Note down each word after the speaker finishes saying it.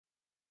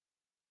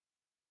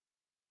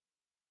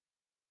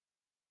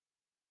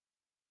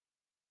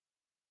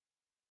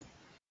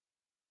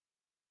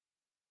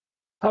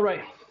All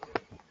right.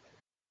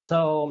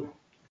 So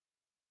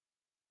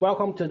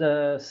welcome to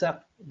the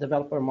Ceph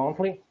Developer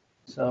Monthly.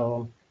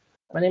 So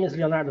my name is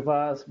Leonardo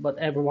Vaz, but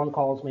everyone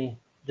calls me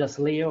just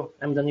Leo.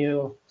 I'm the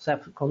new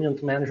Ceph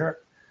community manager.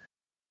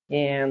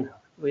 And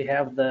we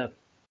have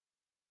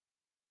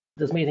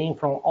this meeting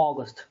from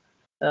August.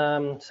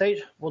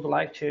 Sage, would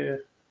like to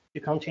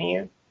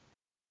continue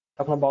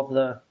talking about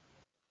the...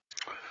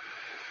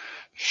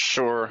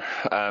 Sure.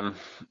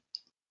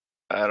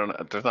 I don't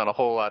know. There's not a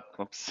whole lot.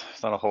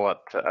 There's not a whole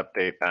lot to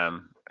update. I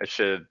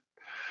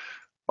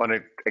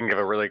can give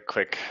a really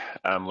quick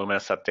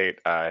Luminous update.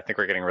 I think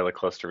we're getting really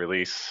close to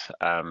release.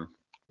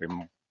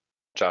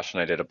 Josh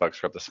and I did a bug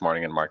scrub this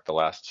morning and marked the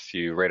last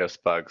few Rados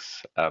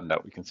bugs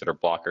that we consider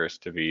blockers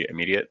to be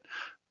immediate.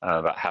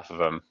 About half of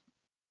them,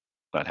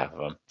 not half of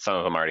them, some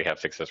of them already have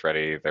fixes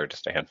ready. They're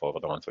just a handful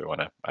of the ones we want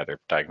to either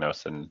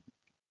diagnose and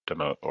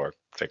demote or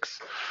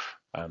fix.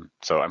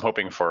 So I'm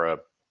hoping for a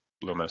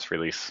Luminous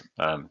release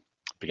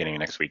beginning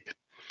next week,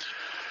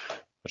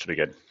 which will be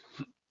good.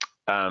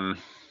 And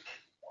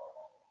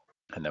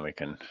then we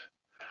can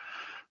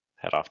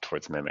head off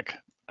towards Mimic.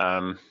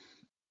 I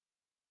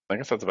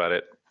guess that's about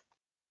it.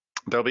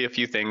 There'll be a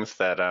few things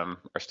that are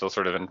still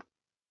sort of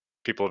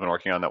people have been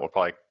working on that we'll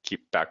probably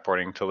keep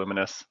backporting to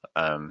Luminous.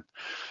 Some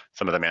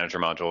of the manager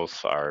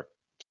modules are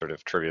sort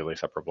of trivially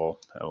separable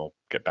and we'll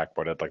get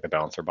backported, like the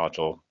balancer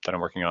module that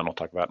I'm working on. We'll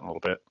talk about in a little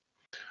bit.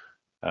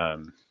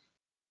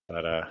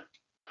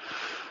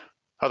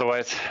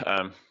 Otherwise,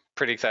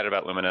 pretty excited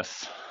about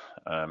Luminous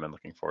and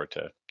looking forward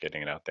to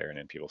getting it out there and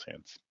in people's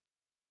hands.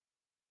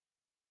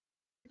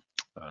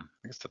 I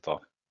guess that's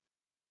all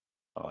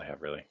I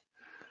have really.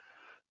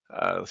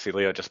 Let's see,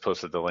 Leo just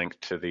posted the link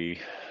to the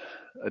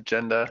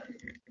agenda,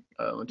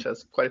 which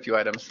has quite a few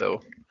items,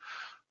 so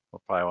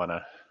we'll probably want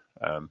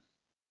to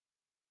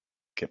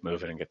get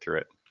moving and get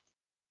through it.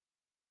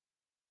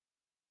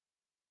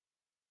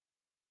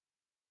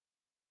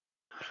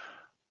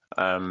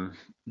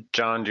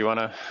 John, do you want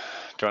to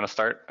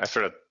start? I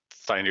sort of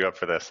signed you up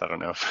for this. I don't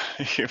know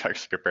if you've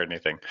actually prepared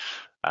anything.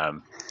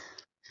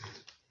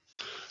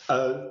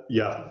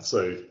 Yeah,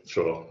 so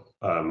sure.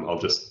 I'll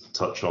just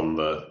touch on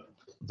the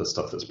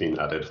stuff that's been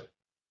added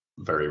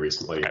very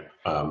recently, okay,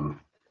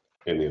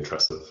 in the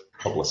interest of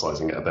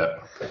publicizing it a bit.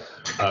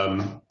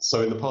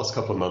 So in the past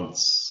couple of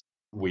months,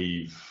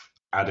 we've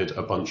added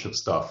a bunch of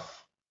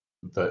stuff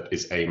that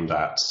is aimed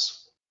at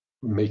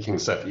making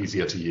Ceph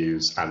easier to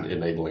use and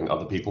enabling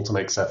other people to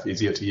make Ceph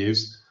easier to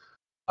use.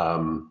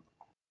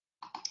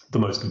 The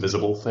most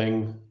visible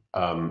thing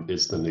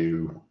is the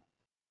new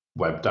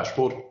web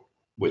dashboard,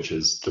 which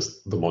is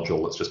just the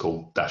module that's just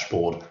called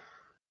dashboard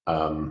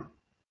in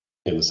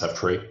the Ceph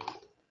tree.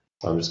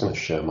 So I'm just going to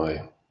share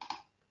my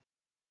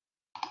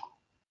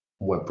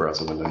web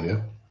browser window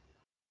here.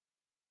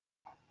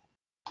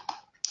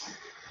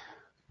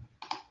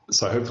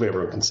 So hopefully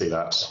everyone can see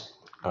that.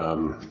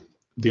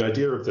 The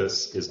idea of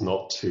this is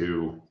not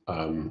to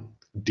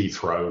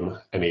dethrone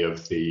any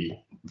of the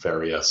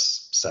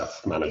various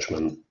Ceph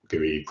management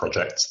GUI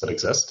projects that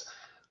exist,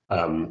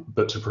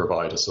 but to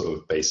provide a sort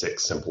of basic,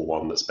 simple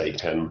one that's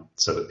baked in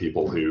so that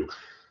people who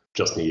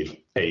just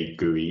need a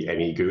GUI,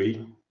 any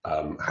GUI,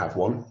 have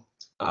one,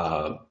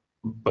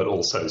 but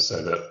also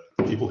so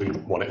that people who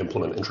want to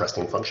implement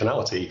interesting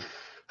functionality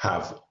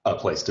have a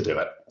place to do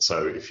it.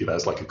 So if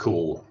there's like a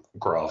cool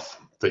graph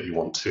that you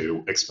want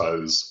to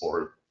expose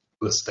or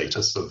the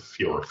status of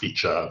your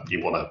feature,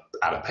 you want to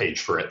add a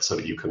page for it so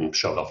that you can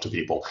show it off to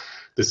people,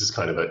 this is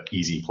kind of an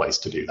easy place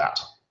to do that.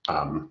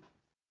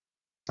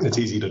 It's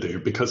easy to do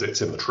because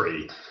it's in the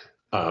tree.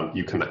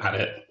 You can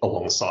add it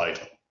alongside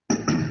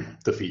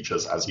the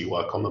features as you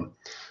work on them.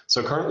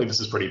 So currently this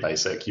is pretty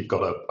basic. You've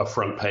got a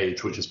front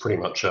page, which is pretty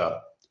much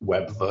a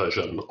web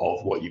version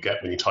of what you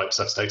get when you type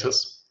Ceph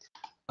status.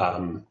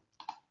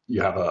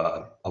 You have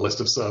a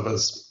list of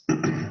servers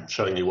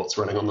showing you what's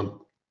running on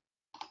them,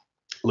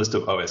 a list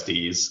of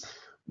OSDs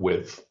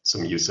with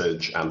some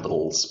usage and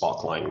little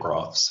sparkline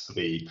graphs for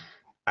the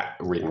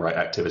read and write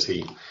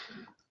activity.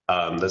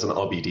 There's an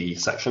RBD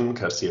section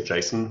courtesy of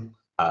JSON.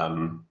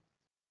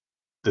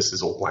 This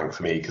is all blank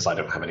for me because I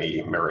don't have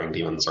any mirroring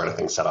daemons or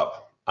anything set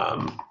up.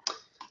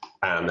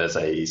 And there's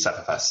a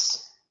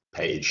CephFS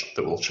page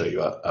that will show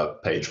you a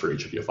page for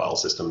each of your file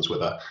systems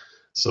with a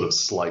sort of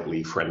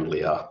slightly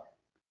friendlier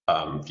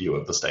view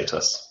of the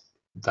status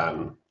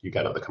than you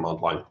get at the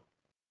command line.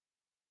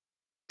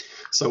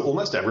 So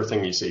almost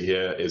everything you see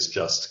here is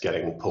just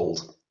getting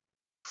pulled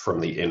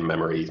from the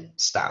in-memory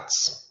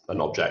stats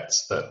and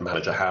objects that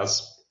Manager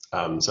has.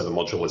 So the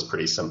module is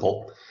pretty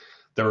simple.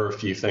 There are a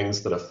few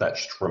things that are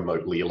fetched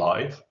remotely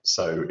live.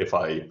 So if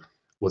I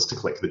was to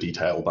click the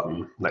detail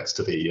button next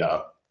to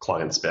the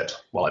clients bit,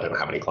 well, I don't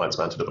have any clients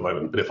mounted at the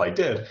moment, but if I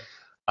did,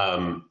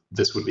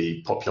 this would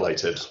be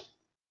populated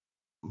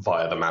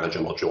via the Manager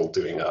module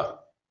doing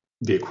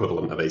the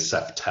equivalent of a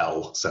Ceph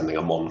tell, sending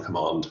a mon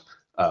command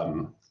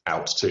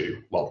out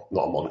to, well,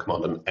 not a mon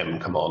command, an m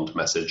command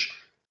message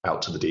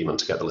out to the daemon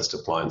to get the list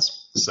of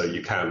clients. So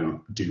you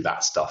can do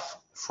that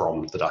stuff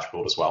from the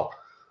dashboard as well.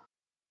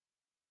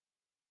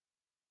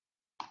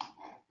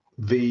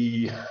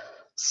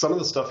 Some of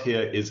the stuff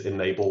here is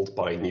enabled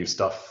by new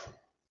stuff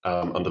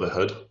under the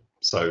hood.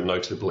 So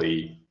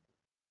notably,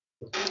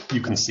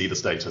 you can see the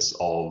status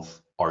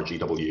of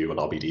RGW and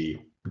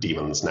RBD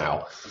daemons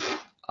now.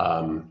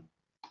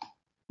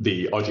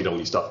 The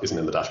RGW stuff isn't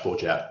in the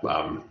dashboard yet.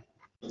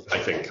 I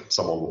think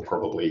someone will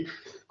probably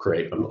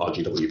create an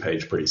RGW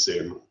page pretty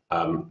soon.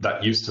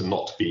 That used to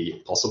not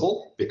be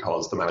possible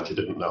because the manager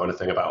didn't know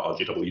anything about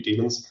RGW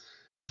daemons.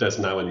 There's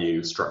now a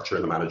new structure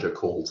in the manager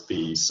called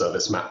the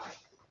service map.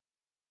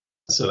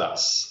 So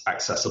that's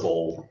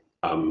accessible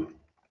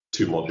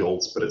to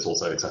modules, but it's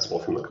also accessible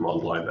from the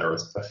command line. There are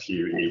a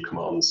few new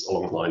commands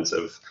along the lines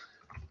of,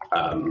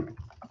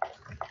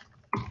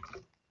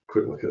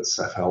 quick look at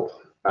Ceph help,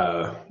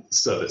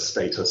 service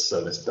status,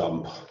 service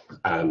dump.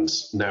 And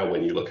now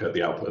when you look at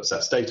the output of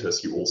Ceph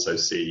status, you also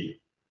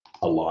see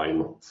a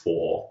line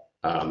for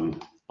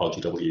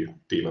RGW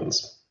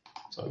daemons.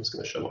 So I'm just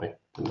going to show my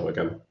window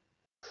again.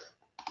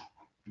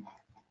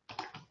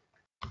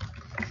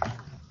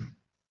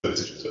 So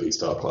this is just a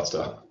star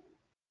cluster.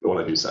 But when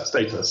I do Ceph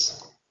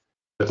status,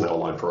 there's now a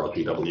line for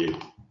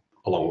RGW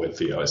along with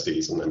the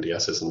OSDs and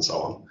MDSs and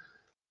so on.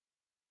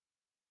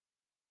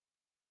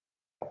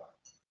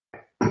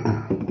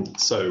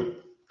 So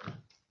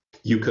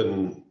you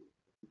can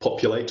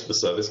populate the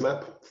service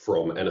map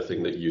from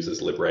anything that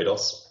uses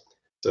librados.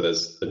 So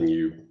there's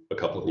a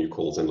couple of new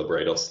calls in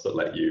librados that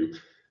let you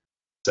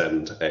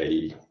send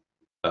a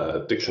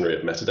dictionary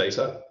of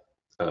metadata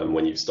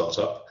when you start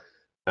up,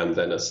 and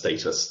then a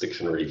status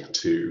dictionary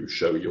to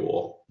show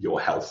your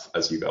health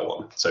as you go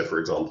on. So for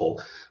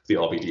example, the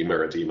RBD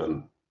mirror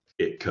daemon,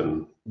 it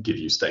can give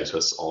you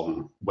status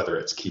on whether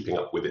it's keeping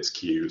up with its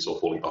queues or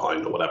falling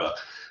behind or whatever.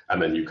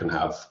 And then you can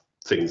have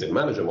things in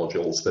manager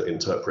modules that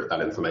interpret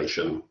that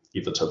information,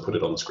 either to put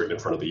it on the screen in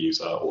front of the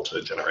user or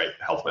to generate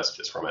health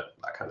messages from it,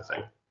 that kind of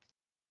thing.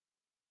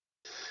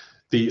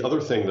 The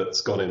other thing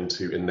that's gone in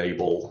to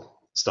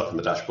enable stuff in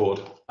the dashboard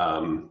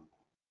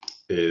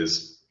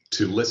is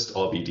to list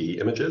RBD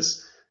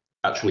images.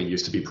 Actually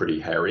used to be pretty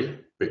hairy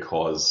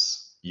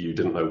because you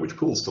didn't know which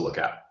pools to look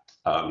at.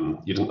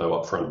 You didn't know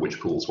upfront which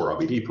pools were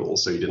RBD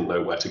pools, so you didn't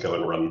know where to go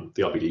and run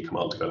the RBD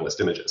command to go and list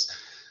images.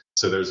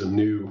 So there's a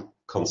new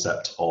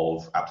concept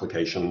of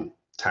application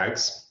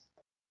tags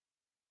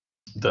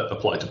that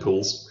apply to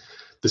pools.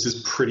 This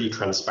is pretty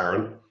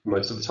transparent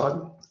most of the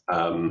time,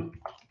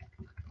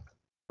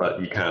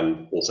 but you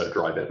can also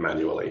drive it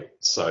manually.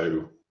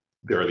 So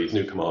there are these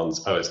new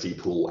commands, OSD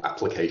pool,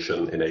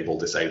 application, enable,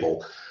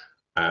 disable,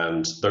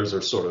 and those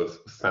are sort of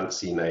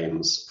fancy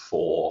names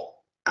for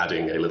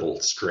adding a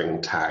little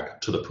string tag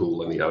to the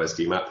pool in the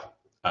OSD map.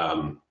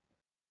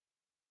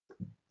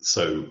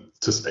 So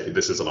to say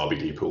this is an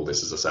RBD pool,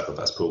 this is a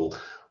Cephfs pool,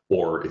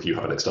 or if you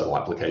have an external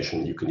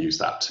application, you can use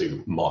that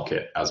to mark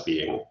it as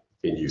being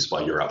in use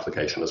by your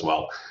application as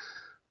well.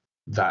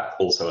 That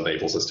also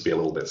enables us to be a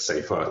little bit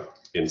safer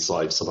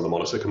inside some of the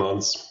monitor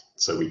commands.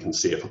 So we can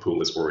see if a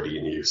pool is already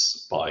in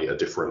use by a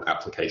different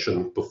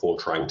application before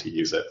trying to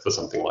use it for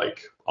something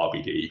like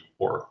RBD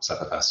or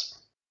Cephfs.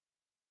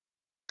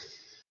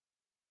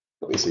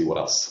 Let me see what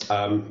else. There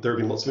have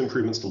been lots of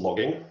improvements to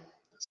logging.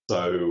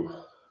 So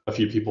a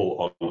few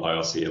people on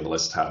IRC in the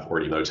list have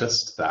already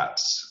noticed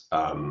that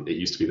it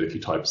used to be that if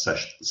you type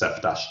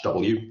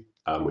Ceph-W,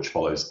 which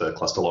follows the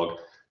cluster log,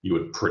 you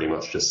would pretty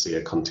much just see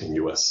a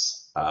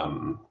continuous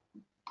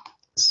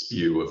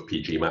spew of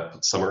PG map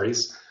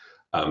summaries,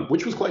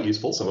 which was quite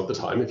useful some of the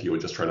time if you were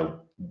just trying to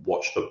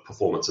watch the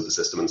performance of the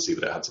system and see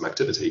that it had some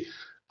activity.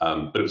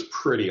 But it was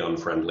pretty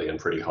unfriendly and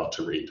pretty hard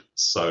to read.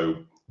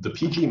 So the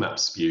PG map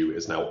spew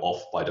is now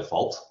off by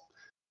default.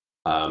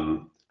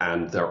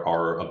 And there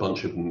are a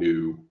bunch of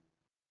new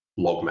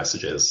log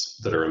messages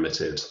that are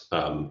emitted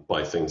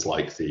by things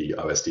like the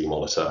OSD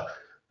monitor,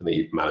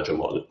 the manager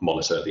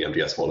monitor, the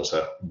MDS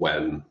monitor,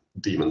 when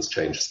daemons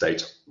change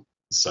state.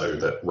 So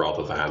that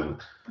rather than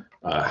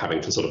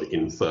having to sort of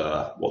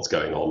infer what's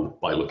going on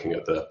by looking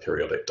at the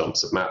periodic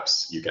dumps of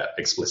maps, you get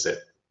explicit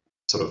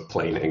sort of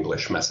plain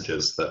English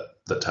messages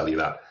that tell you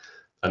that.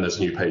 And there's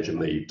a new page in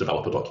the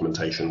developer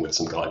documentation with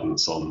some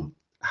guidance on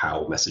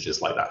how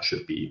messages like that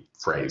should be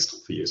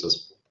phrased for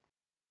users.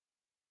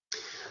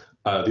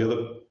 The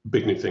other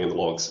big new thing in the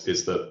logs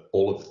is that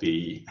all of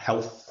the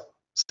health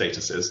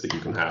statuses that you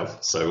can have,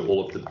 so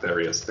all of the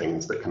various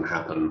things that can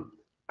happen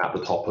at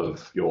the top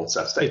of your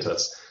Ceph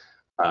status,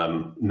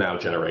 now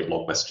generate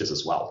log messages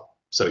as well.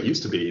 So it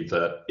used to be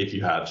that if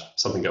you had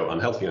something go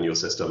unhealthy on your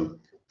system,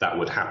 that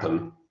would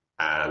happen.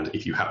 And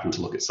if you happened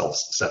to look at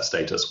Ceph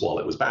status while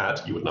it was bad,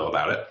 you would know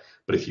about it.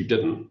 But if you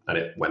didn't and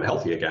it went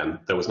healthy again,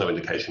 there was no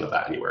indication of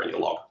that anywhere in your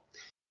log.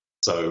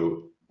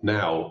 So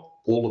now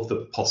all of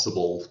the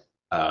possible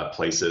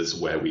places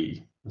where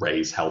we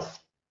raise health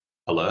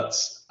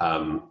alerts,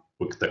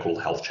 they're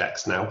called health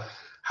checks now,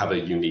 have a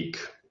unique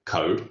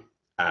code.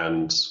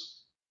 And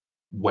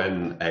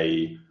when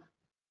a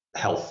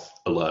health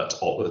alert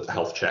or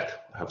health check,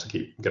 I have to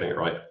keep getting it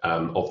right,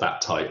 of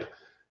that type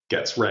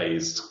gets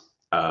raised,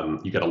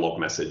 you get a log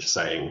message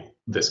saying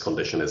this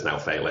condition is now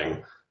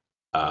failing,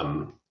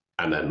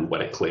 And then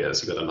when it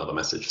clears, you get another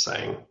message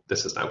saying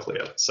this is now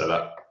cleared. So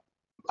that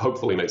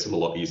hopefully makes it a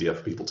lot easier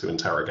for people to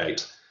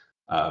interrogate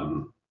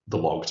the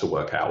log to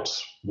work out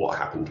what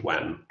happened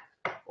when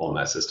on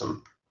their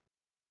system.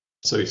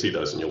 So you see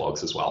those in your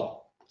logs as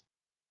well.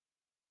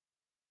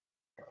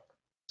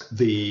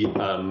 The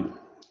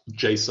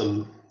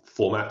JSON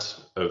format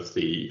of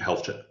the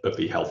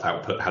health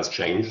output has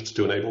changed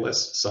to enable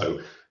this.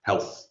 So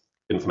health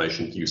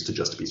information used to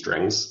just be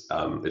strings.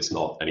 It's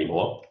not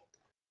anymore.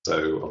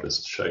 So I'll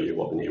just show you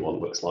what the new one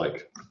looks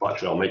like. But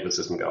actually, I'll make the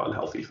system go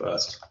unhealthy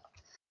first.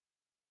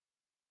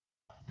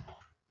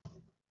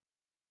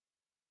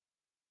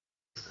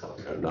 I'll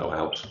go no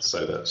out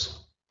so that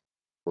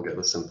we'll get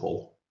the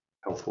simple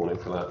health warning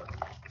for that.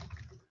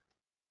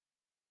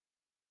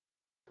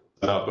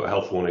 Now I've got a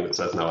health warning that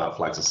says no out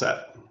flags are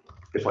set.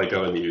 If I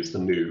go and use the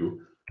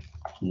new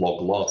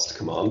log last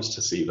command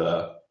to see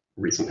the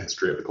recent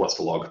history of the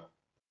cluster log,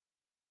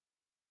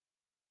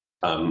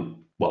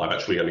 well, I've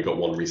actually only got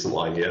one recent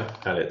line here,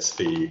 and it's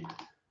the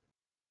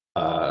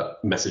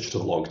message to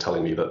the log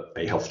telling me that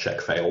a health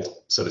check failed.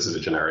 So this is a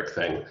generic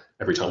thing.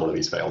 Every time one of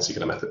these fails, you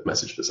get a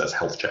message that says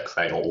health check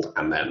failed,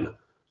 and then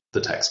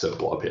the text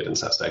of what appeared in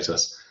Ceph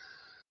status.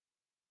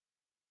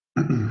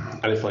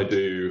 And if I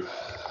do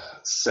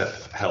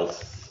Ceph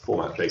health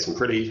format JSON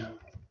pretty,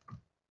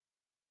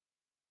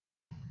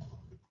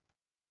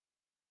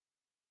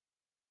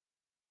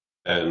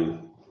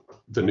 and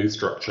the new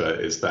structure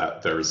is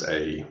that there's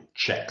a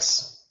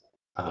checks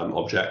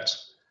object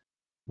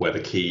where the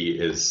key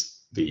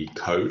is the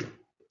code.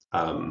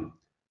 So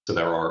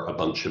there are a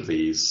bunch of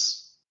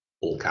these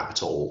all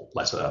capital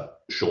letter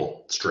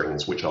short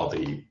strings, which are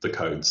the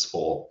codes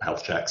for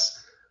health checks.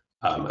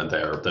 And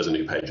there's a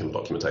new page in the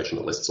documentation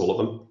that lists all of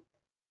them.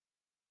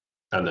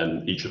 And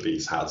then each of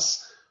these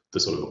has the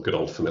sort of good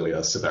old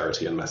familiar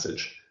severity and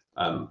message.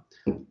 I'm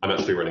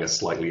actually running a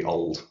slightly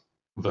old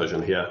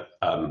version here.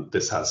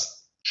 This has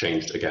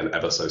changed again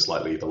ever so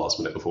slightly the last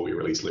minute before we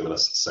release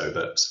Luminous, so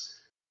that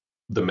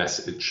the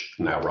message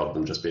now, rather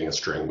than just being a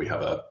string, we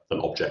have an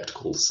object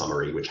called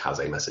summary, which has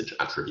a message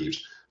attribute.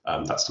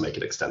 That's to make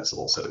it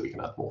extensible so that we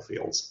can add more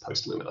fields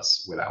post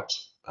Luminous without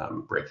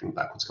breaking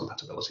backwards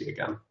compatibility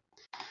again.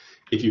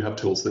 If you have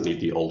tools that need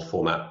the old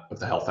format of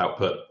the health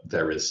output,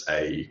 there is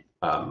a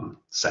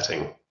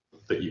setting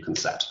that you can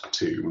set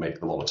to make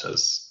the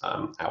monitors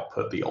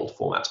output the old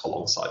format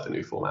alongside the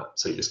new format.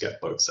 So you just get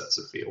both sets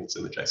of fields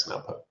in the JSON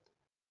output.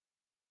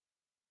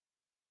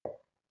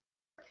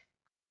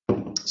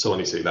 So let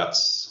me see,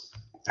 that's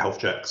health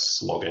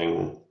checks,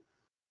 logging.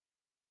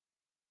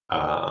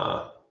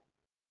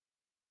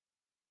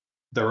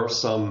 There are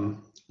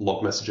some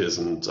log messages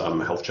and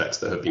health checks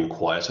that have been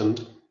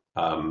quietened.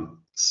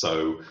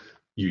 So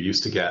you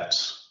used to get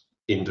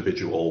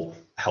individual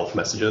health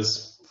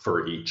messages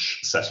for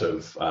each set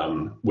of,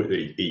 with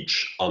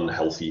each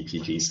unhealthy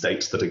PG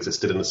state that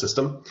existed in the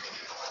system,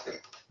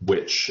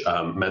 which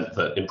meant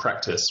that in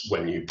practice,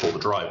 when you pull the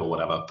drive or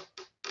whatever,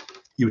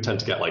 you would tend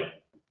to get like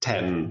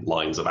 10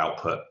 lines of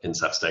output in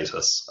Ceph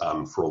status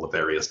for all the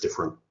various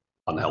different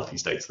unhealthy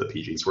states that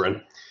PGs were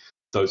in.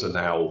 Those are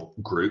now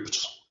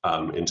grouped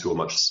into a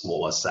much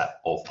smaller set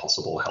of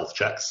possible health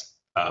checks.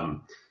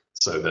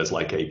 So there's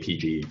like a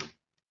PG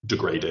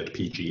degraded,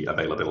 PG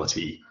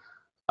availability,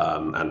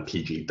 and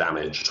PG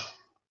damaged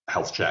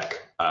health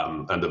check,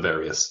 and the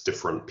various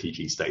different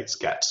PG states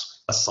get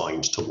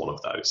assigned to one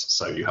of those.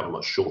 So you have a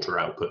much shorter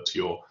output to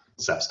your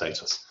Ceph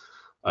status.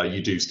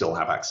 You do still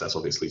have access,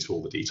 obviously, to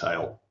all the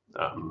detail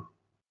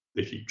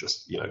if you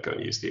just go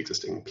and use the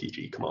existing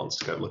PG commands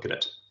to go look at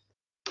it.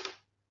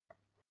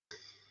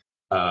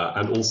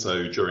 And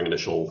also during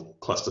initial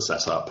cluster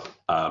setup,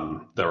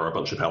 there are a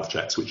bunch of health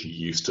checks which you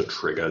used to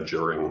trigger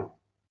during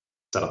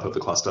setup of the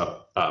cluster,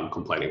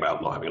 complaining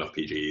about not having enough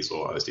PGs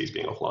or OSDs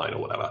being offline or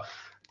whatever.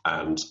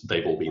 And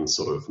they've all been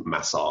sort of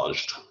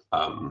massaged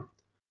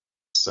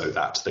so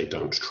that they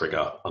don't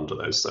trigger under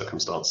those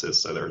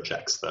circumstances. So there are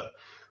checks that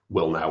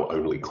will now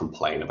only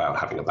complain about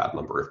having a bad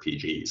number of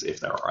PGs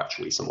if there are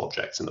actually some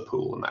objects in the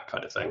pool and that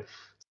kind of thing.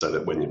 So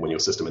that when your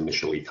system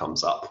initially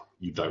comes up,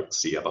 you don't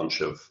see a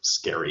bunch of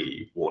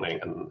scary warning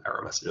and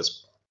error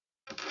messages.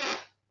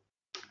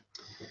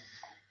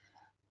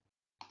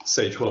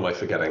 Sage, what am I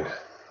forgetting?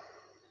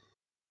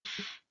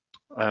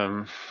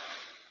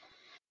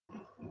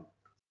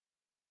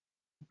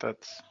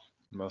 That's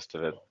most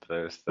of it.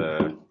 There's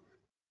the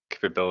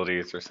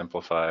capabilities are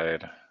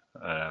simplified.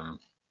 The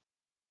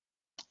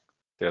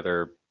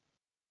other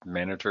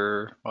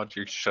manager module,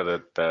 you show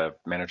the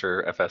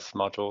manager FS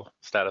module,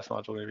 status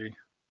module maybe.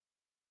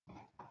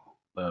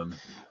 Oh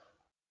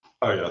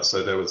yeah,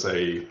 so there was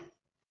there's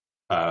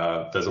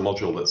a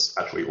module that's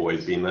actually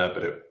always been there,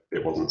 but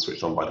it wasn't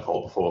switched on by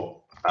default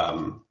before.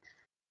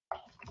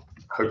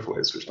 Hopefully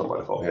it's switched on by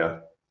default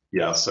here.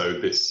 Yeah, so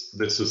this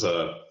is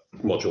a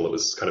module that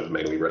was kind of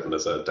mainly written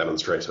as a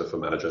demonstrator for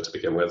manager to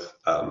begin with,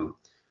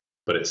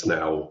 but it's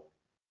now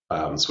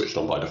switched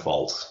on by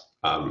default.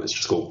 It's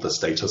just called the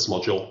status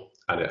module,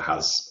 and it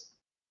has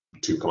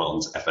two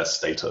commands, fs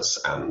status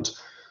and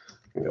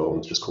the other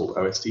one's just called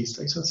OSD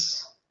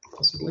status.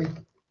 possibly.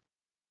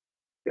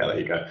 Yeah, there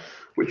you go.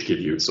 Which give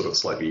you sort of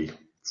slightly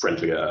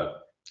friendlier,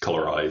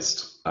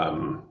 colorized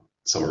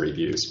summary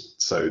views.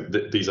 So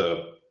these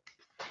are.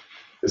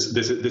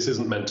 This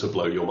isn't meant to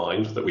blow your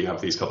mind that we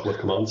have these couple of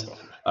commands.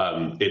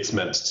 It's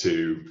meant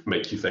to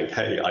make you think,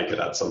 hey, I could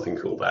add something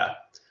cool there.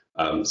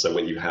 So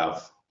when you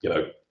have,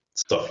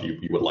 stuff you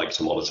would like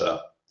to monitor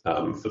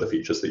for the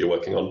features that you're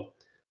working on,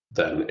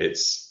 then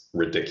it's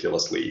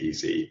ridiculously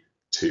easy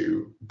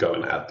to go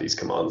and add these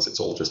commands.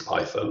 It's all just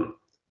Python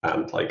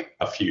and like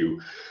a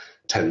few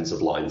tens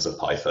of lines of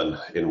Python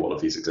in one of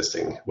these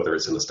existing, whether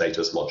it's in the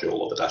status module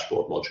or the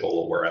dashboard module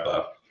or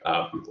wherever,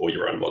 or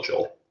your own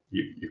module,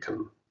 you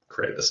can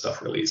create this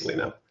stuff really easily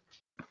now.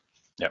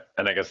 Yeah,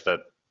 and I guess that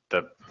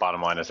the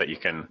bottom line is that you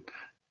can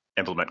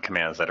implement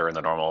commands that are in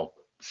the normal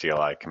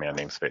CLI command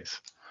namespace.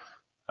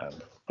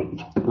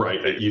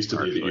 Right, it used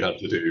to be that you had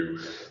to do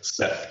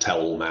Ceph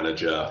tell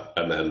manager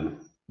and then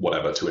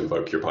whatever to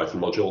invoke your Python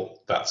module.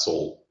 That's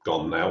all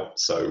gone now.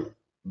 So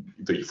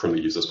from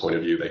the user's point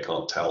of view, they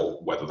can't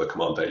tell whether the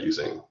command they're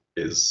using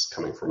is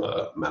coming from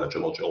a manager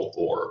module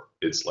or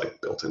it's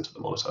like built into the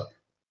monitor.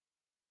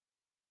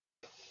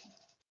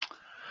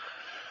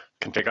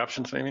 Config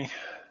options, maybe?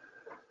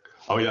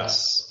 Oh,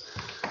 yes.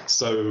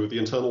 So the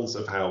internals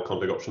of how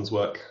config options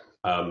work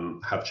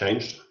have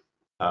changed.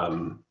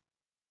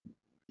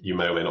 You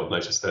may or may not have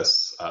noticed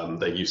this.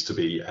 There used to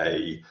be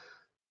a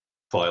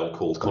file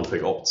called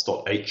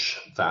configops.h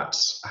that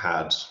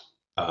had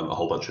a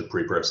whole bunch of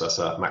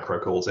preprocessor macro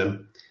calls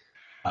in.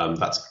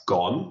 That's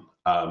gone,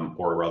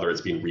 or rather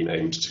it's been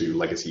renamed to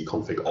legacy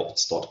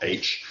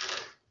configops.h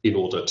in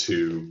order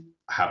to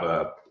have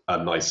a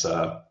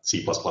nicer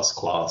C++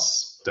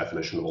 class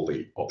definition of all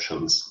the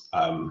options,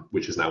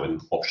 which is now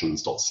in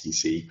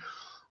options.cc.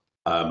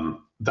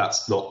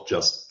 That's not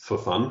just for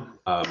fun.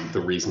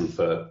 The reason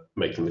for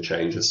making the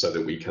change is so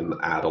that we can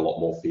add a lot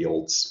more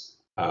fields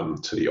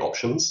to the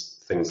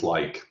options, things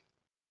like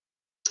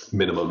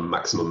minimum,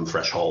 maximum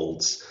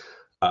thresholds,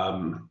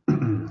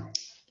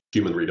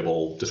 human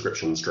readable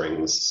description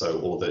strings. So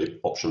all of the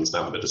options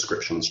now have a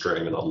description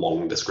string and a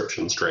long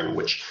description string,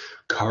 which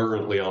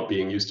currently aren't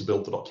being used to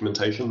build the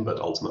documentation, but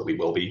ultimately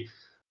will be.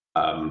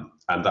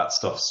 And that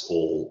stuff's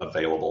all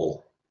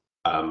available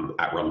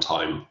at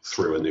runtime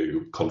through a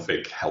new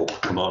config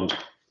help command.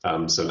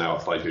 So now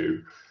if I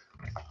do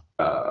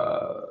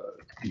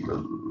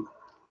daemon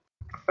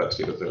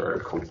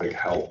 13.0 config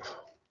help,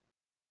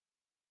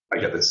 I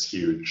get this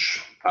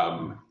huge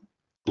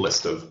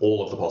list of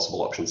all of the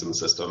possible options in the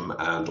system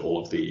and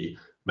all of the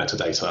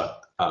metadata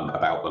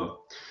about them.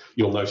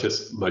 You'll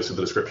notice most of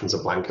the descriptions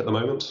are blank at the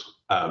moment.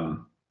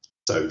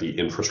 So the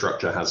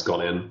infrastructure has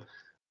gone in,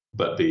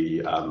 but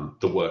the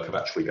work of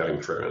actually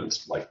going through and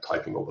like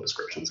typing all the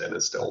descriptions in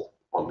is still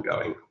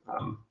ongoing.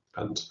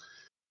 And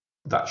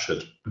that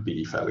should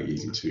be fairly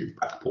easy to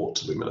backport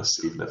to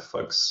Luminous, even if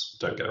folks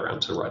don't get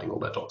around to writing all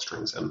their doc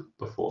strings in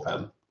before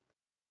then.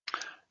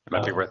 It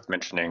might be worth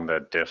mentioning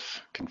the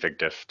diff, config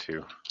diff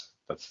too.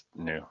 That's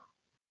new.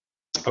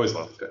 Oh, is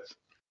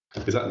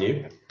that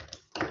new?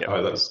 Yeah.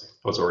 Oh, that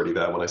was already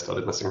there when I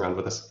started messing around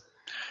with this.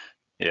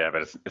 Yeah,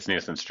 but it's new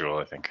since Joule,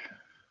 I think.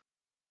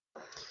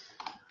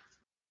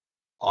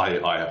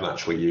 I haven't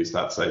actually used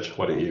that, Sage.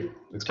 Why don't you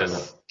explain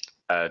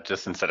that?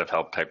 Just instead of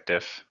help type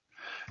diff,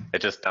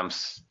 it just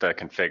dumps the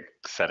config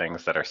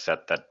settings that are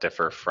set that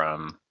differ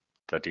from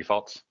the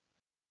defaults.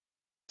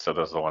 So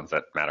those are the ones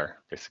that matter,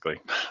 basically.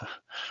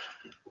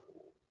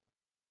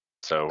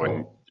 So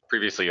when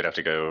previously you'd have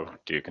to go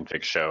do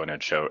config show and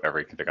it'd show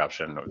every config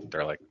option.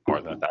 They're like more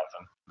than 1,000.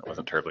 It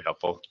wasn't terribly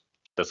helpful.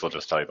 This will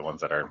just tell you the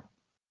ones that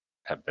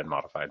have been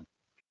modified,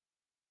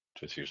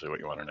 which is usually what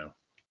you want to know.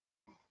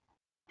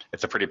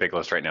 It's a pretty big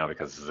list right now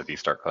because this is a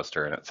D-Start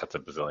cluster and it sets a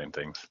bazillion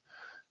things.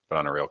 But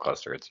on a real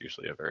cluster, it's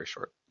usually a very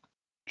short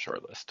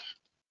list.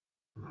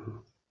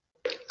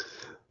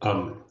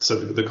 So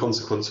the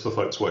consequence for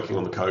folks working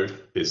on the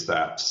code is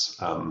that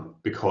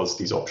because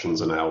these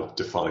options are now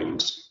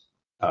defined,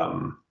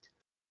 well,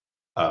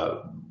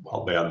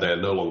 they're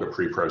no longer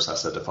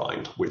preprocessor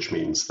defined, which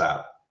means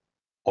that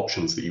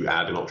options that you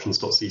add in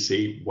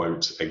options.cc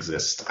won't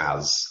exist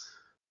as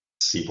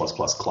C++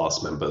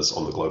 class members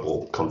on the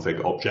global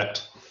config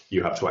object.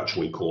 You have to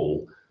actually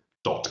call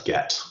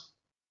 .get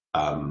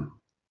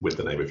with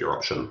the name of your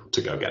option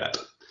to go get it.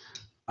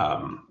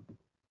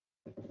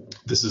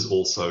 This is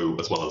also,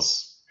 as well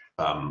as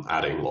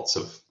adding lots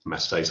of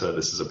metadata,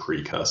 this is a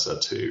precursor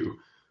to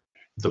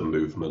the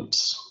movement,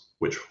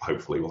 which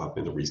hopefully will happen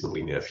in the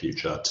reasonably near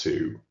future,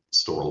 to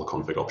store all the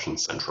config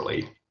options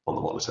centrally on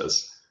the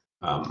monitors,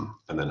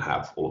 and then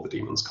have all of the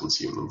daemons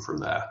consume them from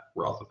there,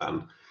 rather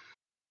than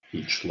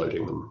each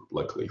loading them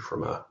locally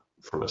from a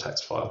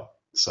text file.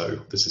 So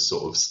this is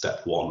sort of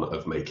step one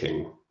of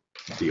making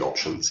the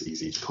options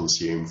easy to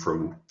consume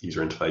from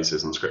user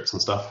interfaces and scripts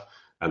and stuff.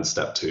 And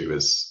step two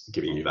is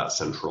giving you that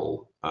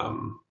central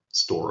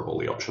store of all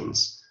the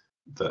options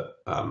that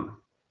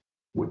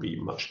would be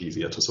much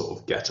easier to sort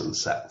of get and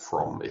set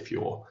from if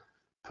you're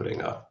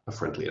putting a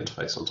friendly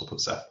interface on top of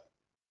Ceph.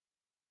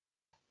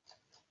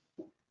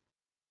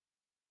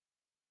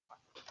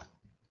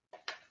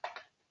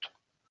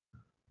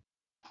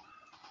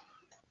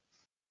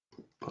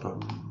 Oh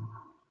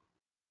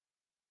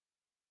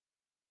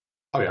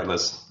yeah, and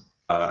there's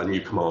a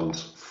new command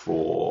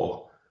for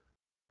all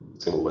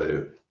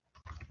the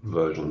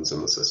versions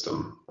in the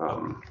system.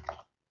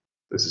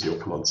 This is your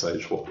command,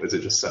 Sage. What is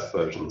it? Just Ceph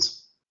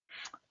versions?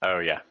 Oh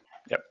yeah.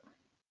 Yep.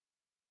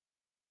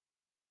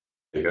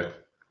 There you go.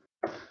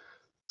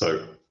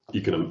 So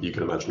you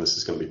can imagine this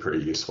is going to be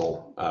pretty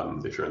useful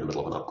if you're in the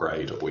middle of an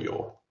upgrade or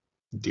you're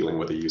dealing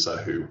with a user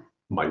who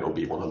might not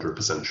be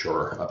 100%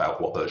 sure about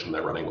what version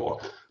they're running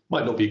or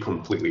might not be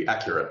completely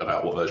accurate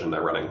about what version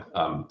they're running.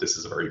 This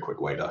is a very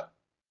quick way to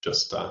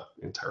just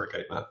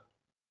interrogate that.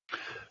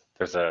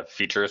 There's a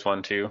features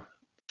one too,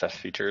 Ceph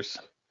features.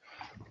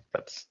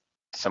 That's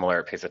similar.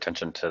 It pays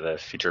attention to the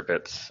feature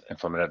bits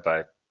implemented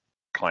by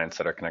clients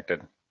that are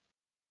connected.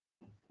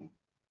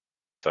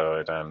 So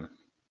it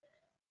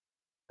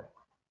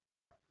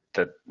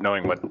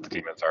knowing what the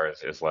daemons are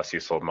is less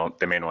useful.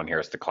 The main one here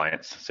is the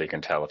clients, so you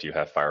can tell if you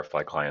have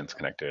Firefly clients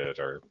connected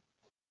or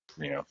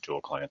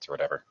dual clients or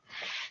whatever.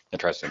 It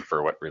tries to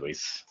infer what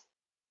release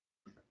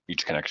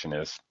each connection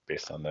is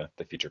based on the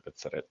feature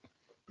bits that it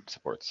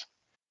supports.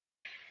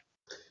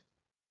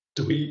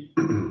 Do we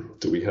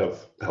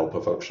have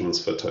helper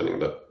functions for turning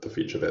the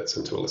feature bits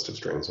into a list of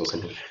strings or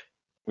something?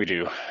 We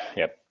do.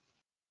 Yep.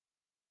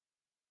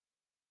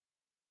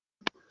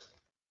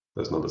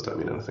 Those numbers don't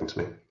mean anything to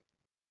me.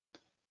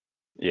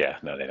 Yeah,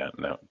 no, they don't.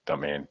 No, don't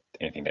mean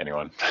anything to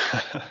anyone.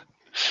 They're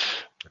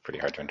pretty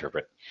hard to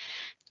interpret,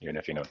 even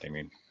if you know what they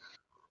mean.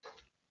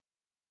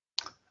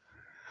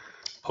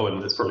 Oh,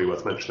 and it's probably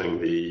worth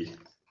mentioning the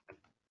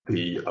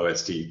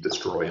OSD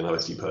destroy and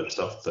OSD purge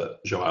stuff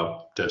that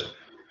Joao did.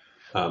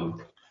 So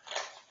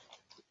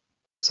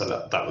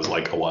that was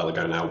like a while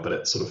ago now, but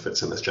it sort of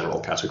fits in this general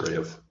category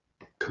of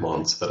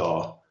commands that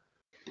are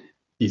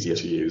easier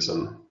to use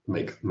and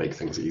make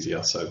things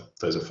easier. So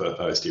those are for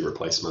OSD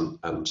replacement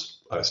and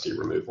OSD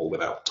removal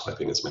without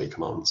typing as many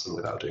commands and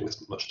without doing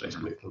as much data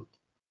movement.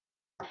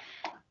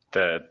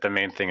 The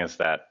main thing is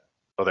that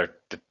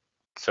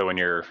so when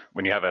you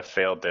have a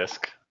failed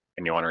disk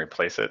and you want to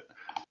replace it,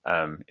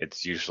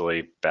 it's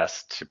usually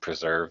best to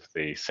preserve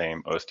the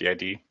same OSD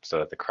ID so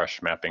that the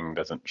crush mapping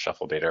doesn't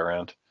shuffle data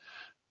around.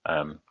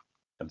 And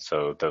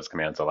so those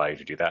commands allow you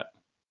to do that.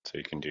 So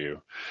you can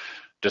do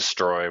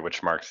destroy,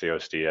 which marks the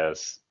OSD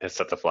as it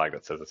sets a flag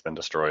that says it's been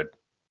destroyed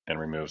and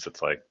removes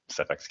its like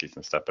Ceph executes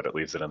and stuff, but it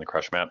leaves it in the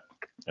crush map.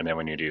 And then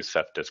when you do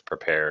Ceph disk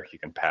prepare, you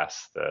can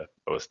pass the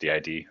OSD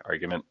ID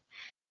argument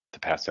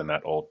to pass in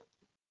that old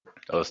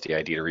OSD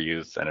ID to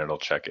reuse, and it'll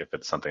check if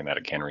it's something that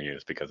it can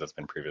reuse because it's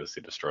been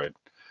previously destroyed.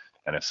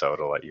 And if so,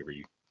 it'll let you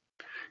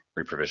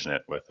re-provision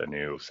it with a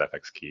new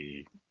Cephx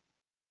key,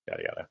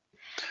 yada yada.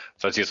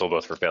 So it's useful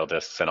both for failed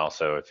disks and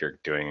also if you're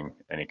doing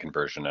any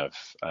conversion of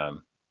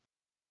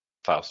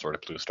file store to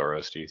BlueStore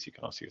OSDs, you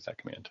can also use that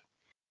command.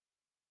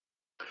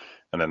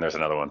 And then there's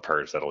another one,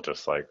 purge, that'll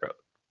just like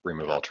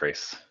remove all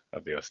trace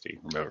of the OSD,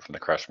 remove it from the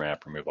crush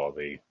map, remove all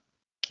the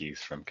keys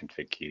from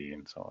config key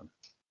and so on.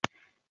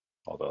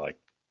 All the like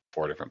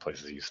 4 different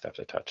places you used to have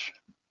to touch.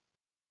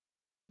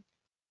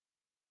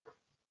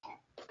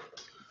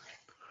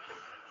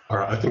 All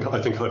right, I think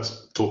I've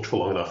talked for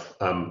long enough.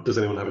 Does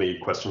anyone have any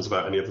questions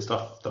about any of the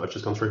stuff that I've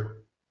just gone through?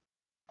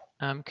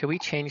 Could we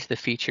change the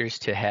features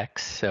to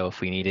hex so if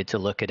we needed to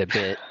look at a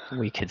bit,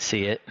 we could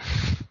see it?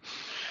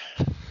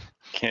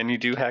 Can you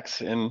do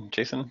hex in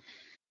JSON?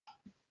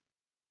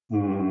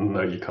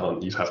 No, you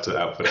can't. You'd have to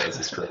output it as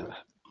a string.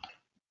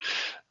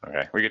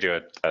 Okay, we could do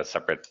a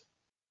separate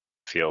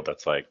field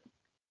that's like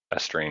a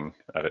string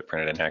of it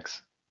printed in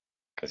hex.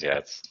 Because yeah,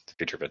 the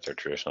feature bits are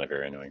traditionally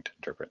very annoying to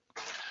interpret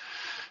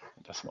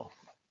in decimal.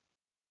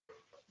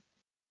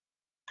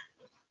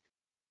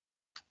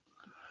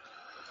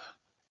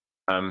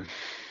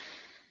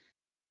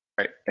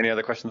 Right, any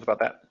other questions about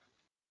that?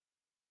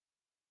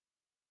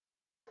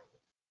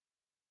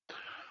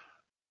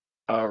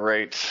 All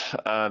right,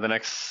 the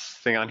next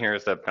thing on here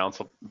is the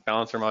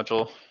balancer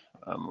module.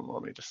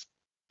 Let me just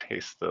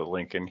paste the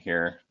link in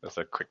here. There's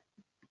a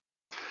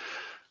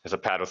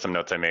pad with some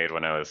notes I made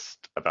when I was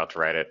about to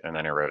write it, and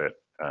then I wrote it.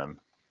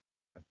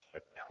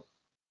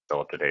 Still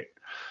up to date.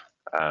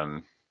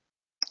 The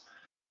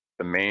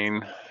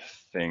main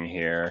thing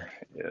here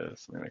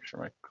is, let me make sure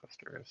my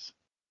cluster is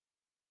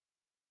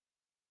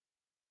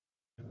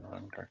in the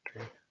wrong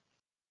directory.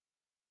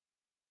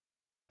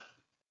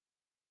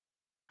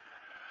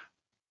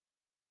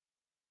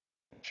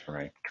 Make sure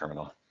my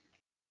terminal.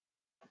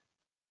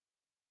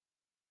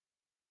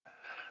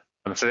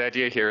 So the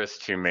idea here is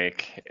to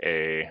make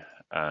a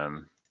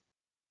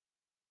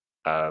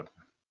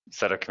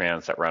set of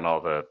commands that run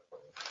all the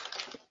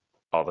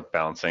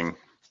balancing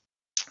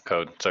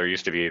code. So there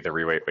used to be the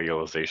reweight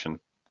utilization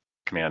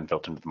command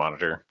built into the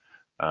monitor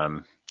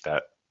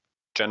that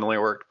generally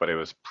worked, but it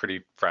was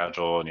pretty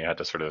fragile and you had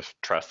to sort of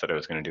trust that it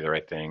was going to do the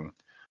right thing.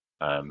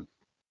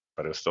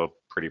 But it was still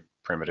pretty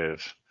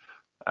primitive.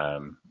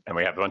 And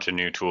we have a bunch of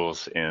new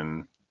tools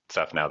in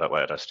Ceph now that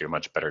let us do a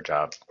much better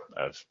job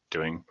of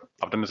doing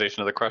optimization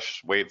of the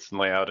crush weights and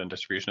layout and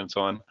distribution and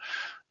so on.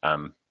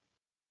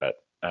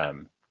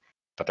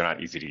 but they're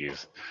not easy to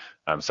use.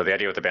 So the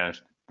idea with the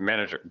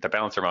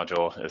balancer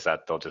module is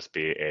that there'll just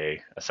be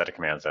a set of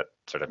commands that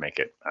sort of make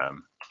it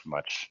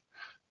much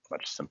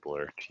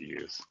simpler to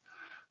use.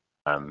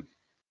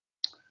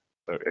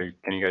 So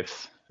can you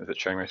guys, is it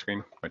showing my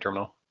screen, my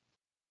terminal?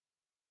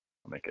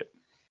 I'll make it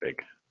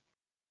big.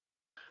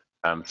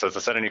 So it's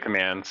a set of new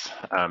commands.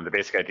 The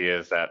basic idea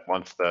is that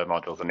once the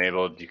module is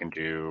enabled, you can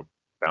do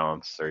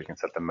balance, or you can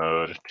set the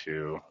mode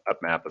to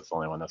up map. It's the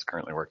only one that's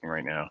currently working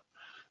right now.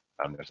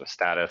 There's a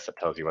status that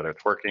tells you whether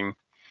it's working.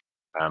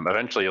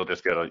 Eventually, you'll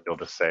just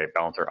say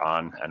balancer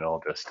on, and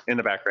it'll just in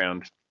the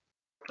background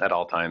at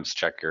all times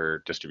check your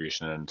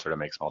distribution and sort of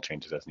make small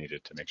changes as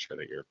needed to make sure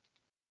that you're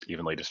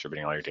evenly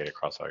distributing all your data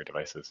across all your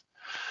devices.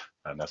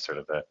 And that's sort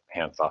of the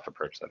hands-off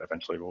approach that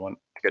eventually we'll want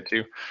to get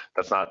to.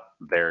 That's not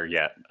there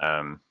yet,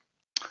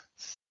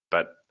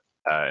 but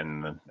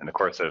in the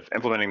course of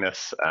implementing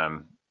this,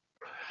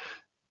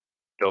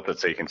 built it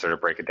so you can sort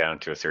of break it down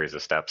to a series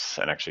of steps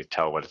and actually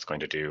tell what it's going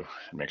to do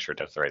and make sure it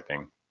does the right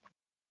thing.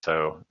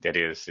 So the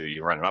idea is that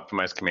you run an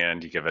optimize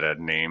command, you give it a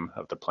name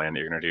of the plan that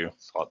you're going to do,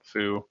 call it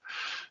foo.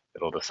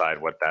 It'll decide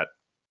what that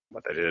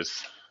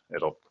is.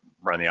 It'll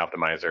run the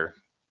optimizer,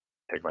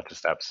 take a bunch of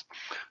steps.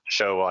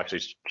 Show will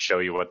actually show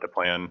you what the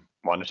plan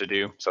wanted to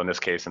do. So in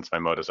this case, since my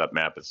mode is up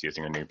map, it's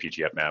using a new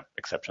PG up map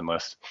exception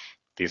list.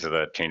 These are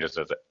the changes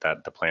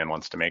that the plan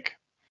wants to make.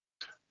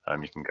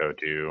 You can go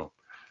do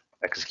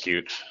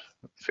execute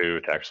foo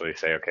to actually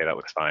say, okay, that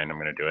looks fine, I'm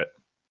going to do it.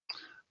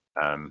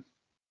 And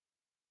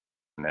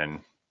then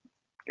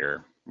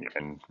you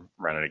can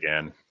run it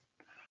again.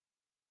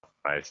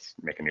 I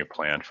make a new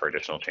plan for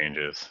additional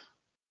changes,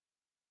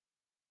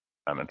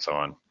 and so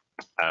on.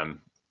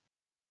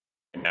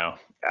 Now,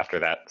 after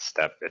that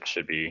step, it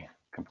should be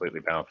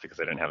completely balanced because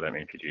I didn't have that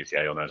many PGs.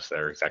 Yeah, you'll notice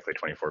there are exactly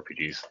 24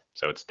 PGs,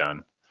 so it's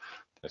done.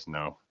 There's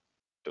no,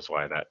 just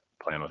why that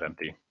plan was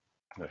empty.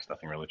 There's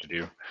nothing really to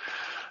do.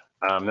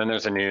 Then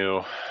there's a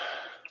new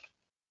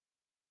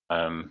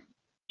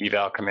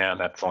eval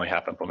command that's only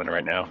half implemented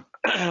right now,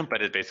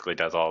 but it basically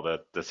does all the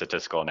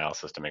statistical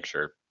analysis to make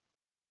sure,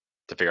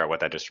 to figure out what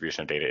that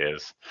distribution of data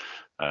is,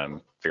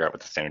 figure out what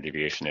the standard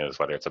deviation is,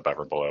 whether it's above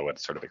or below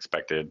what's sort of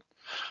expected,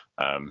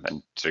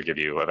 and to give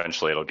you,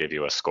 eventually it'll give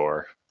you a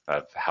score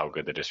of how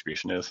good the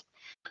distribution is.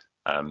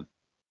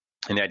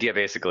 And the idea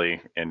basically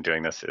in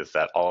doing this is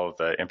that all of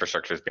the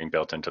infrastructure is being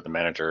built into the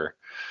manager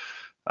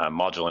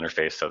module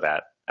interface so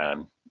that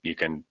you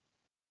can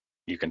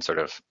sort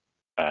of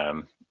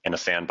in a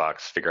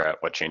sandbox figure out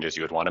what changes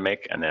you would want to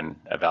make and then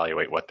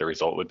evaluate what the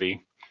result would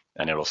be,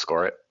 and it will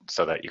score it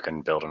so that you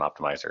can build an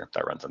optimizer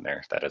that runs in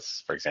there. That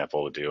is, for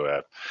example, do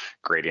a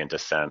gradient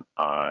descent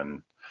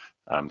on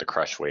the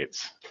crush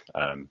weights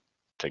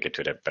to get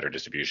to a better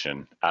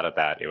distribution. Out of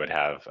that, it would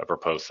have a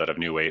proposed set of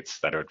new weights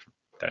that it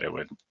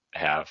would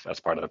have as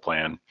part of the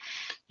plan.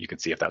 You can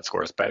see if that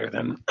score is better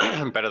than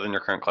your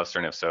current cluster,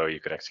 and if so, you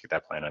could execute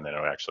that plan, and then it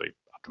would actually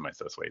optimize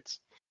those weights.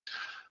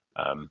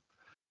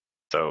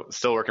 So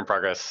still work in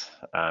progress,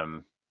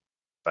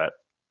 but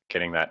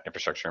getting that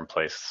infrastructure in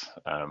place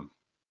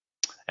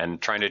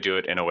and trying to do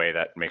it in a way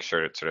that makes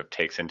sure it sort of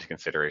takes into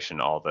consideration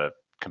all the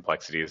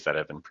complexities that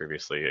have been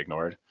previously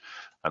ignored.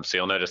 So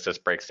you'll notice this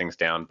breaks things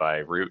down by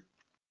root,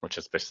 which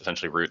is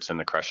essentially roots in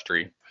the crush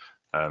tree,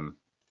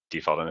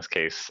 default in this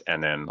case,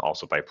 and then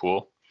also by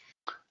pool.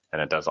 And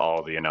it does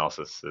all the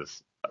analyses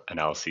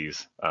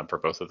for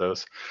both of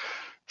those.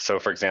 So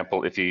for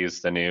example, if you use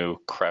the new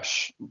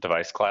crush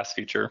device class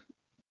feature,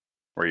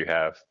 where you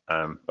have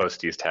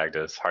OSDs tagged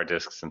as hard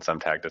disks and some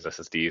tagged as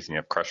SSDs, and you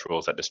have crush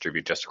rules that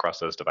distribute just across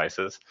those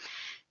devices.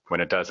 When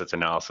it does its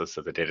analysis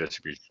of the data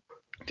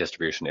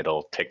distribution,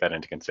 it'll take that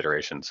into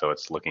consideration. So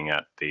it's looking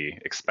at the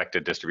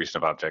expected distribution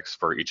of objects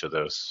for each of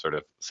those sort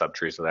of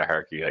subtrees of that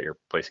hierarchy that you're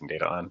placing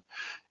data on,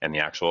 and the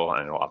actual,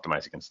 and it'll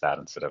optimize against that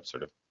instead of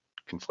sort of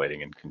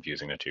conflating and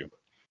confusing the two.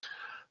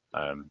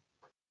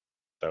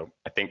 So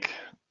I think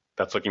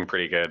that's looking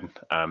pretty good.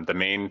 The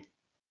main,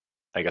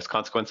 I guess,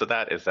 consequence of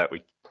that is that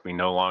we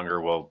no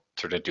longer will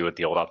sort of do what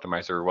the old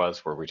optimizer was,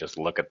 where we just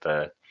look at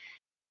the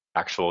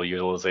actual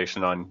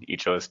utilization on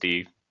each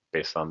OSD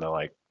based on the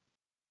like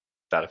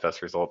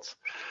StatFS results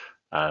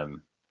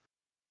and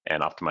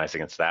optimize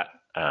against that,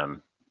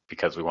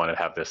 because we want to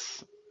have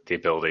the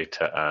ability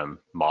to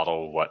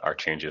model what our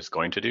change is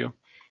going to do.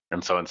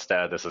 And so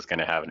instead, this is going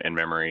to have an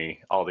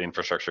in-memory, all the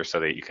infrastructure so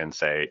that you can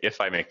say,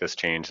 if I make this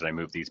change and I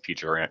move these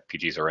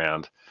PGs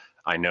around,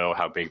 I know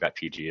how big that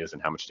PG is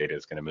and how much data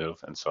is going to move.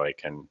 And so I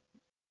can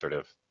sort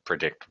of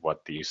predict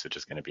what the usage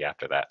is going to be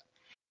after that,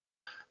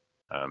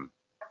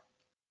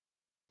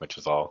 which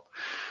is all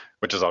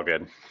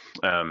good.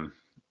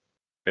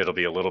 It'll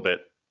be a little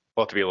bit,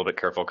 we'll have to be a little bit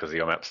careful because the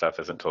OMAP stuff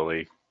isn't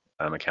totally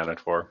accounted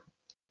for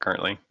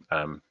currently,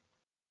 but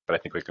I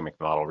think we can make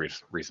the model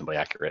reasonably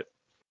accurate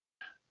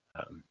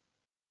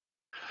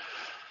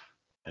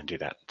and do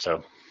that.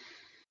 So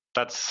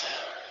that's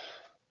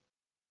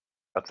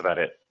about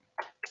it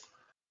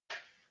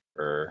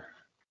for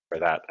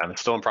that.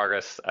 It's still in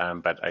progress,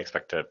 but I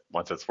expect to,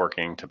 once it's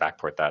working, to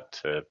backport that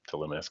to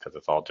Luminous, because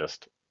it's all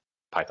just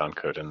Python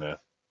code in the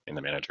in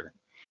the manager.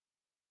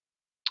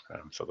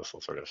 So this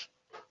will sort of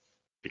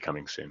be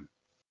coming soon.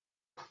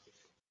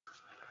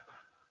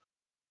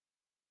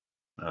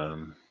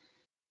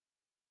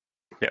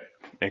 Yeah,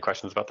 any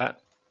questions about that?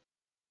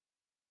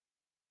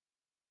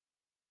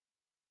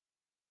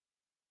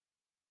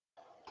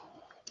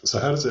 So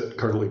how does it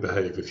currently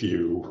behave if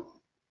you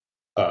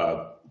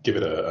give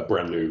it a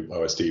brand new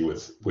OSD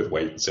with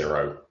weight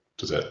 0?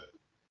 Does it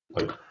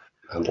like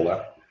handle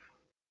that?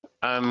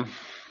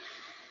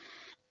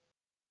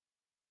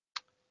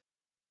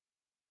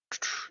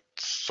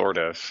 Sort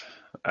of.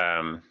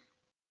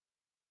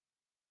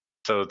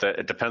 So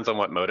it depends on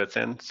what mode it's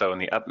in. So in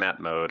the upmap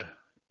mode,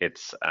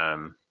 it's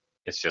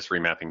just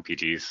remapping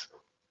PGs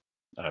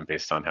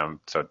based on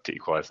so to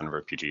equalize the number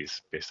of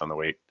PGs based on the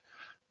weight.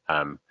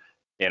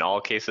 In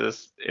all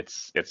cases,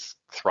 it's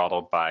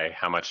throttled by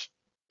how much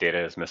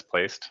data is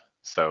misplaced.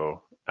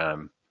 So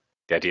the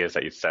idea is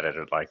that you set it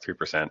at like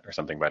 3% or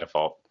something by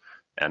default,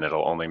 and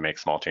it'll only make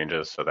small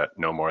changes so that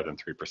no more than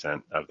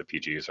 3% of the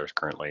PGs are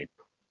currently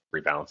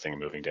rebalancing and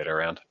moving data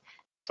around.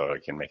 So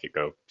it can make it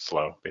go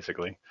slow,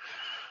 basically.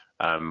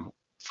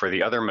 For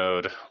the other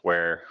mode,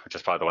 which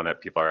is probably the one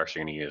that people are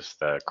actually going to use,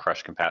 the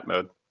crush compat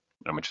mode,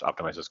 which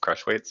optimizes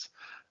crush weights,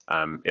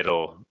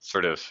 it'll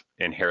sort of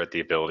inherit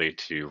the ability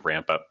to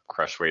ramp up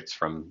crush weights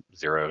from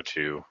 0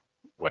 to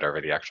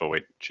whatever the actual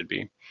weight should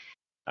be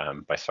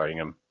by starting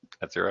them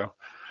at 0.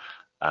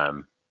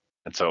 And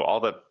so all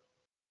the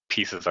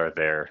pieces are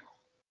there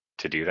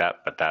to do that,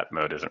 but that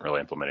mode isn't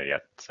really implemented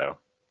yet. So,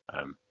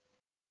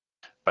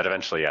 but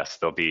eventually, yes,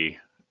 there'll be.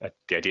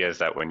 The idea is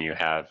that when you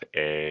have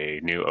a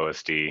new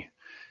OSD,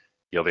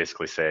 you'll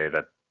basically say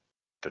that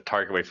the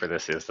target weight for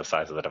this is the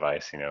size of the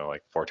device,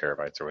 like 4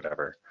 terabytes or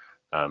whatever.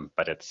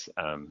 But it's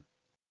the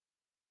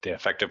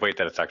effective weight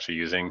that it's actually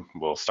using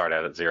will start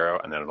out at 0,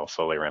 and then it'll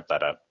slowly ramp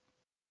that up,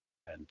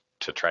 and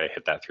to try to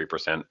hit that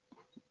 3%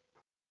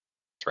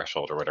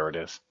 threshold or whatever it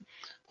is,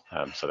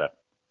 so that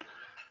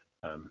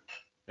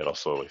it'll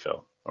slowly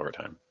fill over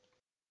time.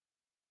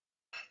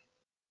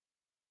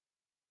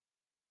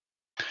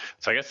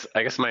 So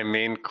I guess my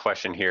main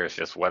question here is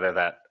just whether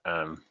that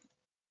I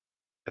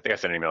think I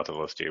sent an email to the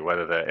list to you,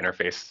 whether the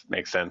interface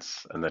makes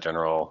sense and the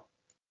general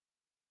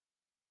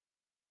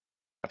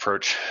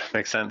approach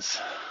makes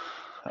sense,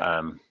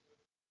 or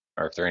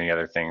if there are any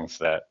other things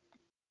that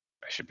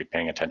I should be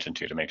paying attention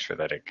to make sure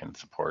that it can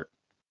support.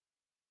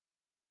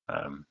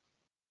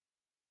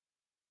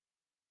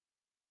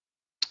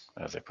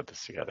 As I put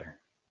this together.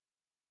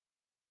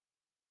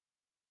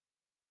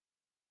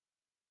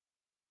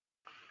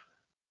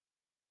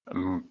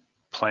 I'm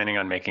planning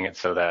on making it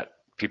so that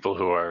people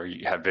who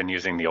have been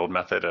using the old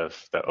method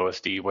of the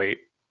OSD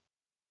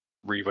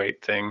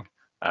reweight thing,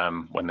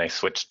 when they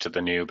switch to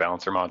the new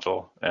balancer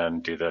module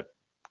and do the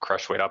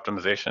crush weight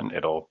optimization,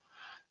 it'll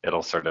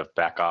sort of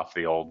back off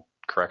the old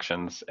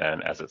corrections,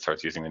 and as it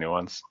starts using the new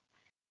ones,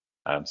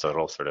 so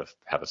it'll sort of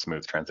have a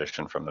smooth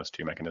transition from those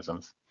two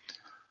mechanisms.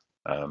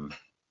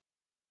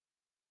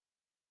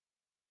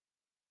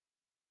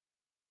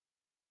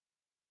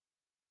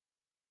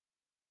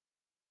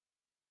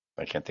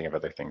 I can't think of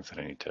other things that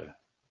I need to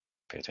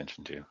pay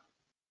attention to.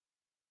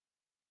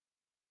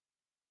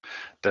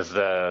 Does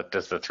the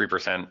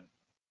 3%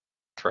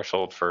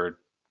 threshold for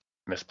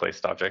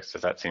misplaced objects,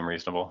 does that seem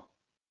reasonable?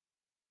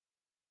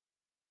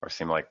 Or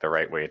seem like the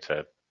right way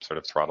to sort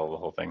of throttle the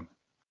whole thing?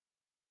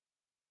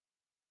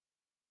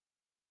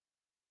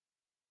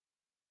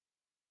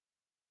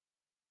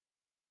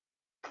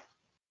 I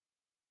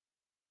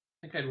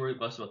think I'd worry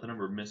less about the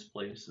number of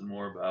misplaced and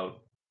more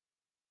about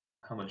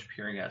how much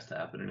peering has to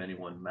happen in any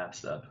one map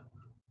step.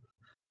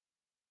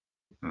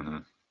 Mm-hmm.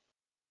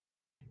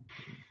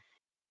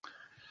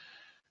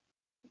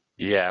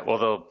 Yeah,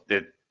 well,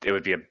 that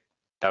would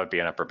be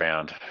an upper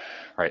bound,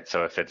 right?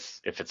 So if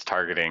it's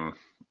targeting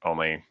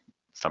only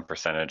some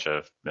percentage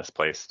of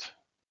misplaced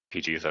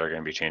PGs that are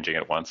going to be changing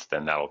at once,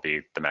 then that'll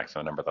be the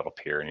maximum number that'll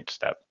peer in each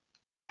step.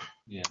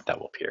 Yeah, that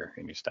will peer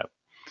in each step.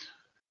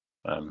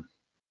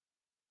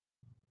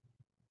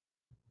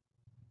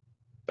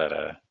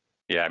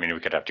 Yeah, I mean, we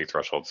could have 2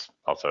 thresholds.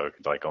 Also, it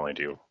could like only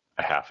do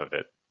a half of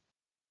it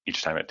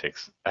each time it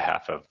takes a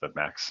half of the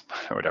max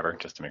or whatever,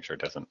 just to make sure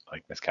it doesn't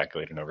like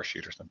miscalculate and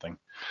overshoot or something.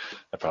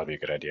 That'd probably be a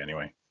good idea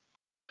anyway.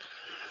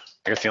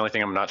 I guess the only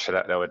thing I'm not sure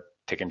that would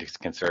take into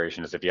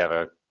consideration is if you have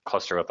a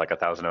cluster with like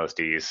 1,000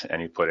 OSDs and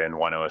you put in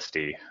one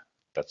OSD,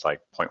 that's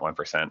like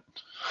 0.1%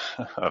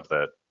 of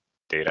the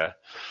data.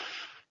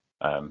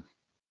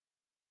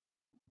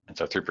 And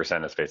so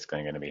 3% is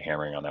basically going to be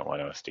hammering on that one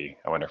OSD.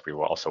 I wonder if we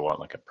will also want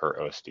like a per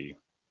OSD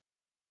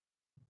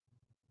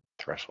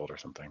threshold or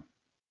something.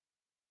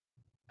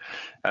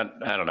 And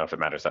I don't know if it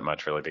matters that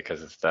much really,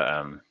 because it's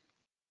all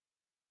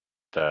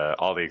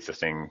the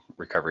existing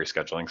recovery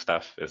scheduling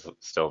stuff is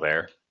still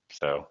there.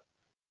 So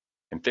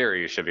in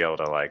theory, you should be able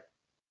to like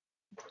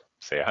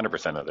say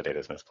 100% of the data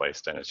is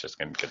misplaced and it's just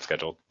going to get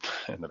scheduled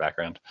in the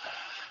background.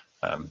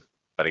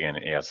 But again,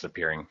 yeah, it's the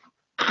peering,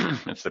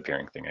 it's the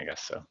peering thing, I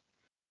guess. So.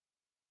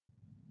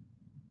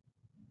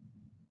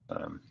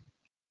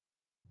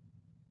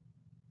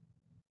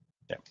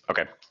 Yeah.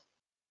 Okay.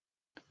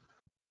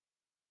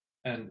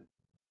 And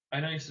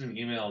I know you sent an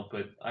email,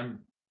 but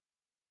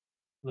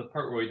the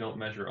part where we don't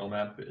measure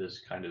OMAP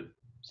is kind of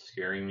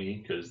scaring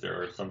me because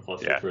there are some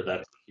clusters where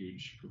that's a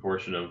huge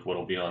proportion of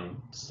what'll be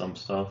on some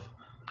stuff.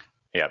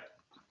 Yep.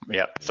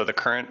 Yep. So the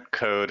current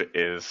code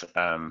is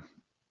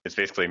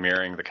basically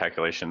mirroring the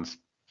calculations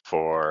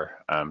for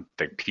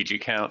the PG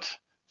count,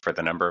 for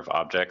the number of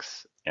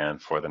objects,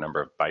 and for the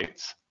number of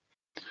bytes.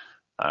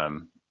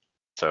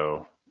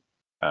 So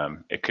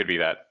it could be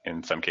that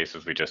in some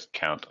cases we just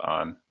count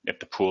on, if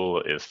the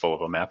pool is full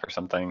of a map or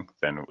something,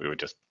 then we would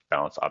just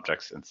balance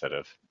objects instead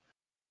of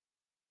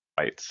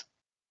bytes.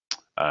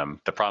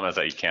 The problem is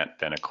that you can't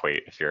then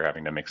equate if you're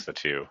having to mix the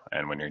two.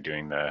 And when you're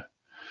doing the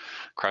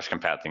crush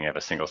compat thing, you have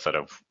a single set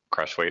of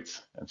crush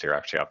weights. And so you're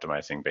actually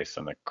optimizing based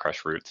on the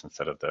crush roots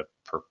instead of the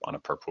on a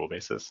per pool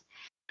basis.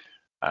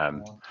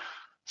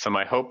 So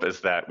my hope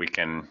is that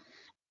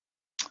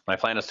my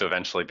plan is to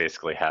eventually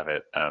basically have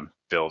it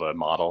build a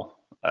model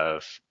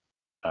of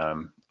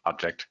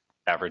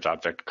average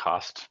object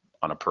cost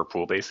on a per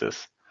pool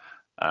basis,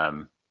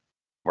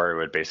 where it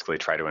would basically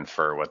try to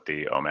infer what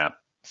the OMAP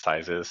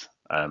size is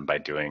by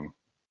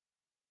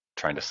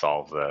trying to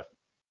solve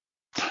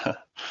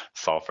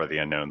for the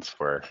unknowns,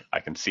 where I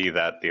can see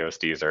that the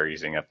OSDs are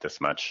using up this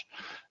much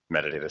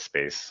metadata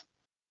space,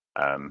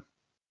 and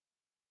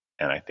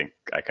I think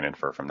I can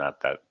infer from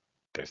that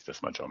there's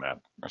this much OMAP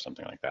or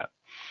something like that.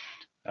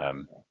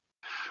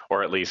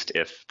 Or at least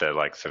if the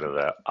sort of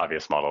the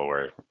obvious model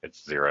where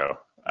it's 0,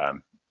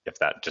 if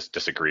that just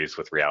disagrees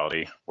with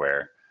reality,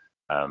 where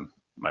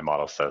my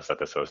model says that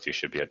this OSD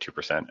should be at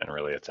 2% and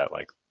really it's at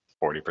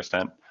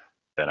 40%,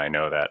 then I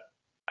know that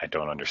I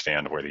don't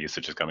understand where the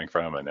usage is coming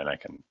from, and then I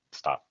can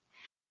stop.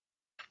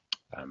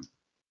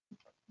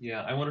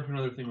 Yeah, I wonder if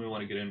another thing we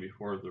want to get in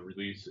before the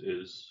release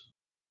is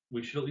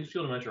we should at least be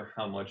able to measure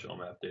how much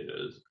OMAP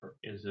data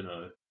is in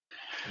a,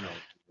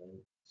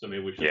 so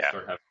maybe we should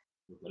start having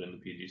that in the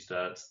PG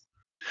stats.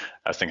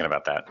 I was thinking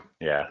about that.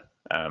 Yeah,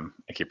 I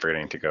keep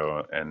forgetting to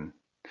go, and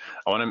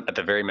I want to, at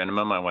the very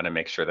minimum, I want to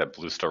make sure that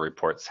Bluestore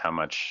reports how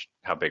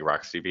big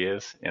RocksDB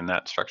is in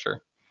that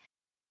structure.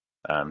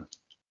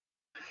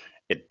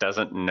 It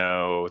doesn't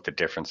know the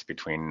difference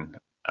between,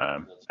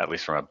 at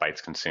least from a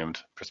bytes consumed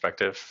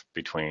perspective,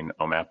 between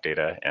OMAP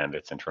data and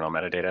its internal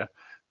metadata.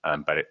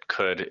 But it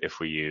could if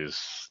we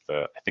use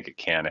I think it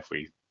can if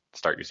we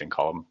start using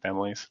column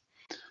families,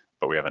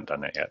 but we haven't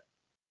done that yet.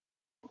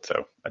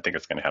 So I think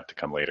it's going to have to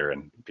come later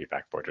and be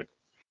backported.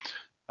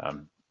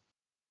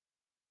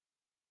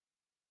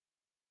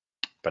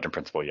 But in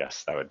principle,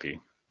 yes, that would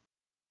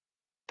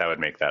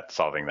make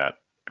solving that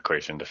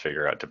equation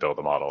to build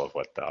a model of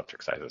what the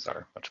object sizes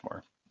are much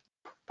more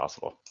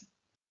possible.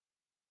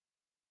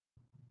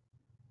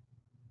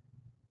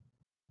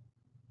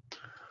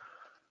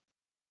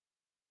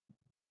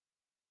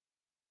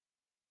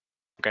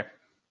 Okay.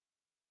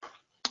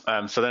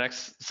 So the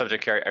next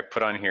subject here I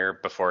put on here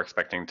before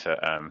expecting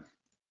to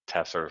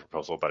have sort of a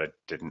proposal, but it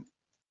didn't.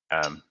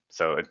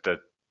 So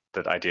the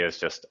idea is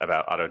just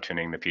about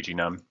auto-tuning the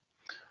PGNum.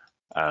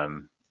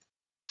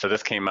 So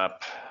this came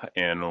up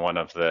in one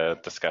of the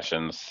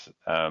discussions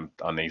on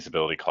the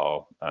usability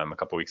call a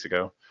couple weeks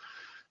ago.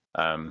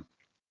 And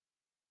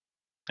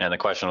the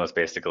question was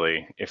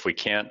basically, if we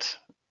can't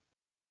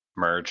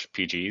merge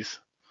PGs,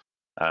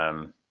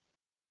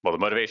 well, the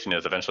motivation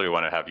is eventually we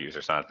want to have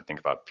users not have to think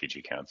about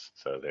PG counts.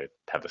 So they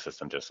have the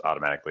system just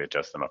automatically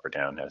adjust them up or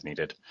down as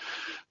needed.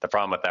 The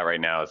problem with that right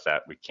now is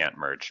that we can't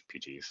merge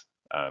PGs.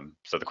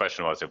 So the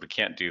question was, if we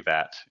can't do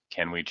that,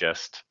 can we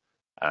just,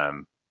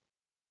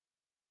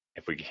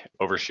 if we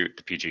overshoot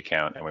the PG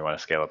count and we want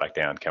to scale it back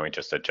down, can we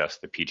just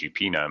adjust the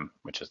PGP num,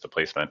 which is the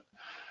placement,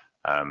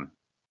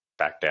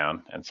 back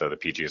down? And so the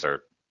PGs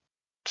are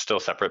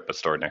still separate but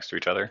stored next to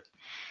each other.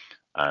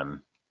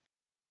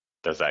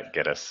 Does that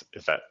get us,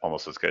 is that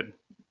almost as good?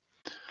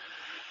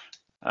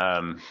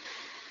 And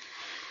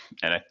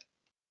I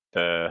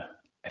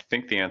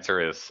think the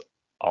answer is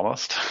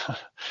almost.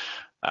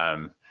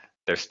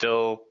 They're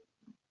still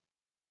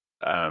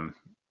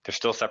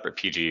separate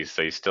PGs,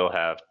 so you still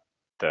have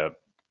the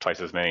twice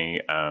as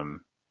many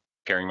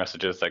pairing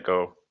messages that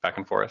go back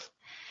and forth.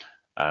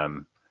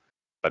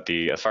 But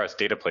as far as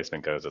data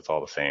placement goes, it's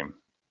all the same.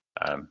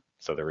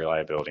 So the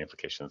reliability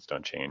implications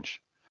don't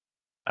change.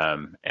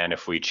 And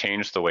if we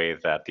change the way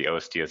that the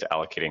OSD is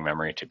allocating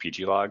memory to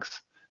PG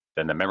logs,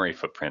 then the memory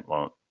footprint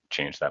won't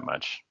change that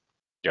much.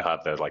 You'll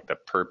have the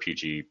per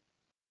PG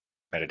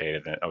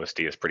metadata. The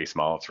OSD is pretty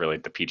small. It's really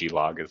the PG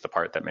log is the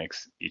part that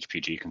makes each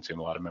PG consume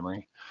a lot of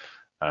memory.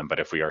 But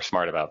if we are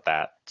smart about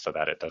that so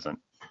that it doesn't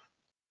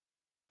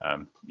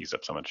use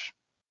up so much,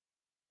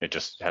 it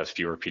just has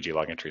fewer PG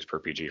log entries per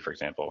PG, for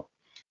example,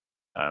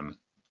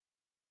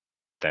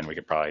 then we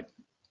could probably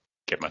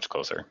get much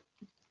closer.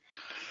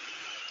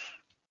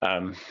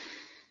 And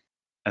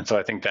so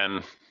I think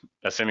then,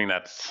 assuming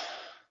that's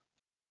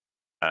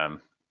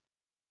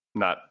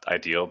not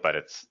ideal, but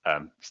it's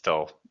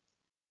still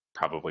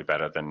probably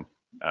better than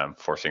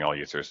forcing all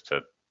users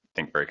to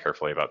think very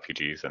carefully about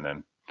PGs and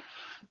then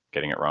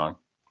getting it wrong.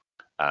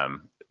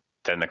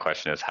 then the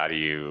question is, how do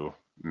you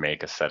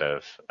make a set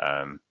of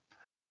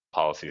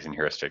policies and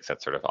heuristics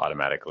that sort of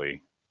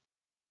automatically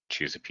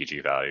choose a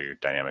PG value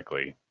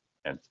dynamically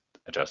and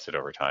adjust it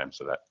over time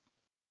so that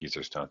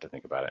users don't have to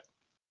think about it.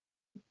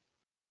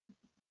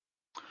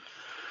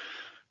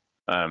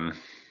 And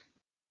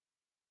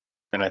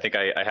I think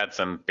I had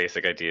some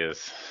basic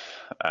ideas.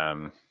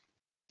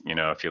 You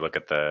know, if you look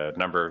at the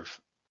number of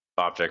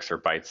objects or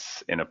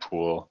bytes in a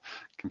pool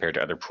compared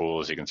to other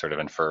pools, you can sort of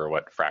infer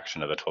what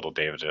fraction of the total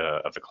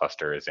data of the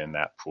cluster is in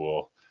that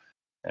pool.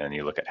 And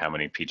you look at how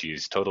many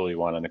PGs total you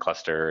want in the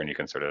cluster, and you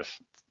can sort of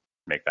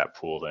make that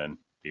pool then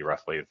be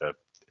roughly the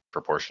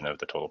proportion of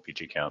the total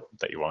PG count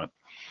that you want,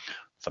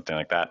 something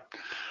like that,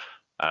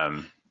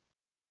 at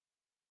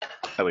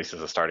least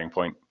as a starting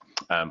point.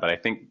 But I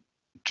think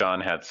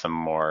John had some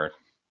more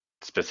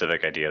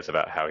specific ideas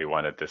about how he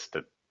wanted this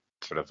to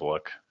sort of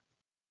look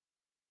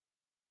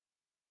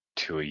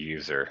to a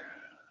user.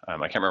 I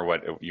can't remember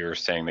what you were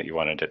saying, that you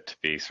wanted it to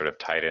be sort of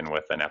tied in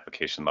with an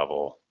application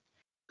level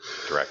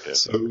directive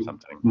or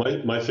something.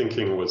 My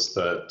thinking was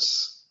that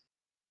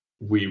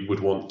we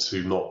would want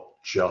to not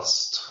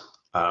just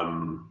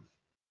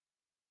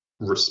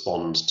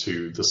respond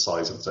to the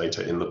size of the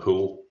data in the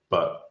pool,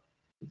 but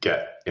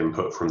get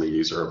input from the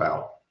user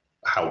about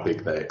how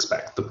big they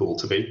expect the pool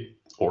to be,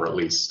 or at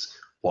least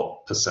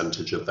what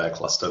percentage of their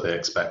cluster they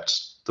expect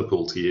the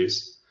pool to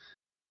use.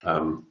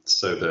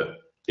 So that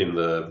in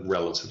the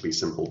relatively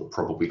simple but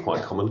probably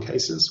quite common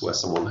cases where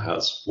someone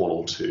has one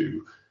or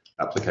two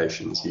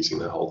applications using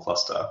their whole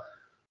cluster,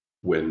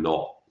 we're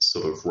not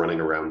sort of running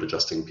around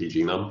adjusting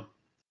PG num.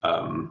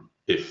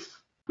 If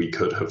we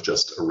could have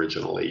just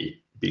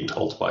originally been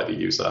told by the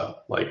user,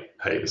 like,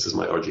 hey, this is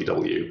my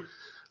RGW,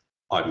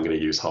 I'm going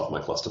to use half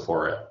my cluster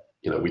for it.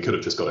 You know, we could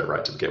have just got it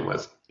right to begin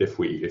with if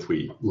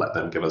we let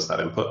them give us that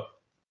input.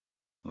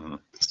 Mm-hmm.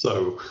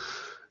 So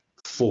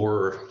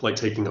for like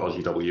taking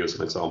RGW as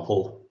an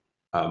example,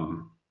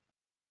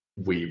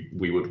 we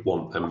would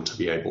want them to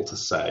be able to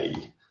say,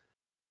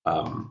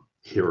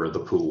 here are the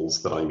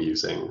pools that I'm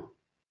using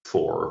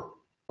for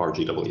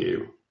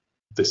RGW.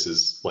 This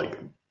is like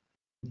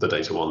the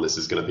data one, this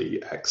is going to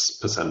be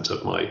X%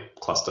 of my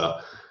cluster,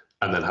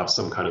 and then have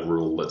some kind of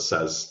rule that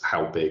says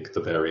how big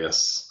the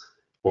various,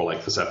 or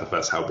like for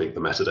Ceph, how big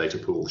the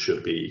metadata pool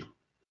should be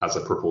as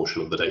a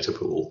proportion of the data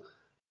pool,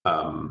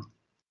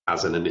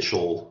 as an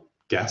initial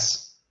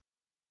guess.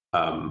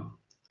 And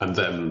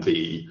then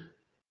the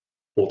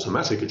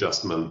automatic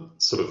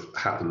adjustment sort of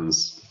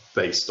happens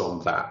based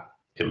on that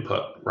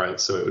input, right?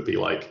 So it would be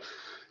like,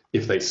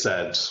 if they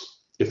said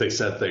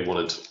they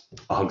wanted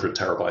 100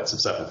 terabytes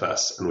of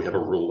Ceph, and we have a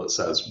rule that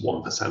says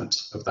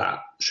 1% of that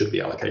should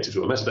be allocated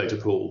to a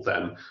metadata pool,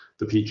 then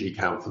the PG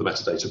count for the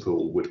metadata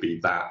pool would be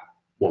that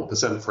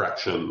 1%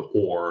 fraction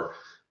or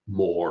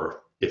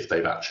more if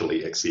they've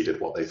actually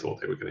exceeded what they thought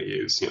they were going to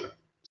use. You know,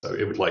 so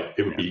it would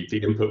be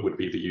the input would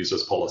be the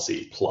user's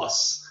policy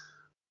plus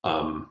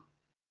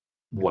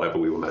whatever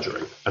we were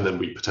measuring, and then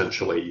we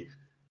potentially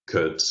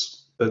could.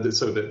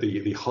 So that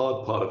the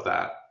hard part of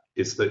that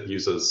is that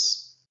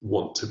users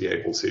want to be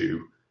able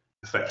to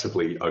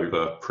effectively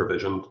over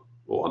provision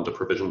or under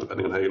provision,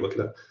 depending on how you look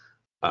at it.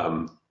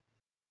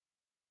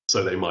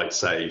 So they might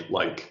say,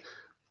 like,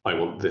 I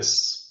want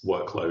this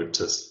workload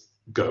to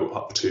go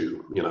up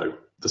to, you know,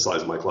 the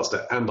size of my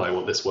cluster, and I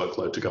want this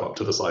workload to go up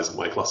to the size of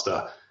my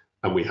cluster,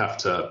 and we have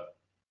to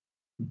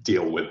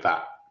deal with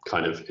that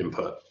kind of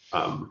input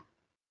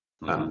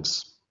and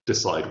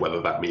decide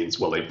whether that means,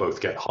 well, they both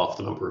get half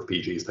the number of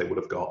PGs they would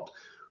have got,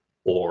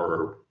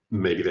 or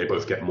maybe they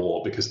both get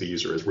more because the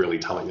user is really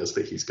telling us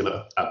that he's going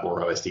to add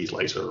more OSDs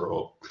later,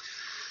 or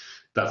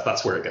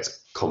that's where it gets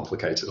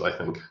complicated, I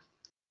think.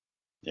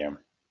 Yeah.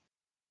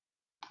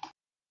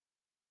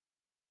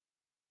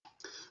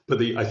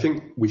 But I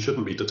think we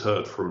shouldn't be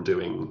deterred from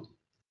doing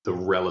the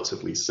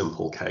relatively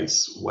simple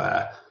case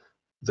where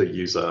the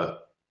user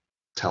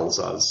tells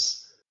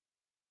us,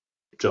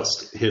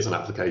 just here's an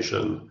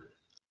application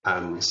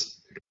and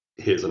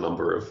here's a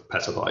number of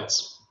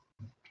petabytes.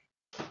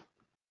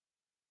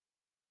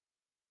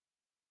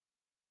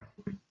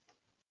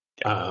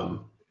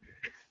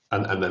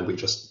 And then we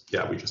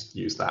just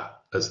use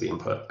that as the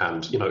input.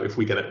 And, you know, if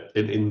we get it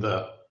in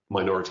the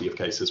minority of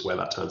cases where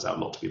that turns out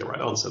not to be the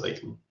right answer, they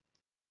can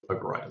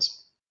override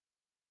us.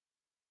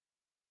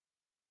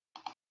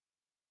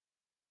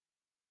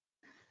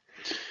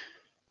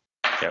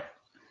 Yep.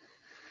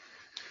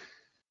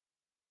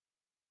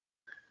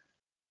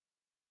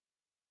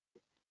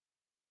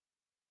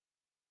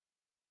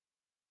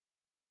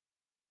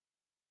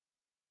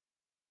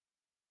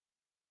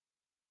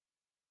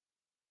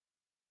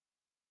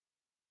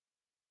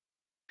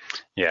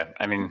 Yeah,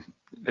 I mean,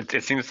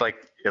 it seems like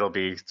it'll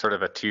be sort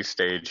of a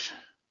two-stage.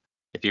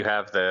 If you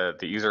have the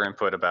user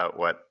input about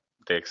what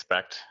they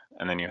expect,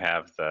 and then you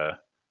have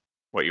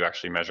what you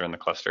actually measure in the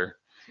cluster,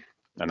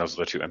 and those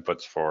are the two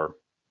inputs for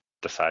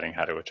deciding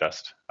how to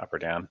adjust up or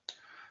down.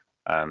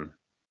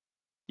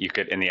 You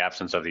could, in the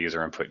absence of the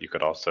user input, you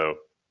could also,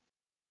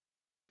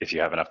 if you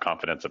have enough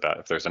confidence about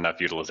if there's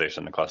enough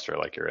utilization in the cluster,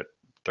 like you're at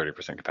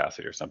 30%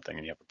 capacity or something,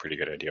 and you have a pretty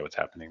good idea what's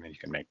happening, then you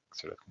can make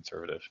sort of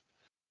conservative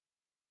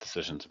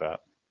decisions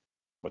about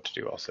what to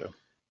do also.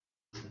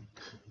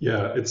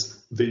 Yeah,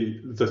 it's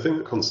the thing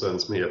that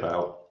concerns me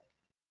about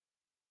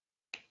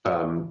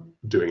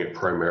doing it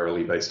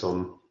primarily based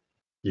on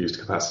used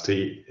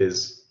capacity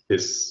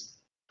is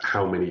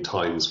how many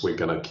times we're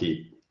going to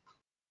keep,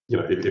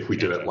 if we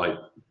do it like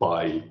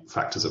by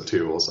factors of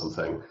 2 or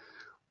something,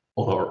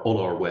 on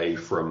our way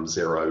from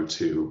 0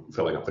 to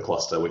filling up the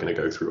cluster, we're going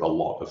to go through a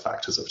lot of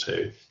factors of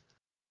 2.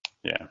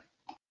 Yeah.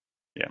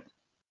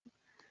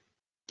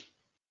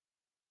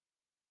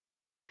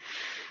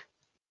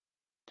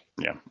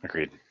 Yeah,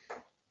 agreed.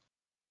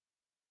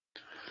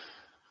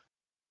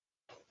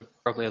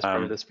 Probably as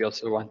part of this, we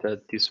also want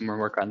to do some more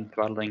work on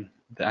throttling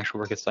the actual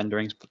work that's done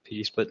during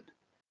PG split,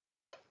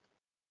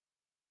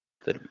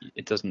 that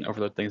it doesn't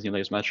overload things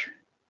nearly as much.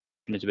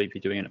 We need to be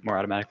doing it more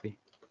automatically.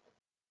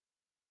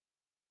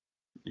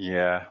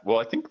 Yeah, well,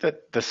 I think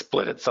that the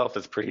split itself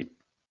is pretty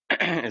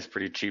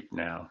cheap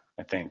now.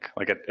 I think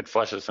like it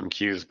flushes some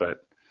queues,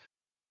 but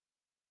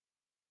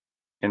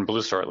in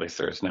Bluestore at least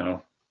there's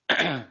no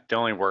the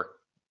only work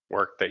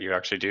that you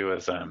actually do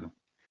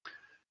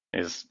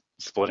is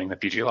splitting the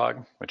PG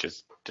log, which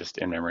is just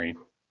in memory.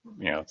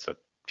 It's a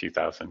few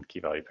thousand key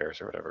value pairs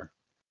or whatever.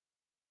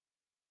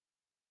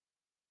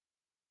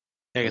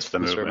 I guess the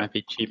Bluestore might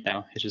be cheap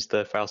now. It's just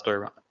the file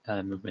store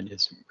movement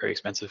is very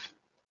expensive.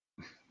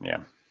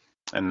 Yeah,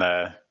 and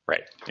and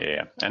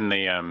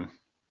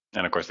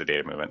of course the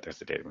data movement. There's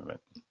the data movement.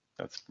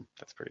 That's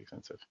pretty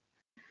expensive.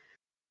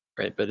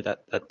 Right, but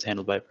that's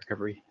handled by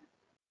recovery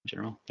in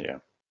general. Yeah.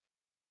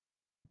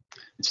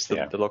 It's just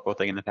the local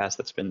thing in the past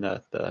that's been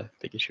the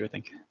big issue, I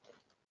think.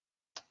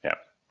 Yeah.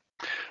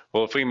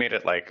 Well, if we made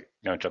it like,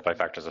 jump by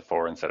factors of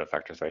 4 instead of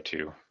factors by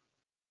 2,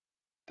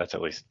 that's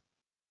at least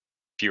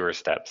fewer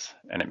steps.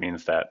 And it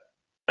means that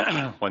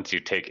once you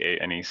take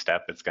any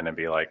step, it's going to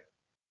be like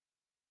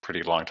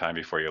pretty long time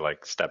before you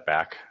like step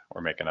back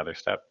or make another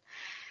step.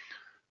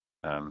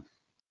 And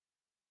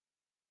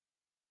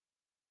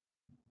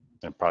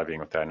probably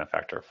being within a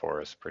factor of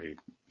 4 is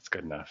it's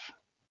good enough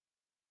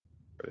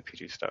for the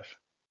PG stuff.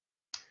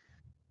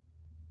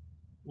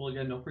 Well,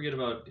 again, don't forget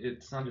about,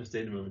 it's not just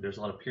data movement. There's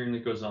a lot of peering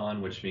that goes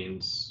on, which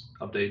means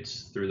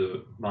updates through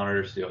the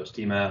monitors, the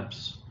OSD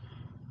maps.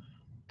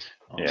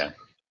 Yeah.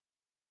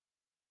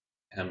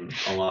 And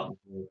a lot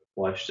more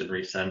flushed and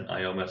resent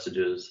IO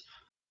messages.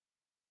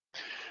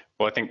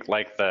 Well, I think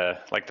like the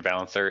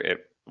balancer,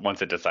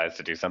 once it decides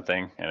to do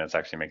something and it's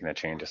actually making a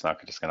change, it's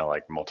not just going to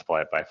like multiply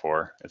it by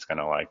 4. It's going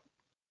to like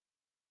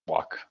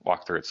walk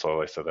through it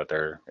slowly so that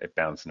it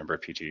bounds the number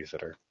of PGs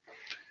that are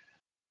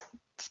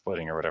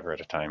splitting or whatever at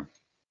a time.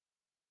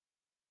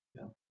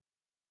 Yeah.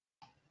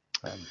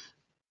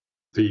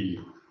 The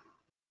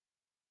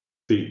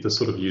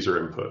sort of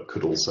user input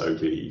could also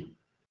be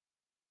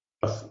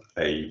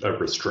a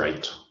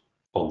restraint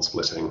on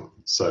splitting.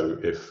 So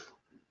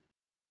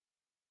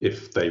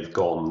if they've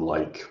gone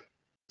like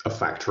a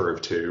factor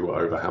of 2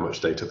 over how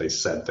much data they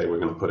said they were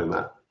going to put in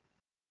that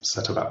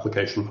set of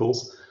application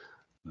pools,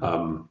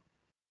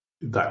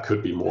 that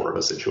could be more of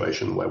a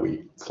situation where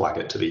we flag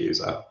it to the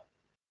user.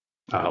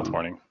 Health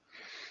warning.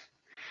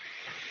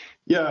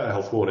 Yeah, a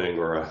health warning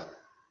or a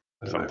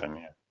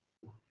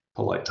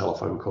polite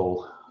telephone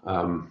call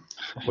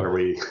where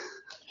we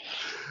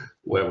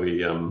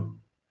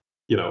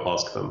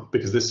ask them,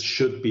 because this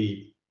should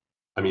be,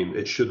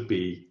 it should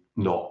be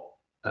not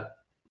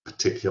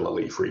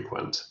particularly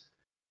frequent.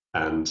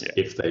 And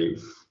if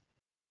they've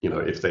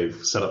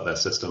set up their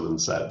system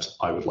and said,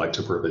 I would like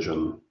to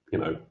provision,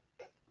 a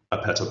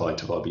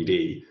petabyte of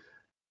RBD,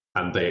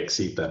 and they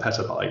exceed their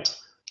petabyte,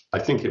 I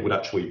think it would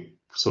actually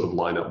sort of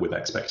line up with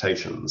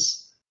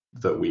expectations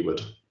that we would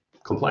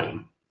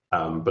complain,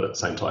 but at the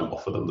same time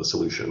offer them the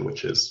solution,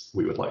 which is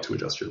we would like to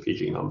adjust your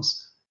PG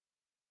nums.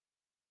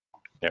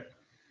 Yep.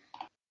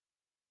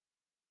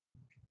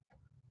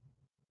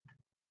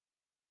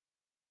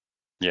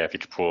 Yeah, if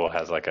each pool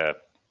has like it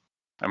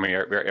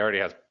already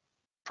has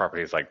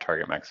properties like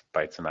target max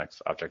bytes and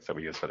max objects that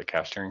we use for the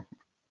cache sharing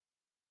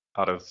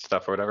auto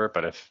stuff or whatever.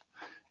 But if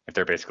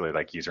they're basically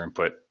like user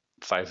input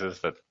sizes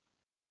that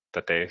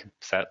they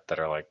set that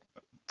are like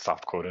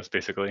soft quotas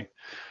basically,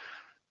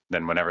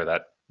 then whenever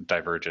that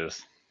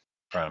diverges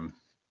from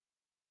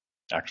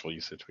actual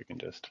usage, we can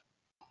just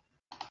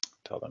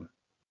tell them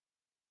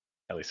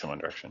at least in one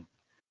direction.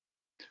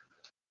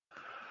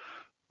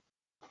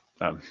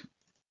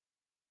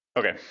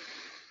 Okay.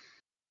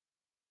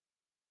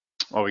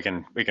 Well, we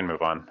can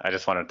move on. I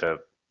just wanted to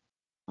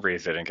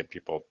raise it and get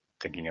people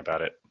thinking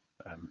about it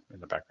in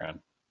the background,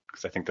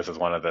 because I think this is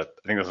one of the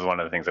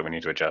things that we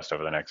need to adjust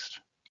over the next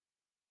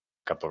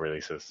couple of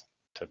releases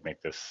to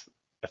make this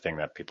a thing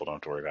that people don't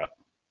have to worry about.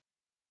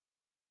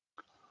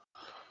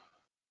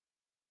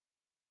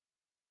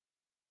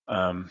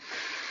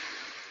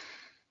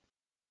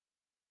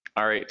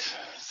 All right.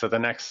 So the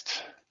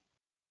next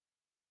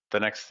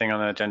thing on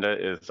the agenda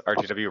is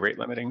RGW rate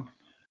limiting.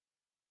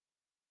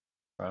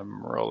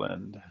 From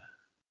Roland.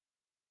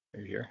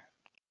 Are you here?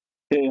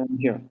 Hey, I'm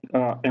here.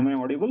 Am I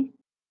audible?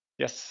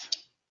 Yes.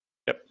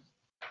 Yep.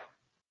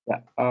 Yeah.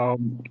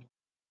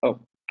 Oh,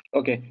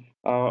 okay.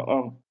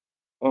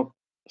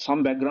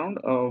 Some background.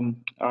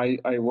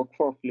 I work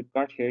for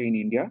Flipkart here in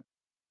India.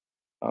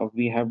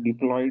 We have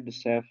deployed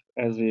Ceph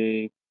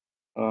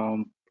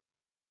um,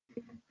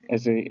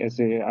 as a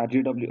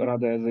RGW, or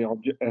rather as a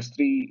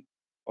S3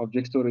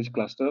 object storage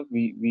cluster.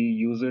 We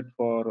use it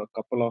for a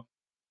couple of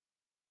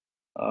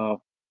uh,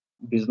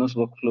 business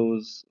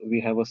workflows.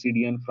 We have a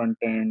CDN front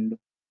end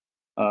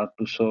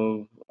to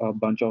serve a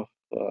bunch of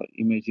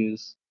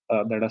images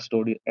that are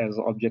stored as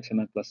objects in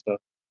a cluster.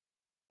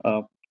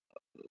 Uh,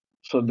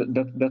 so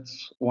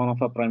that's one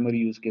of our primary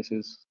use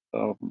cases.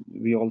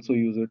 We also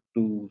use it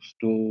to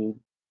store,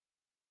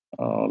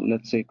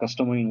 let's say,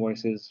 customer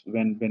invoices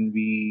when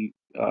we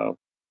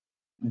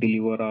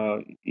deliver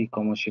our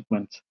e-commerce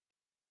shipments.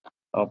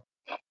 Uh,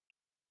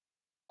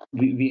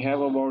 we have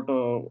about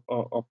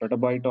a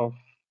petabyte of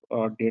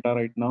data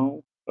right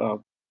now.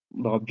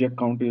 The object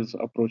count is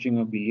approaching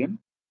a billion.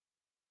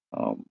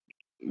 Um,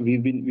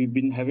 we've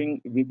been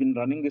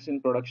running this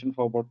in production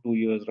for about 2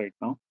 years right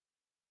now,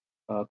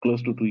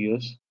 close to 2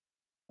 years.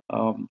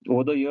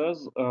 Over the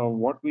years,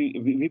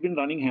 we've been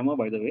running Hammer,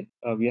 by the way.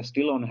 We are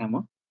still on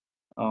Hammer.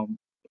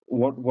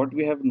 What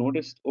we have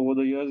noticed over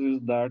the years is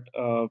that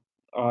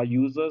our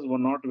users were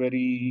not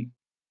very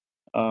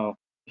uh,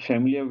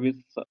 familiar with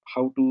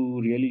how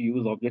to really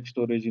use object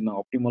storage in an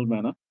optimal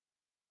manner.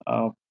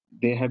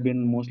 They have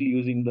been mostly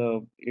using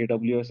the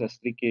AWS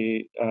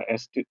S3K,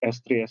 S3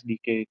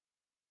 SDK,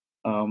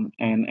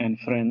 and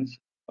friends,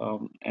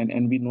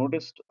 and we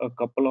noticed a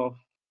couple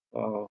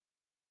of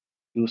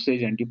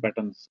usage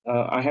anti-patterns.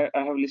 I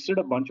have listed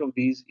a bunch of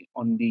these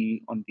on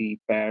the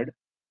pad.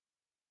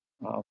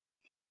 Uh,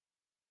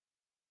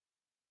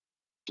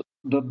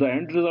 the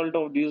end result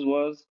of these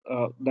was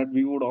that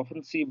we would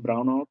often see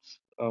brownouts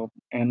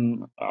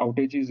and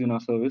outages in our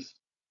service,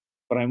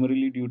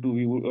 primarily due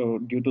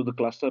to the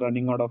cluster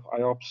running out of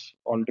IOPS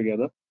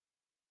altogether.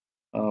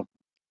 Uh,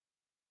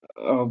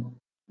 uh,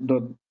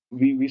 the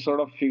we sort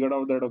of figured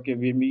out that okay,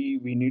 we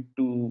need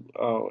to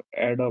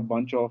add a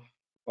bunch of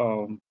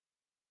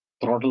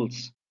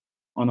throttles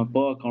on a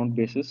per account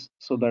basis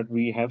so that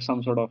we have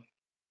some sort of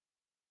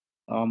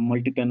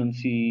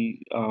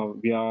multi-tenancy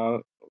via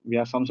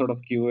some sort of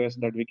QoS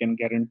that we can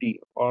guarantee,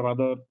 or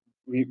rather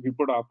we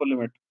put upper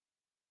limit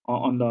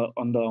on the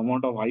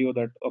amount of IO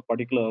that a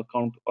particular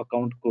account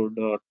could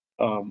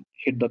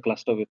hit the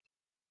cluster with.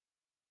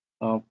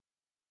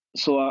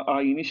 So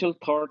our initial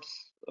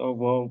thoughts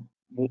were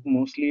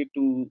mostly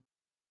to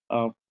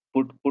uh,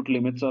 put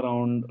limits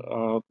around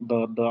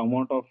the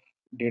amount of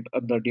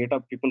the data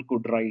people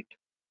could write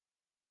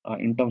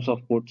in terms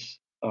of puts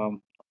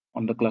on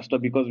the cluster,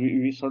 because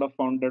we sort of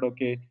found that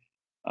okay,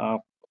 uh,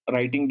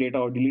 writing data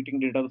or deleting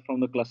data from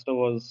the cluster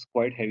was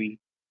quite heavy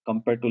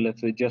compared to,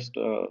 let's say, just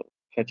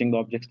fetching the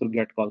objects through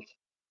get calls.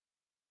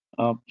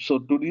 So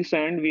to this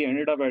end, we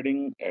ended up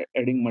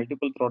adding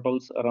multiple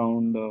throttles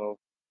around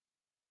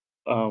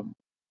uh,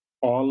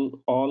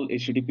 all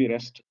HTTP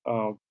REST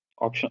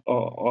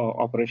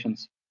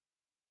operations.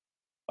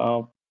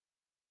 The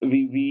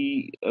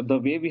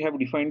way we have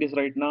defined this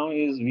right now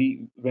is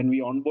when we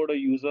onboard a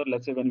user,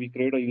 let's say when we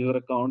create a user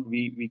account,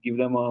 we give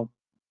them a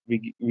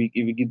we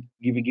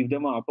give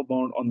them a upper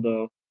bound on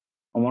the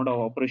amount of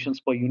operations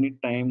per unit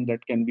time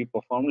that can be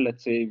performed.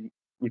 Let's say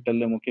we tell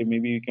them okay,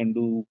 maybe you can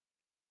do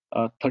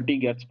 30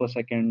 gets per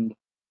second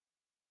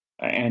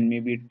and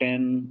maybe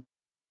 10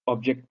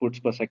 object puts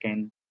per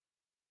second.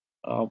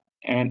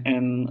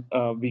 And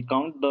we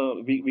count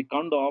we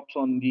count the ops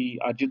on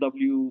the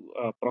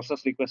RGW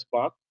process request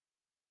path,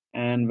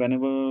 and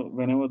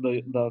whenever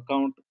the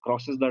account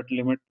crosses that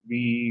limit,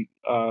 we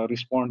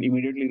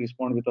immediately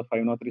respond with a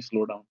 503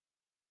 slowdown.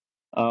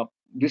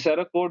 This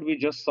error code we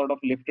just sort of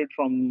lifted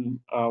from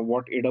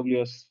what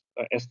AWS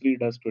S3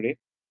 does today,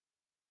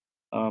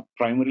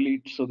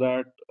 primarily so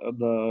that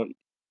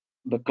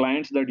the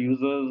clients that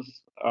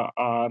users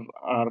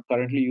are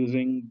currently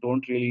using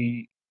don't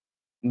really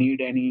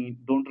need any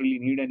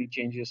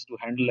changes to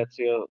handle, let's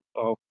say,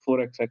 a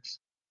 4xx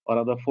or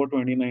other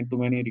 429 too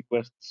many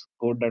requests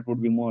code that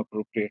would be more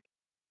appropriate.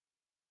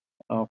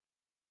 Uh,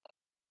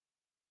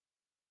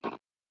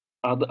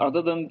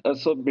 other than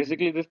so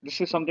basically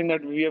this is something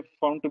that we have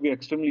found to be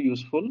extremely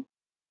useful.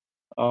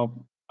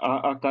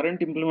 Our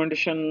current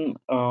implementation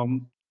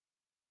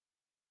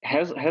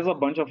has a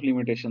bunch of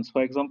limitations.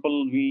 For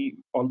example,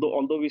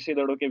 although we say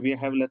that okay, we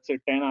have, let's say,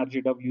 10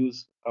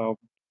 RGWs,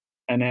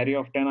 an array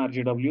of 10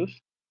 RGWs.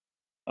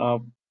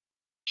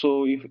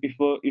 So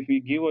if we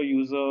give a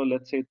user,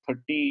 let's say,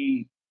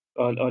 30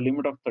 a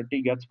limit of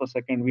 30 gets per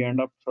second, we end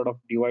up sort of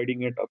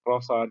dividing it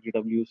across our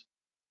RGWs,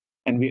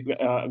 and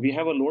we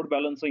have a load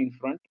balancer in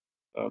front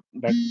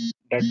that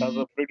does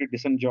a pretty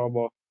decent job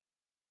of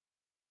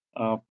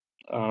uh,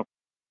 uh,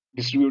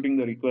 distributing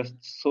the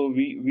requests. So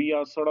we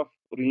are sort of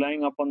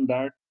relying upon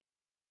that,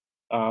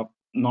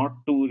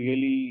 not to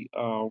really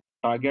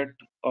target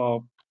a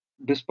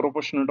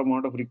disproportionate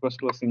amount of requests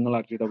to a single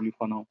RGW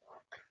for now.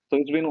 So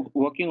it's been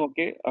working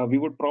okay. We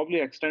would probably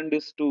extend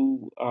this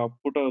to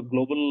put a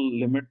global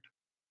limit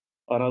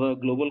or other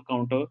global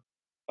counter,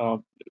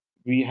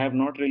 we have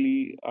not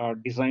really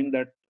designed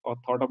that or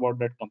thought about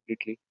that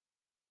completely.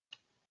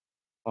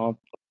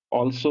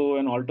 Also,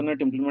 an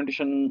alternate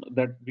implementation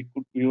that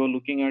we were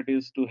looking at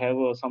is to have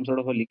some sort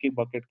of a leaky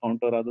bucket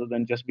counter rather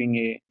than just being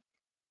a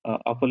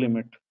upper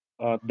limit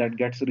that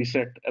gets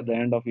reset at the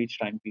end of each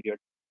time period.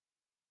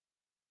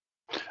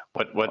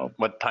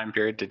 What time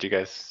period did you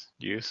guys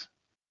use?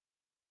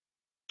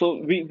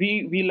 So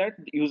we let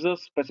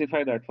users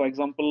specify that. For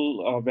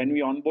example, when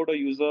we onboard a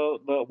user,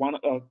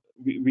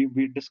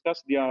 we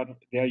discuss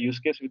their use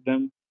case with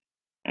them,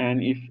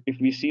 and if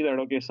we see that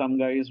okay, some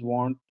guys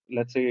want,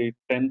 let's say,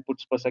 10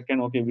 puts per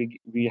second, okay,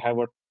 we have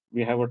a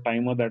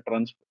timer that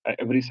runs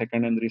every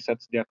second and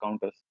resets their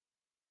counters.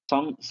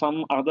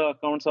 Some other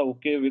accounts are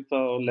okay with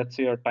let's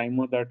say a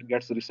timer that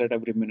gets reset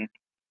every minute.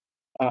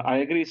 I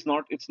agree, it's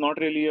not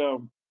really a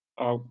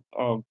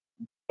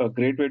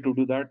great way to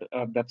do that.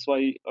 That's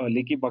why a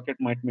leaky bucket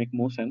might make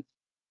more sense.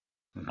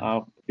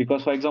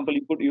 Because, for example,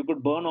 you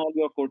could burn all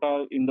your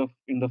quota in the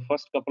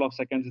first couple of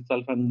seconds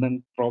itself, and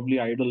then probably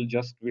idle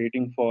just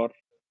waiting for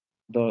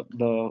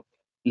the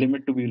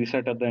limit to be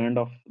reset at the end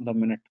of the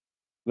minute.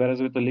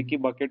 Whereas with a leaky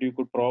bucket, you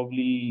could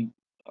probably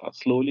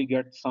slowly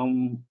get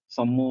some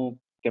more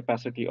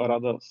capacity, or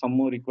rather some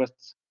more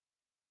requests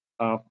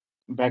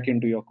back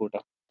into your quota.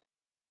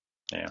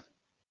 Yeah,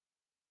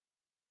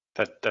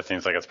 that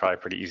seems like it's probably a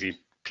pretty easy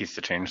piece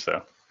to change,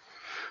 though.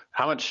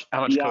 How much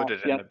code did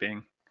it end up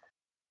being?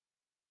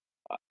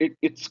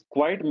 It's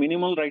quite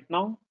minimal right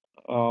now.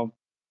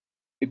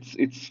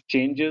 It's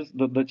changes.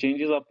 The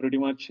changes are pretty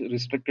much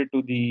restricted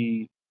to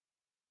the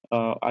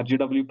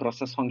RGW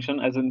process function,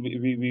 as in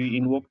we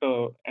invoked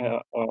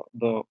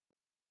the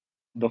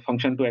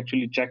function to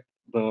actually check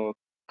the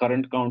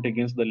current count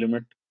against the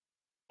limit,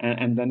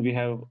 and then we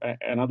have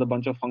another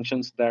bunch of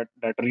functions that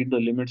read the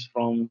limits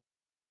from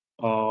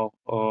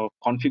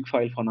config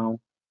file for now.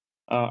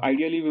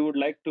 Ideally, we would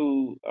like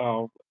to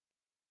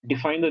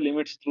define the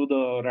limits through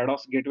the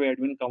Rados gateway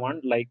admin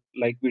command, like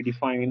we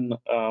define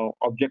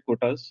object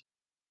quotas.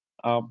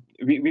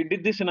 We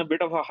did this in a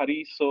bit of a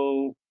hurry,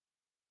 so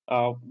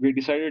we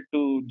decided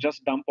to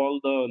just dump all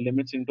the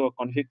limits into a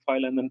config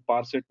file and then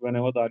parse it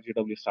whenever the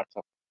RGW starts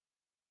up.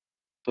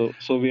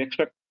 So we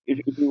expect if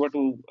we were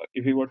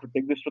to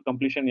take this to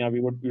completion, yeah, we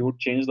would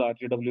change the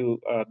RGW,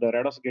 the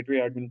Rados gateway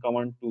admin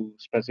command to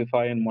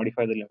specify and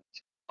modify the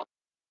limits.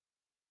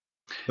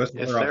 That's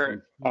the other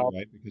option,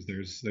 right?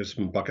 Because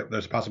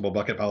there's possible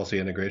bucket policy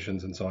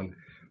integrations and so on.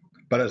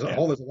 But as a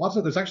whole,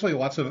 there's actually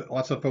lots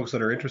of folks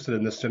that are interested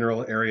in this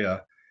general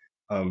area,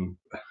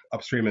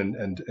 upstream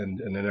and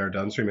in our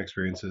downstream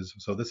experiences.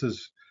 So this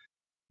is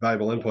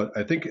valuable input.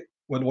 I think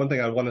one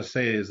thing I want to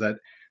say is that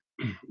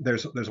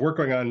there's work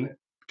going on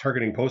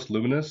targeting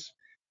post-Luminous,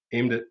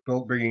 aimed at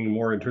bringing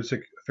more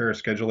intrinsic fair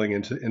scheduling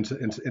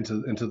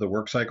into the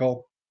work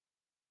cycle.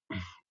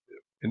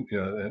 And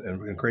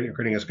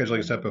creating a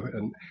scheduling step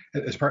and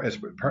as part of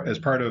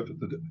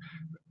the,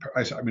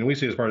 I mean, we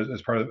see as part of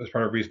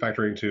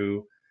refactoring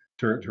to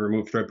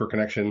remove thread per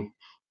connection,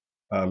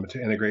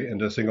 to integrate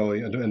into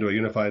a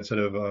unified set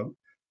of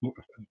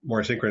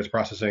more synchronous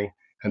processing,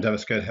 and to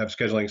have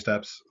scheduling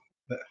steps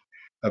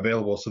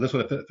available. So this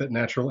would fit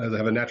natural,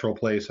 have a natural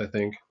place, I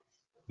think,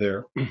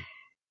 there.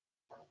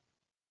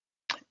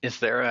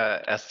 Is there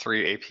a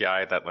S3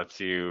 API that lets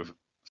you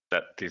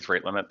set these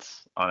rate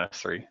limits on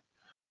S3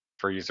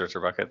 for users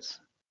or buckets?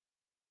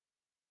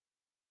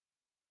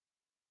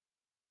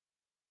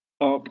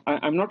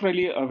 I'm not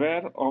really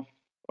aware of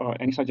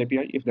any such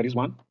API, if there is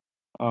one.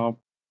 Okay.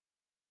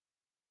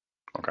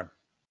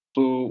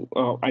 So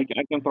I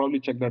can probably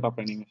check that up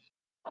anyways.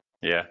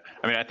 Yeah,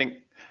 I mean, I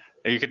think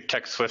you could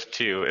check Swift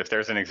too. If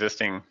there's an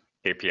existing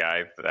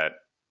API that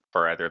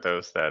for either of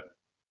those that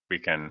we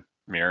can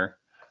mirror,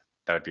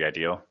 that would be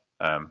ideal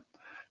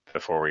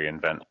before we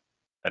invent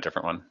a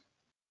different one.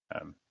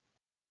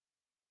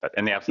 But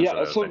in the absence of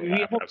those,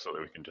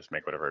 absolutely, we can just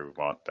make whatever we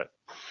want. But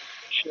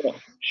sure.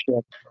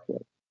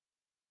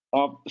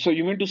 So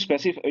you mean to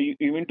specify?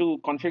 You mean to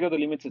configure the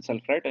limits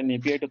itself, right? An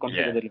API to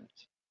configure the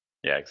limits.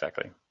 Yeah,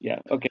 exactly. Yeah.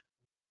 Okay.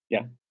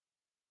 Yeah.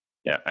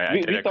 Yeah.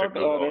 I did a quick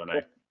Google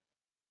and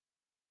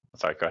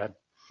sorry, go ahead.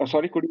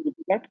 Sorry, could you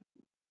repeat that?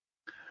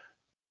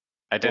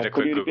 I did a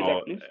quick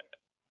Google.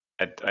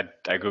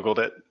 I Googled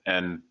it,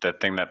 and the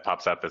thing that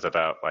pops up is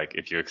about like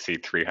if you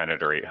exceed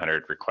 300 or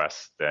 800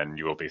 requests, then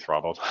you will be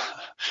throttled.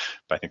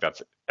 But I think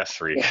that's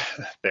S3,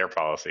 their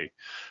policy.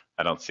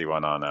 I don't see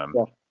one on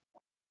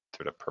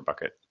sort of per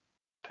bucket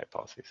type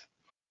policies.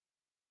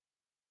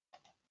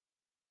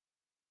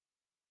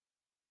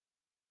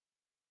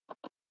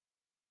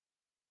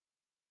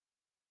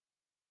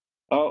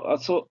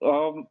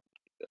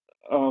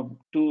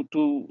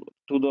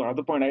 To the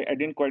other point, I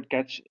didn't quite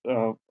catch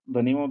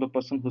the name of the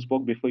person who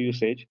spoke before you,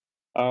 Sage.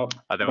 But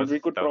we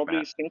could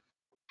probably sync.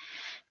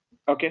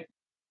 Okay.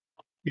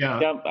 Yeah.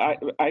 Yeah.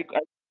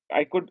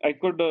 I could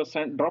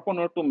drop a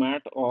note to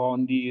Matt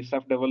on the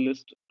Ceph Devel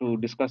list to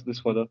discuss this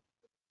further.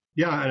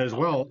 Yeah, and as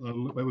well,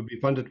 it would be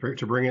fun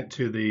to bring it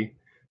to the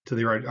to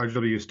the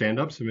RGW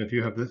stand-ups. I mean, if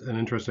you have an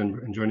interest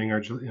in joining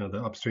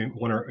the upstream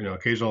one or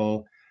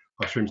occasional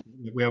upstream,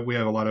 we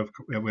have a lot of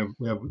we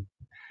have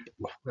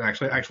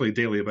actually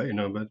daily, but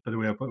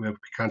we have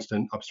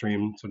constant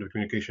upstream sort of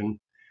communication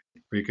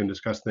where you can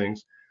discuss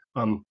things.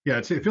 Yeah,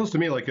 it feels to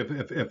me like if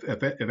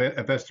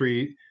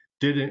S3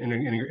 did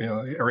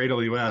or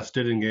AWS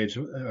did engage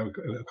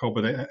cope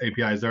with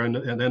APIs, they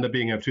end up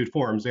being of two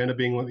forms. They end up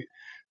being,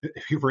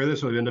 for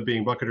this, it would end up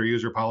being bucket or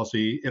user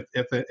policy if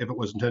it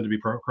was intended to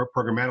be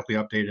programmatically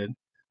updated,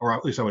 or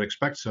at least I would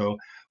expect so.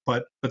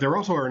 But there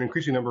also are an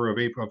increasing number of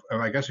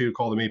I guess you would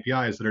call them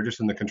APIs that are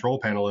just in the control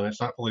panel, and it's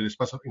not fully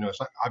specified.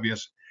 It's not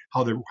obvious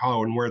how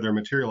and where they're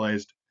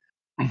materialized.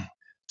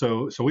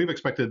 So we've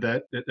expected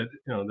that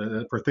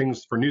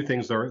for new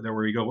things that where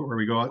we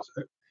go out,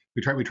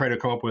 we try to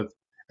come up with,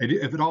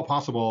 if at all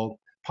possible,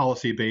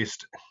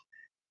 policy-based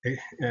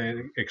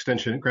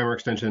grammar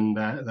extension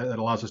that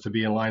allows us to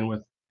be in line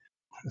with,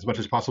 as much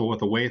as possible, with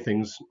the way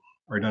things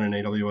are done in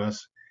AWS,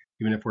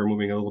 even if we're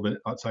moving a little bit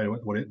outside of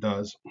what it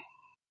does.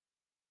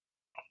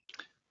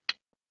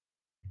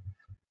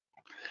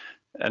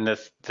 And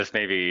this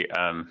maybe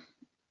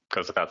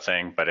goes without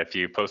saying, but if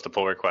you post a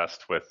pull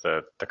request with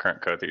the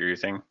current code that you're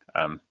using,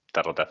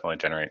 that'll definitely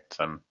generate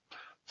some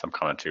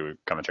commentary.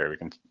 We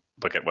can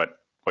look at what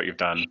you've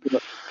done,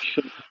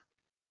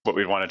 what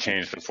we'd want to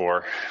change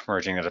before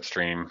merging it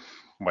upstream,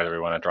 whether we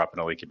want to drop in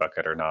a leaky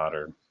bucket or not,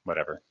 or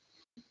whatever.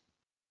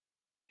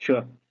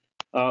 Sure.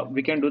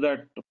 We can do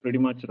that pretty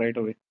much right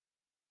away.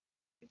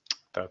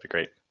 That would be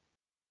great.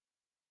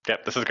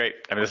 Yep, this is great.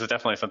 I mean, this is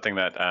definitely something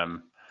that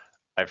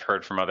I've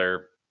heard from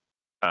other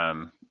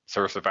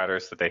service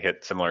providers that they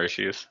hit similar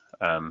issues.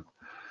 I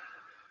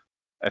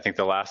think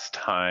the last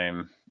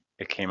time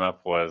it came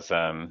up was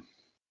Rob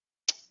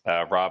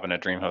and a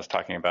DreamHost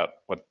talking about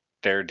what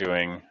they're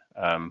doing.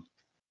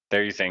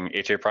 They're using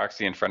HA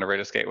proxy in front of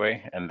Redis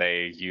Gateway, and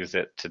they use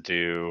it to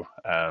do,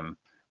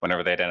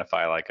 whenever they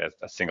identify like a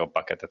single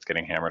bucket that's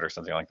getting hammered or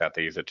something like that,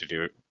 they use it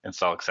to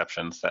install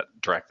exceptions that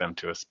direct them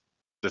to a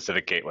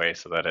specific gateway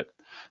so that it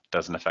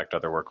doesn't affect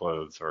other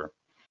workloads, or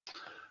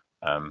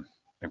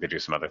maybe do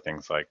some other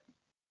things like,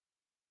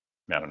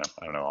 I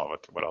don't know all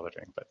what all they're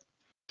doing, but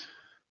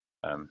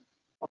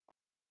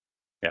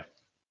yeah,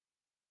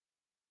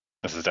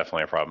 this is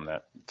definitely a problem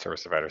that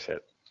service providers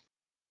hit.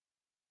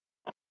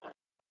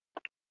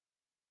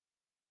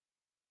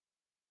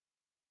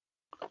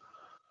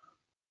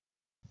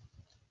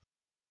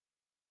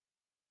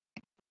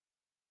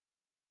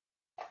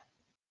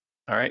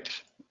 All right,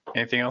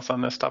 anything else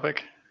on this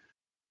topic?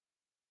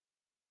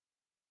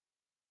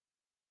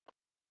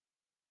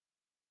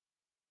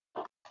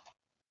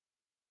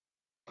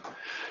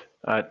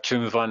 To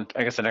move on,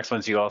 I guess the next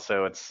one's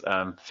it's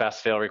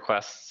fast fail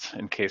requests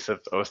in case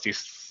of OSD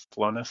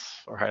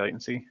slowness or high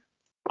latency.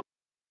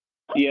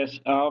 Yes,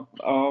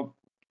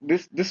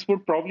 this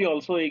would probably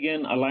also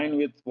again align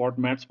with what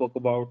Matt spoke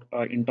about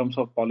in terms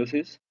of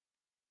policies.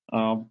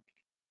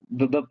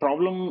 The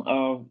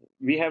problem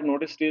we have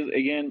noticed is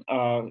again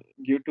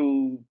due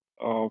to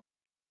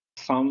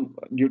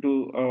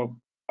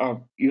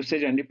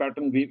usage ND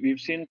pattern, we've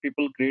seen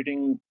people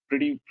creating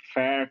pretty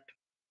fat.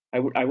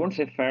 I won't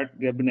say fat.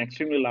 They have been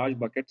extremely large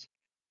buckets.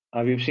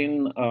 We've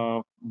seen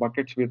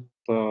buckets with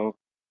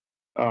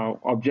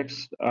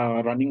objects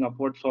running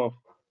upwards of,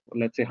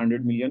 let's say,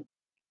 100 million.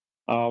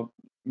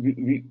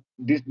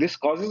 This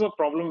causes a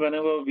problem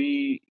whenever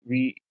we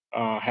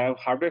have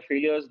hardware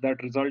failures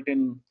that result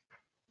in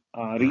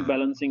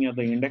rebalancing at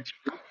the index.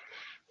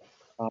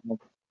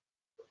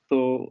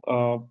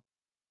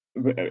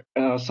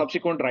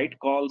 Subsequent write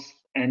calls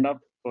end up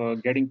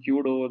getting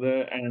queued over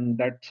there, and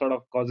that sort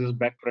of causes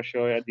back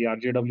pressure at the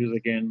RJWs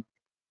again.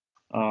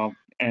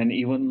 And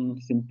even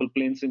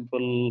plain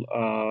simple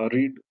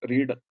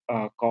read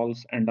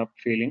calls end up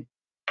failing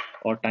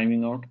or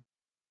timing out.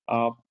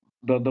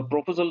 The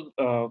proposal,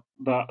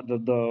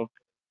 the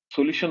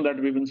solution that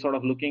we've been sort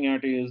of looking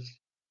at is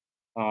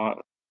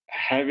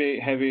have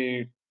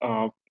a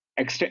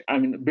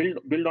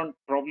build on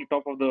probably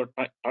top of the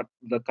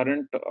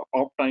current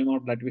op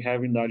timeout that we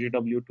have in the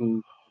RJW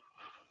to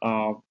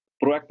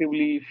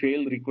proactively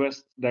fail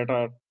requests that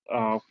are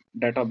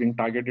being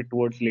targeted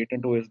towards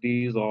latent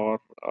OSDs or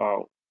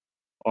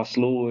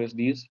slow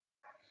OSDs.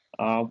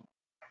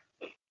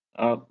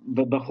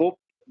 The hope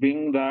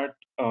being that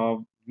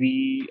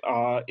we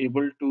are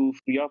able to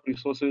free up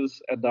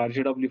resources at the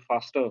RJW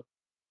faster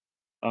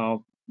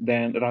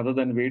rather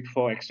than wait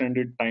for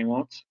extended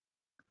timeouts.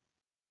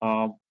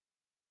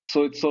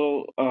 So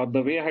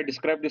the way I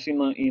described this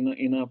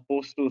in a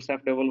post to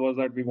Ceph Devel was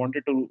that we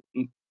wanted to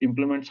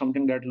implement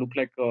something that looked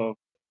like a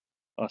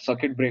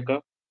circuit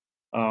breaker,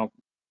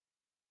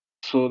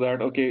 so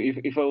that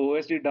if a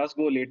OSD does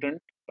go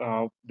latent,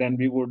 then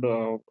we would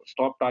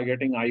stop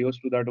targeting IOs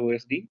to that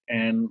OSD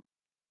and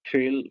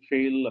fail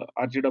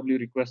RJW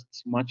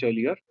requests much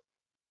earlier.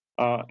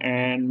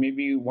 And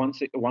maybe once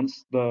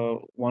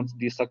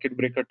the circuit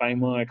breaker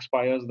timer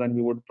expires, then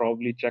we would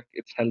probably check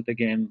its health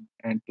again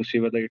and to see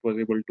whether it was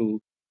able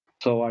to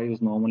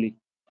survive normally.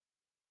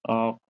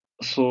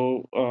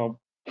 So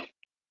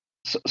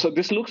So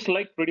this looks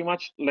like pretty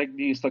much like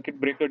the circuit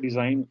breaker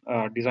design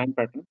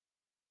pattern.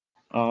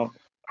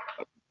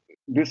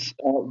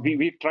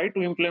 We tried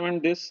to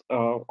implement this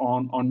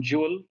on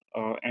Jewel,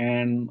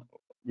 and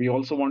we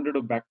also wanted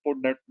to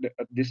backport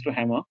this to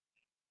Hammer.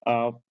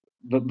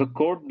 The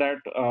code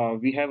that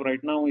we have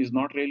right now is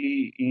not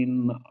really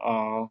in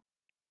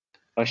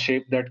a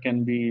shape that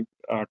can be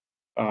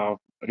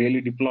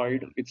really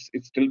deployed. It's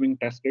still being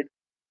tested.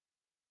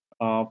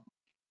 But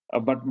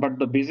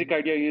the basic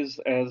idea is,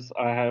 as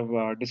I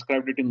have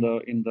described it in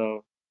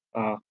the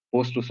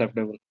post to Ceph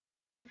Devel.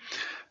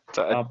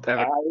 So I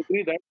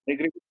agree that. I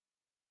agree.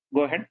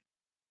 Go ahead.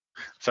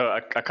 So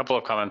a couple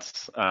of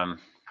comments on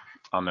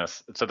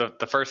this. So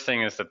the first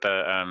thing is that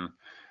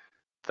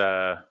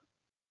the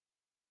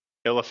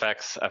ill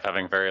effects of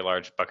having very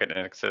large bucket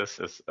indexes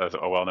is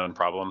a well-known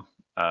problem,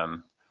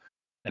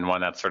 and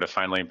one that's sort of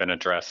finally been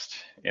addressed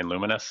in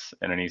Luminous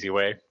in an easy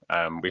way.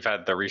 We've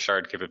had the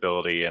reshard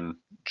capability in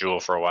Joule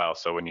for a while,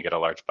 so when you get a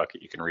large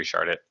bucket, you can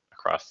reshard it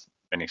across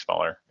many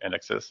smaller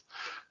indexes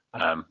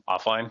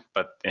offline.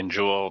 But in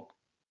Joule,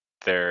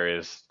 there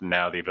is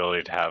now the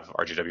ability to have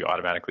RGW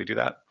automatically do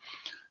that.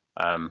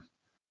 And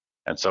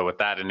so with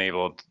that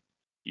enabled,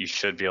 you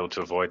should be able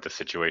to avoid the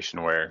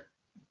situation where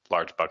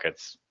large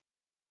buckets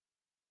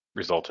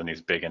result in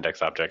these big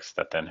index objects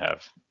that then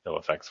have ill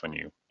effects when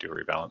you do a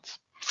rebalance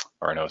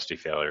or an OSD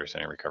failures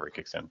and recovery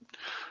kicks in.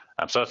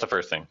 So that's the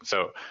first thing.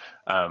 So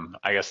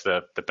I guess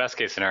the best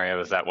case scenario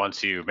is that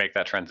once you make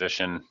that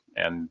transition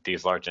and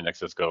these large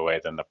indexes go away,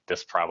 then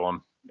this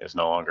problem is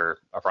no longer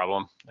a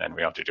problem and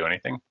we don't have to do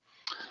anything.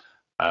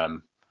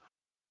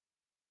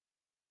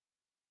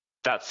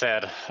 That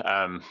said,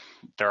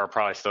 there are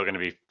probably still going to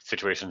be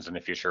situations in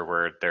the future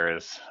where there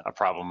is a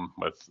problem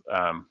with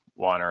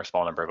one or a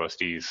small number of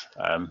OSDs,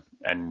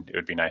 and it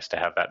would be nice to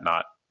have that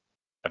not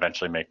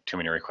eventually make too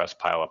many requests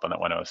pile up on that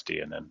one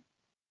OSD and then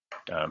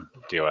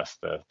DOS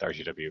the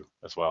RGW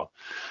as well.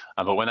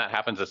 But when that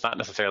happens, it's not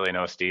necessarily an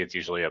OSD, it's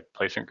usually a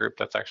placement group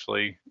that's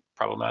actually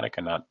problematic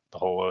and not the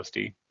whole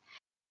OSD.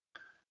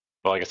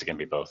 Well, I guess it can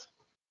be both.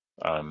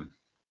 So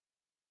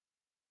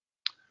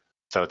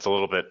it's a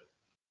little bit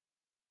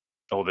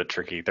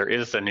tricky. There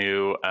is a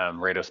new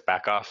Rados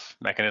backoff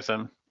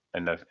mechanism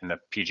in the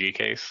PG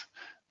case.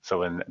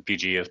 So when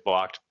PG is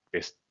blocked,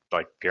 based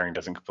like peering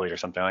doesn't complete or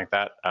something like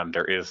that,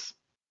 there is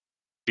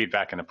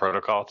feedback in the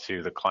protocol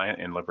to the client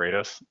in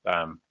librados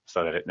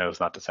so that it knows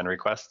not to send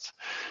requests.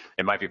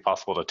 It might be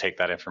possible to take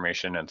that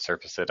information and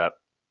surface it up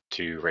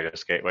to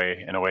Rados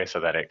Gateway in a way so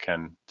that it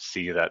can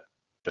see that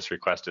this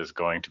request is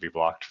going to be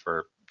blocked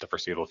for the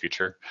foreseeable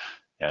future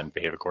and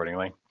behave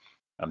accordingly.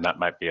 That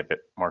might be a bit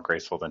more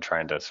graceful than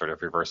trying to sort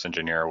of reverse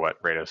engineer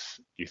what Rados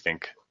you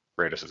think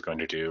Rados is going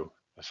to do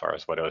as far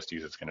as what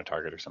OSDs it's going to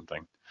target or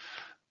something.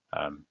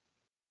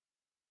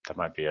 That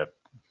might be a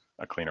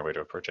cleaner way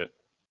to approach it.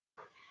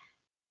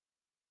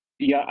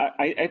 Yeah,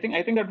 I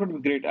think that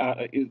would be great.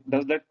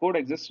 Does that code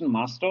exist in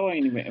master or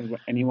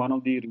any one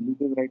of the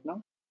releases right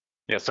now?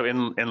 Yeah, so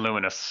in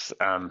Luminous,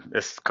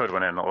 this code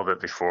went in a little bit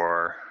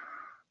before.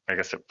 I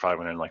guess it probably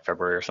went in like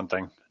February or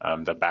something.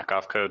 The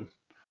backoff code.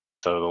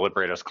 So the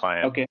librados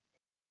client, okay.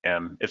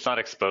 It's not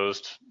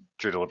exposed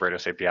through the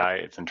librados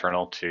API. It's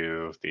internal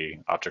to the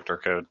objector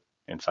code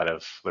inside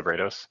of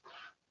librados,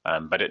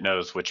 but it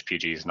knows which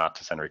PGs not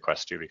to send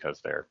requests to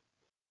because they're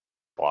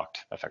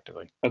blocked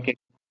effectively. Okay,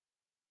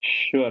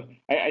 sure.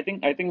 I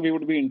think we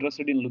would be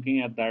interested in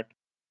looking at that.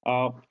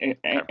 Okay.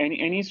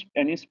 Any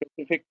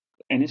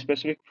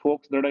specific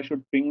folks that I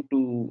should ping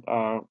to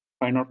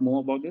find out more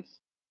about this?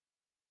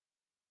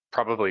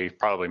 Probably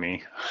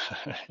me.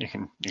 you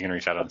can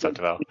reach out on Ceph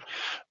Devel,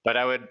 but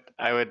I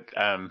would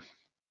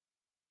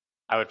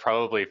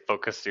probably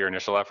focus your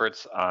initial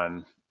efforts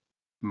on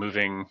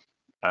moving,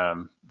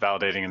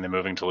 validating, and then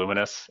moving to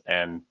Luminous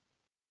and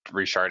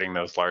resharding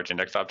those large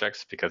index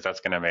objects, because that's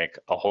going to make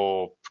a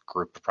whole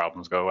group of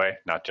problems go away,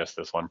 not just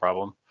this one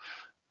problem.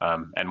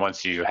 And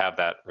once you have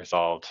that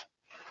resolved,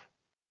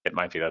 it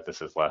might be that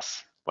this is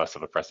less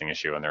of a pressing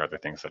issue, and there are other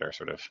things that are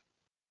sort of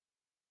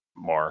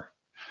more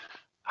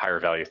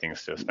higher value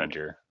things to spend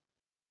your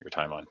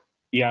time on.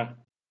 Yeah,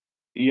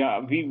 we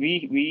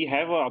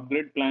have an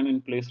upgrade plan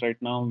in place right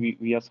now.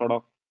 We are sort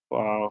of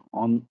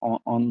on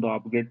the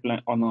upgrade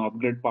plan, on the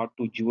upgrade part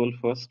to Jewel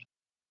first.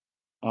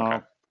 Okay.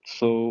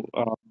 So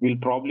we'll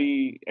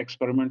probably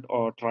experiment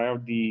or try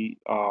out the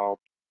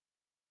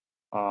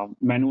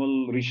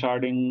manual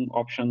resharding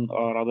option,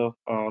 or rather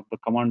the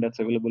command that's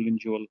available in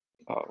Jewel.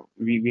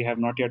 We have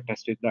not yet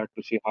tested that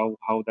to see how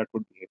that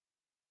would behave.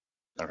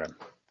 Okay.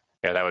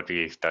 Yeah,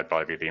 that'd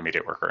probably be the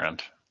immediate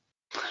workaround.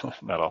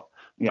 that'll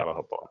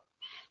help a lot.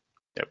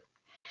 Yep.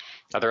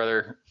 Are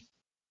there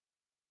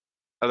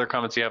other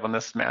comments you have on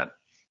this, Matt?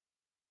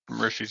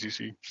 Issues you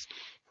see?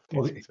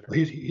 Well,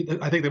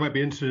 I think they might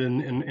be interested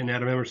in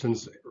Adam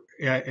Emerson's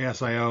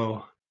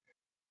ASIO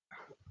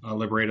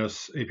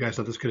librados API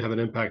stuff. This could have an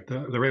impact. The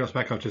Rados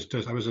backup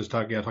I was just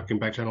talking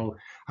back channel.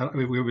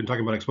 We've been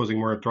talking about exposing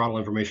more throttle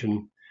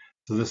information,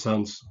 so this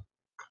sounds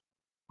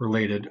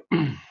related.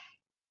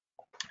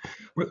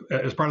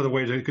 as part of the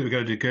way to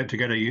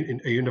get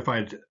a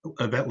unified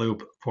event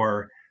loop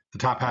for the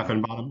top half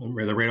and bottom,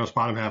 the Rados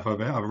bottom half of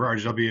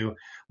RGW.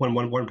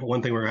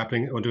 One thing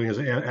we're doing is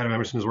Adam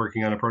Emerson is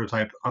working on a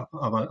prototype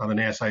of an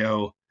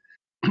ASIO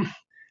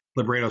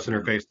Librados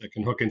interface that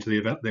can hook into the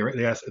event the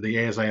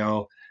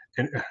ASIO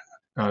and,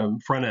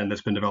 front end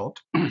that's been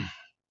developed,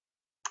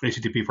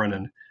 HTTP front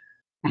end.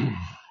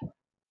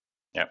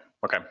 Yeah.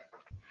 Okay.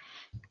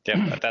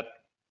 Yeah.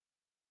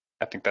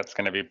 I think that's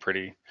going to be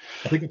pretty.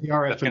 I think if the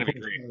RS that's going to be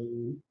great.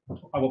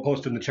 I will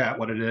post in the chat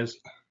what it is.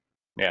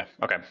 Yeah.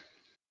 Okay.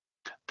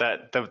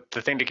 The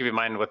thing to keep in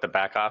mind with the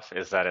backoff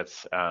is that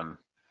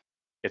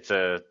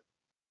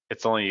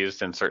it's only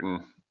used in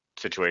certain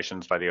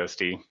situations by the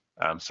OSD.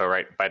 So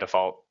right by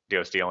default, the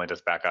OSD only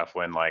does backoff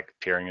when like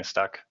peering is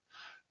stuck.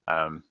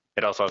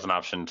 It also has an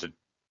option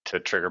to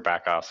trigger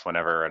backoffs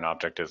whenever an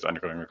object is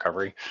undergoing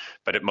recovery,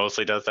 but it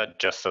mostly does that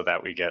just so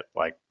that we get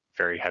like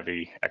very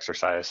heavy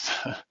exercise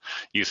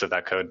use of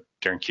that code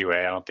during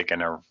QA. I don't think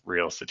in a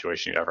real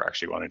situation you'd ever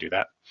actually want to do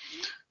that,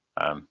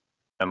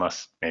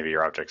 unless maybe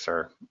your objects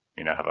are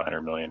have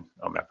 100 million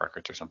OMAP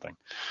records or something,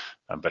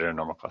 but in a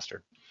normal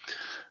cluster.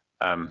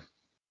 But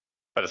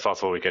it's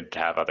possible we could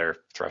have other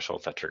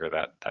thresholds that trigger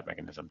that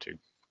mechanism too.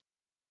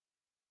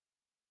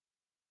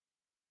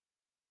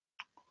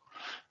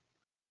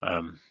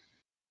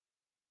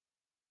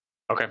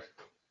 Okay.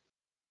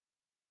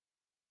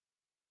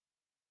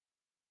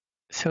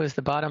 So is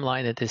the bottom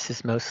line that this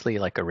is mostly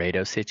like a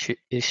Rados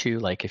issue?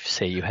 Like if,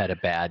 say, you had a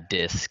bad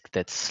disk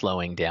that's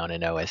slowing down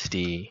an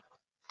OSD,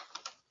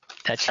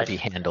 that should be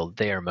handled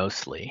there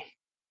mostly.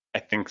 I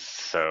think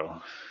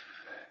so.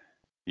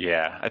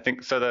 Yeah, I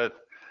think so.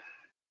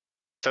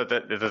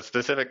 The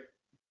specific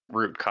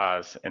root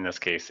cause in this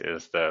case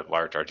is the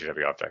large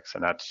RGW objects,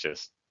 and that's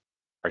just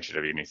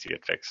RGW needs to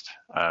get fixed.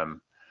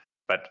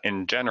 But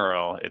in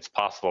general, it's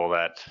possible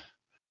that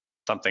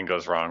something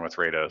goes wrong with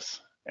Rados,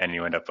 and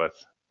you end up with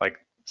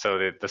so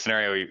the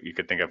scenario you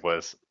could think of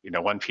was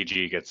one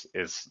PG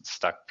is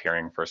stuck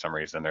peering for some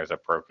reason. There's a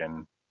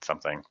broken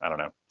something, I don't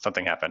know,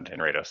 something happened in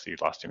Rados, you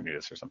lost too many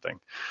disks or something,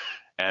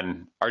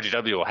 and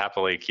RGW will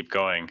happily keep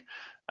going,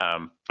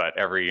 but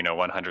every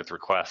 100th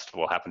request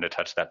will happen to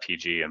touch that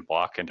PG and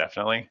block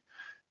indefinitely,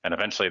 and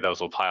eventually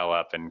those will pile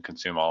up and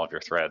consume all of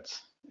your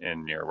threads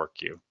in your work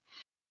queue,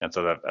 and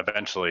so that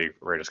eventually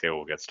Radoscape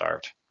will get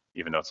starved,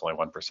 even though it's only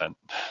 1%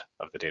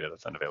 of the data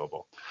that's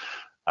unavailable.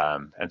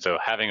 And so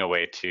having a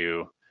way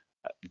to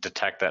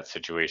detect that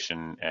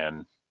situation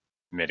and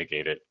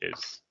mitigate it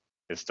is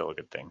still a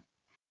good thing,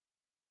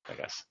 I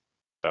guess.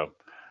 So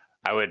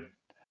I would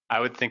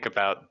think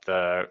about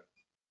the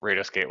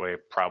Rados gateway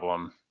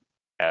problem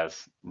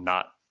as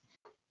not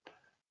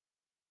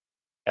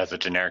as a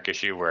generic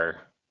issue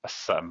where a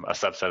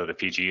subset of the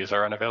PGs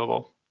are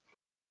unavailable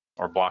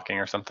or blocking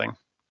or something,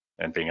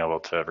 and being able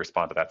to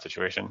respond to that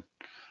situation,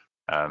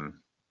 and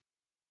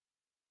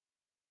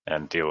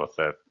deal with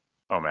the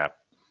OMAP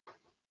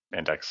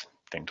index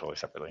thing totally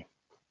separately.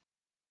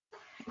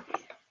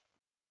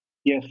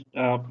 Yes,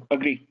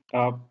 agree.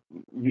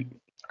 We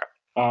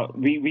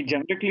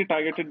generically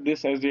targeted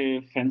this as a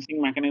fencing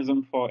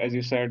mechanism for, as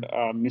you said,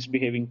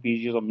 misbehaving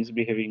PGs or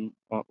misbehaving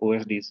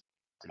OSDs.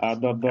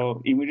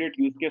 The immediate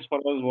use case for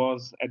us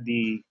was at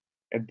the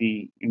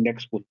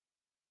index pool.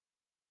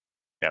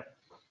 Yep.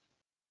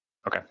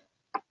 Okay.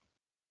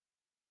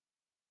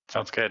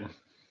 Sounds good.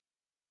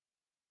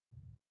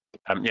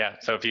 Yeah.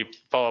 So if you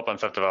follow up on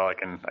stuff develop, I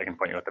can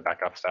point you with the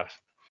backup stuff.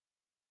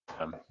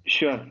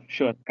 Sure.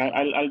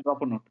 I'll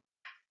drop a note.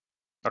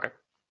 Okay.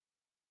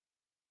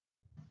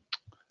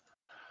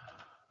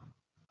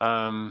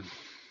 All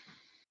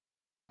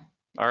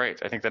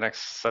right. I think the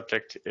next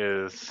subject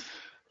is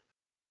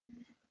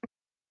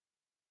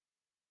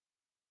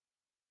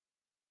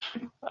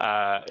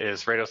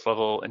Rados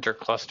level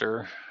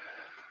intercluster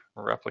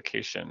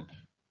replication.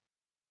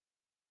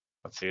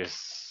 Let's see.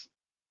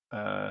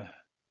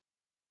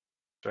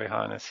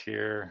 Joyhan is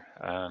here.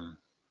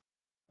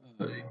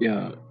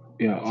 Yeah,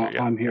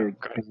 I'm here.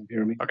 Can you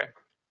hear me? Okay.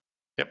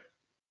 Yep.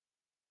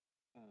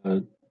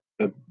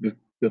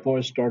 Before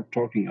I start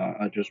talking,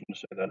 I just want to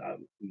say that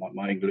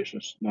my English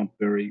is not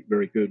very,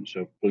 very good,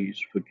 so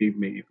please forgive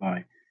me if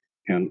I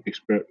can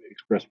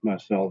express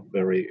myself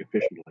very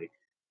efficiently.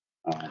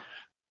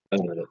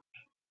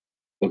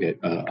 Okay,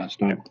 I'll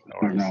start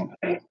now.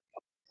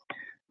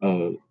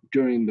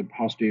 During the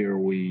past year,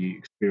 we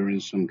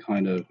experienced some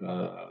kind of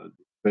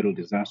fatal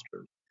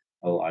disaster,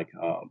 like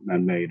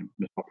man-made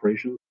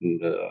misoperations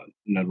and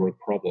network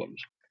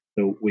problems.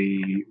 So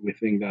we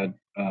think that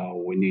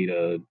we need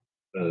a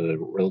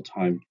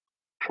real-time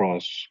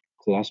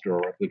cross-cluster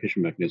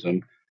replication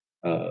mechanism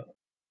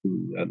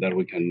that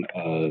we can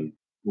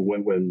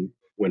when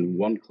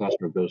one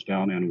cluster goes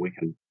down, and we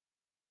can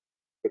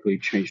quickly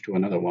change to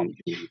another one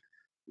to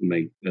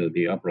make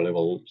the upper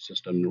level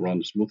system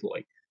run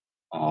smoothly.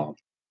 We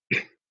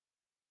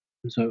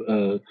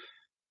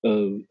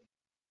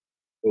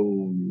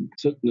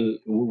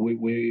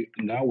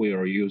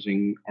are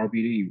using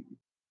RBD,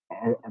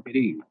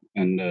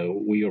 and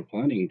we are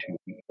planning to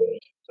use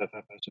Ceph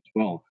as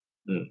well.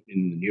 in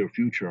the near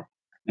future.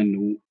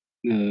 And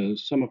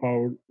some of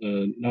our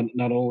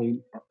not only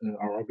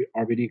our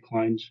RBD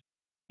clients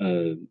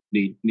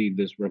need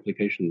this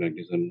replication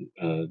mechanism.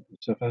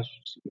 CFS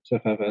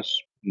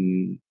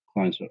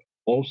clients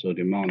also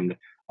demand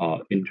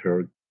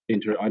inter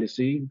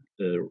IDC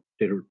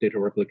data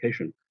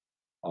replication.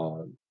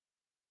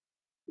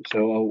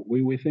 So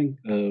we think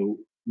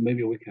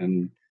maybe we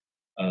can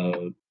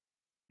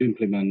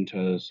implement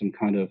some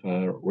kind of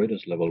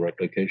Redis level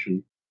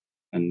replication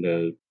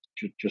and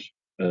just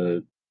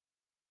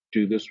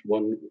do this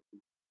one.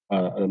 I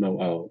don't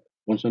know,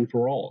 once and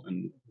for all,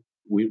 and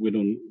we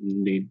don't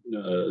need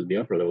the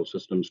upper level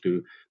systems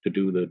to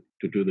do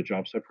the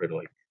job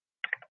separately.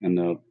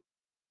 And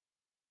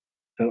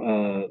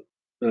so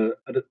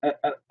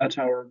at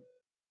our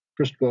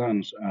first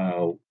glance,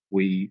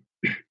 we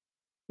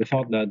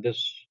thought that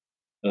this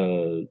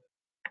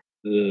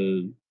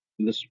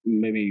this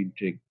maybe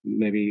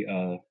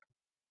a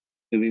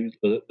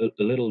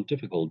little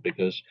difficult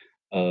because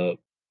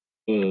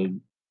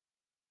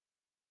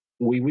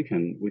we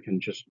can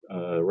just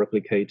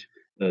replicate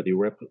the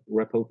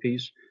repo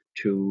piece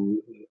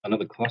to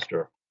another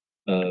cluster,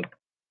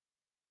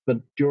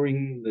 but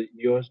during the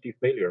USD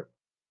failure,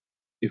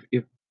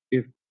 if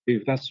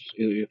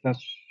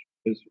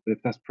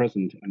that's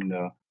present, and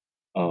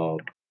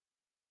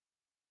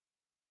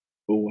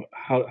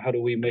how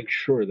do we make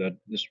sure that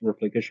this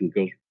replication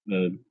goes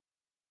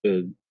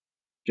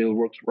still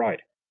works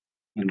right?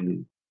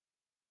 And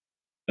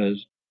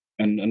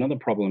another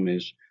problem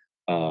is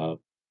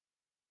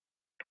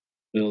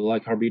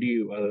like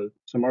RBD,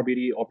 some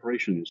RBD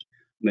operations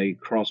may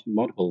cross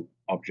multiple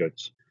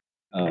objects.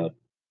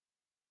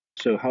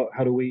 So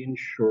how do we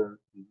ensure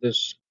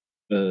this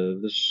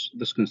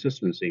this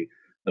consistency?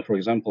 For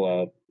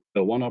example,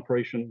 one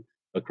operation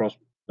across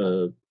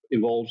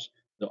involves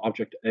the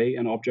object A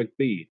and object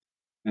B,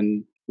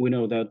 and we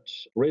know that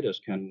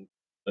Redis can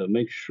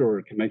make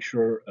sure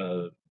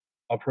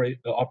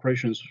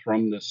operations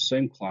from the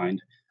same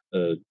client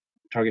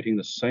targeting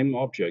the same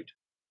object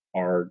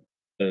are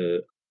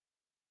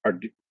are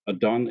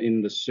done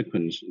in the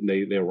sequence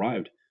they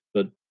arrived.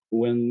 But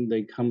when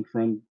they come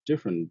from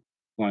different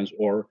clients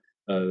or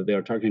they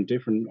are targeting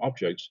different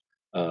objects,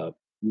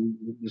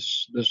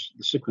 this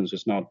sequence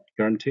is not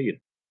guaranteed.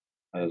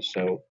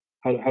 So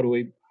how do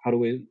we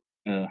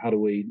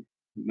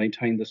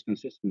maintain this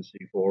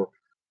consistency for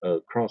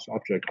cross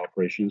object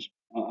operations?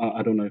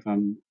 I don't know if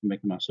I'm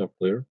making myself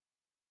clear.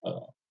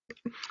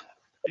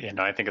 Yeah,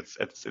 no, I think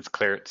it's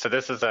clear. So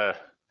this is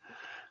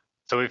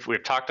so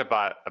we've talked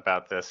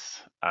about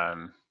this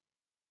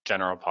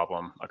general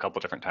problem a couple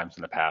different times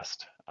in the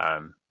past,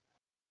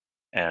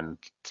 and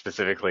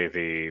specifically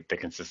the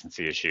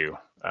consistency issue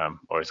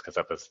always comes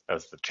up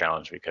as the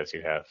challenge because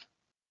you have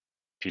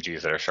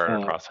PGs that are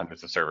sharded across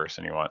hundreds of servers,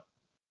 and you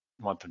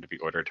want them to be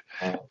ordered.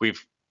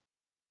 We've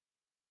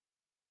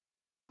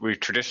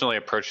traditionally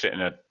approached it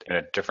in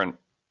a different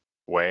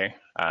way,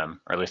 or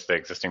at least the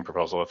existing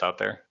proposal that's out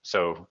there.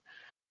 So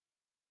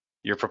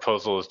your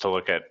proposal is to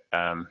look at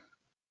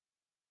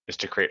is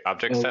to create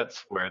object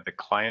sets where the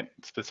client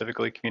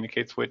specifically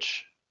communicates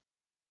which.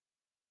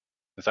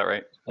 Is that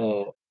right?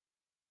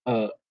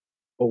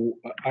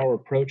 Our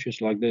approach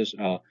is like this.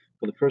 For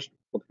the first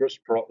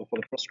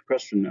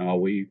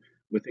question, we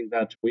think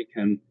that we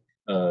can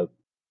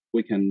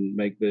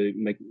make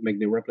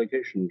the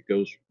replication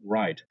goes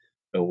right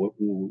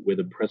with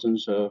the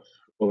presence of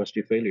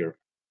OSD failure.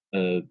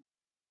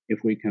 If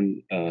we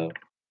can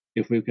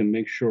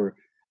make sure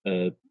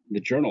the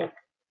journal,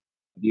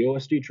 the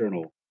OSD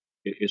journal,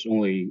 is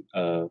only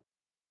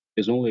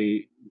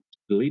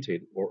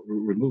deleted or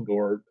removed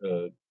or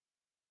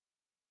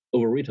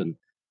overwritten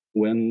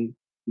when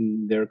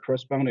their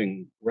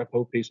corresponding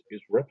repo piece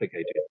is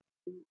replicated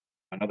to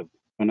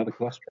another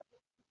cluster.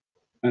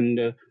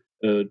 And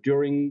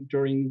during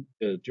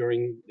the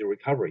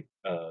recovery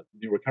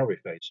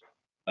phase,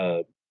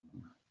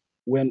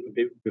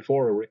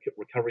 before a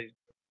recovery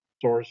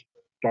source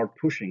start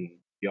pushing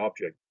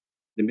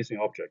the missing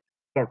object,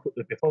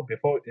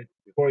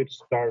 before it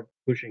start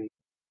pushing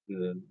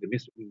the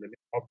missing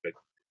object,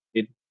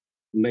 it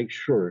makes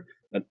sure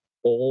that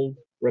all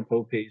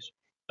repo piece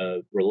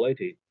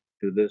related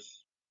to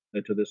this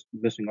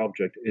missing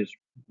object is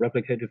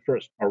replicated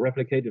first,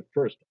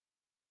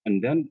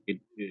 and then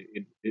it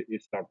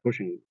start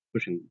pushing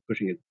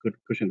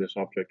this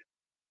object.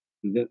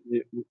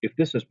 If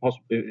this is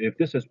possible, if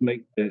this is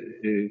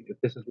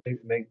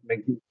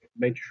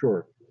made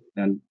sure,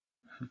 then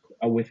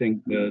we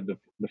think the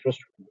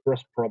first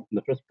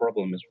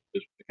problem is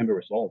can be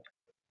resolved.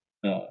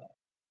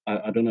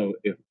 I don't know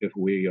if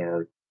we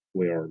are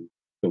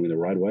going the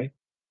right way.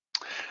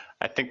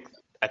 I think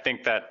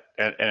that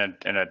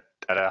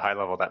at a high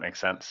level that makes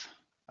sense.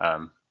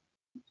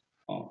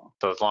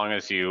 So as long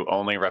as you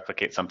only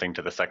replicate something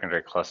to the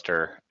secondary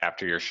cluster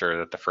after you're sure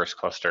that the first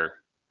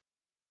cluster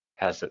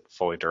has it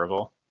fully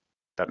durable,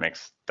 that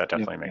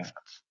definitely makes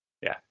sense.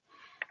 Yeah.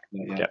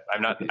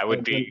 I'm not. I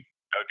would be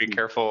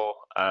careful.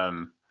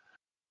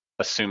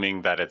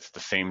 assuming that it's the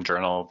same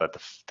journal that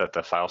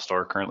the file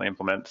store currently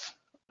implements,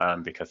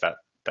 because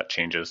that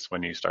changes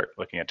when you start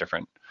looking at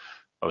different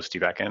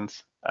OSD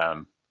backends.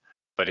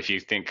 But if you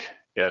think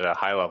at a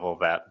high level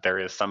that there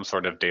is some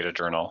sort of data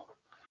journal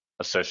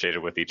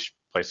associated with each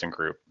placing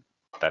group,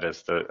 that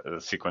is the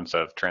sequence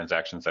of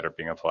transactions that are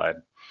being applied,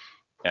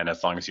 and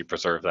as long as you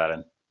preserve that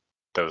in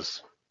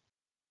those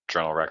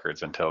journal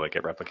records until they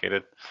get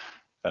replicated,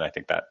 then I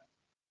think that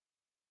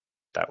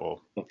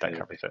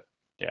covers it.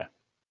 Yeah.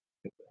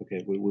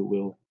 Okay, we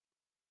will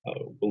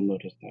we'll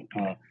notice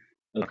that.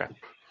 Okay.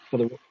 For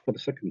the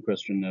second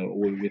question,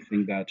 we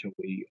think that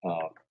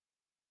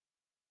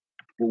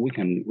we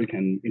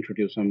can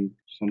introduce some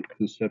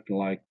concept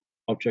like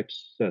object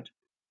set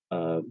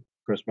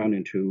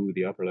corresponding to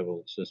the upper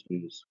level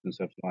systems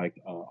concepts like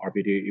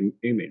RBD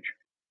image.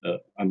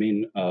 I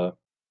mean, for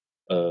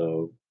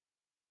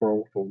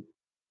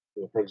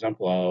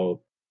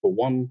example, for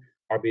one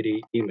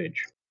RBD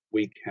image,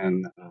 we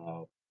can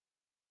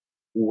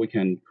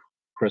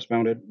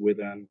correspond it with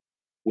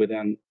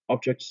an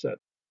object set,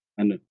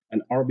 and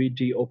an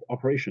RBD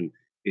operation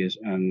is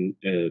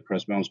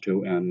corresponds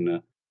to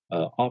an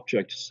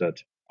object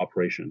set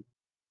operation,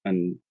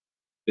 and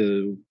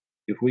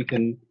if we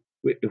can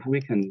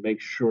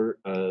make sure,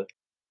 I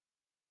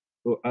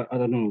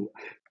don't know,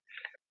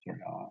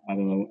 sorry, I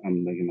don't know,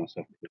 I'm making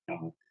myself.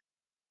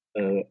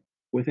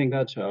 We think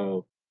that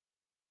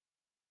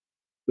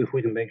if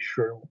we can make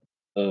sure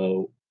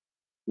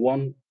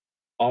one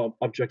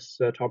object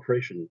set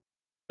operation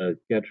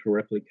get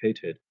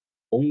replicated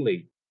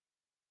only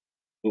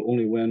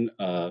when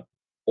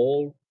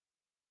all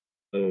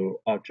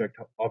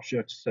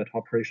object set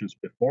operations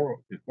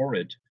before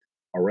it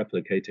are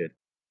replicated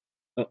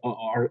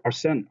are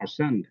sent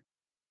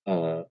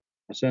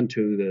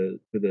to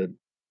the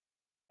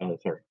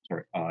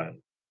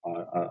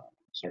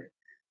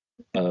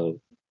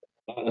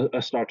I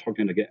start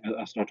talking again.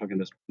 I start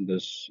talking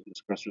this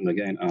question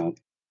again.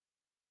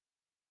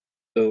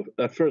 So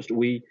at first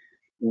we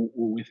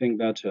think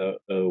that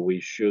we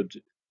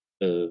should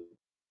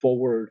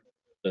forward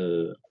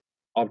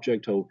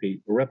object OP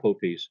repo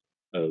piece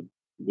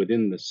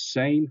within the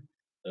same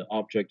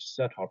object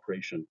set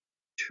operation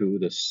to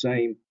the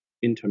same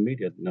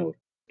intermediate node,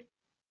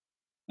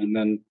 and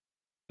then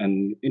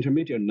an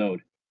intermediate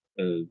node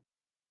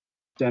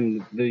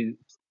send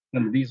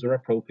these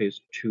repo piece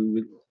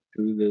to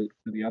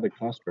the other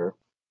cluster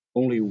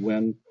only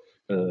when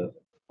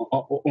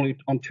only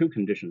on two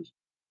conditions.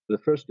 The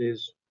first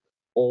is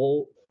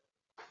all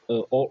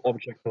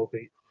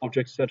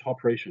object set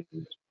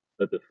operations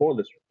that before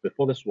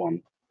this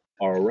one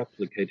are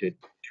replicated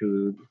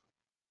to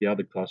the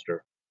other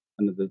cluster,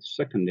 and the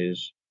second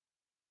is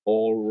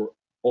all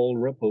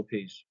repo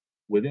piece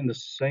within the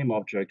same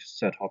object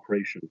set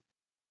operation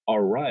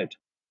are arrived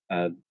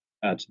at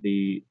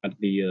the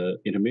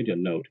intermediate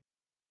node,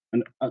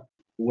 and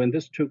when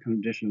these two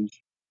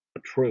conditions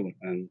are true,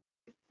 and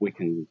we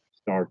can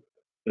start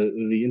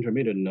the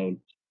intermediate node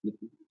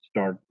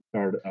start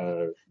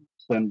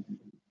send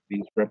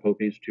these repo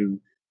piece to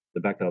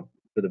the backup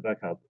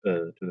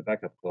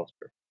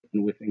cluster,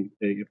 and we think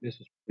if this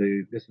is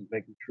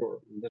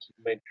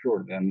made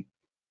sure, then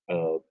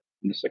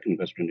the second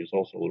question is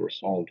also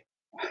resolved.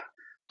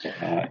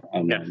 I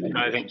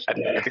think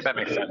that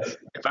makes sense.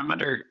 If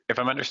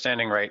I'm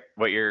understanding right,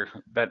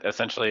 that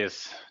essentially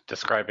is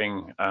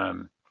describing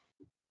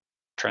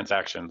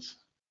transactions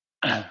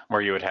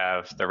where you would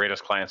have the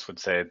Rados clients would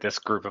say this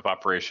group of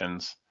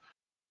operations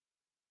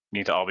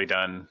need to all be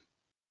done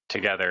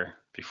together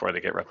before they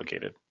get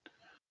replicated,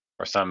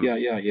 or some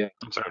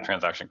sort of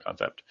transaction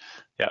concept.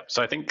 Yeah.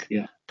 So I think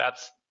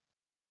that's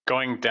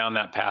going down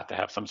that path to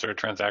have some sort of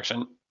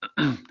transaction.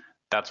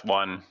 That's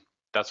one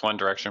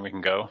direction we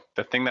can go.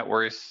 The thing that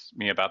worries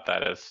me about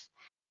that is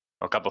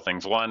a couple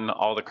things. One,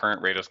 all the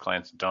current Rados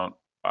clients don't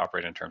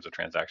operate in terms of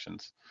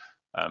transactions,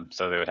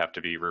 so they would have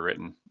to be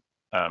rewritten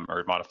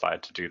or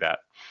modified to do that.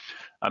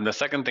 The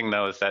second thing,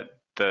 though, is that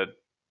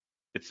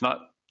it's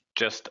not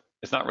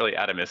really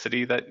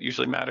atomicity that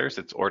usually matters.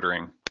 It's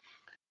ordering.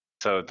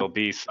 So there'll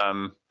be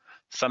some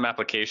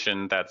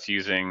application that's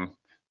using,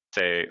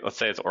 let's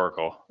say it's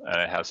Oracle,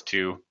 and it has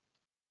two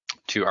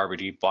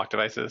RBD block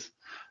devices,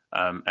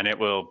 and it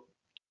will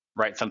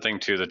write something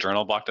to the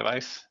journal block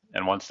device,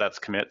 and once that's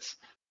commits,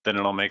 then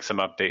it'll make some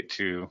update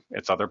to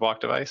its other block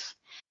device,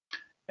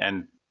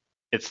 and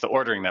it's the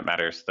ordering that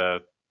matters.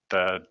 The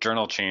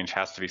journal change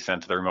has to be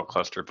sent to the remote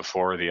cluster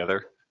before the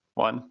other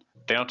one.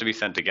 They don't have to be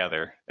sent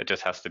together. They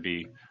just have to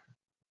be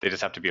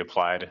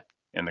applied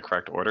in the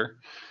correct order.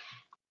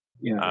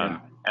 And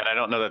I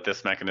don't know that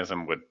this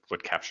mechanism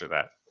would capture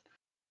that.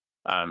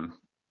 I mean,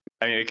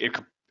 it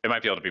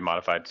might be able to be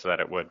modified so that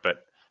it would,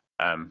 but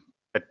I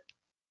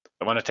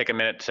want to take a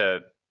minute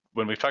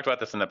when we've talked about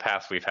this in the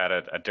past, we've had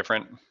a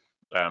different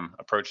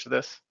approach to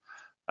this,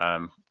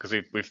 because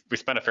we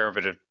spent a fair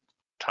bit of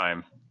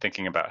time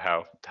thinking about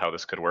how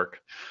this could work,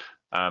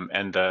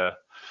 and I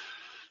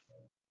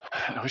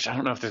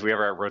don't know if we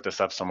ever wrote this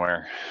up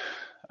somewhere,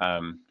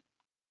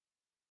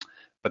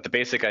 but the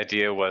basic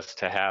idea was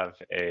to have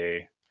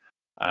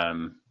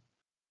a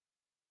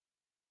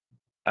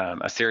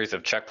series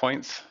of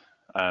checkpoints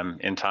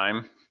in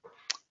time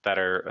that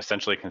are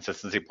essentially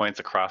consistency points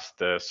across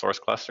the source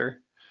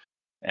cluster.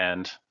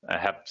 And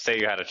say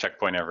you had a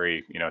checkpoint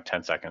every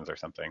 10 seconds or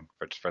something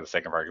for the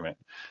sake of argument,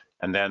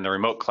 and then the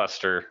remote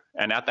cluster,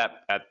 and at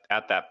that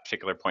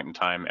particular point in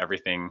time,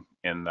 everything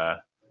in the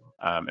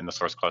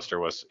source cluster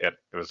was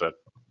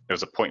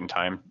a point in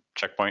time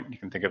checkpoint. You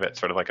can think of it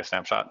sort of like a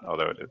snapshot,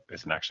 although it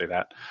isn't actually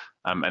that.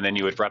 And then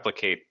you would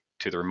replicate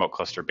to the remote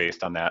cluster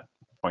based on that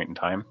point in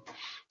time.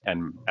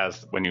 And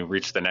when you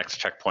reach the next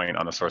checkpoint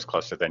on the source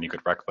cluster, then you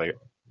could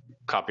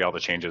copy all the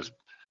changes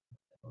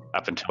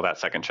up until that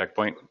second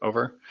checkpoint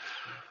over.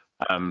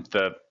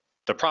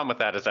 The problem with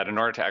that is that in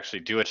order to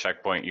actually do a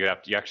checkpoint, you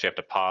actually have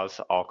to pause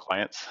all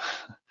clients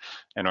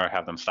in order to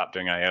have them stop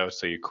doing I/O.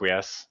 So you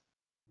quiesce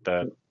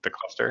the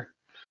cluster.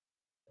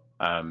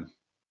 And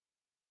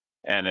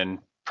in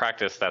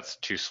practice, that's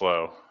too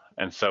slow.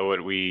 And so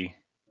we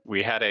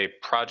had a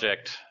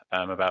project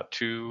about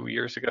 3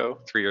 years ago,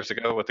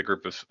 with a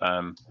group of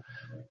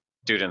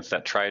students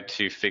that tried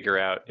to figure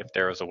out if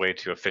there was a way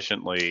to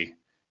efficiently,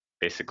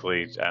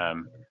 basically,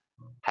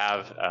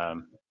 have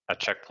a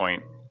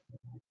checkpoint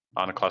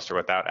on a cluster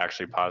without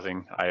actually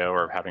pausing I/O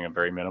or having a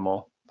very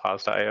minimal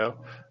pause to I/O,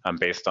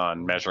 based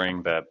on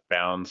measuring the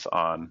bounds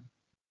on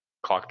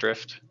clock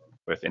drift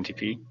with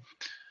NTP.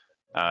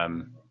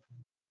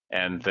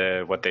 And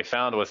what they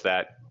found was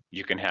that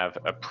you can have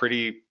a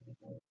pretty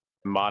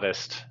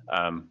modest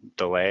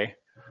delay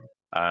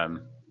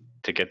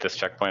to get this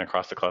checkpoint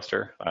across the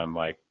cluster,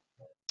 like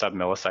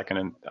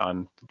sub-millisecond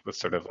with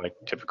sort of like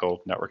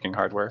typical networking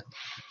hardware.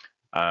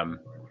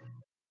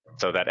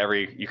 So that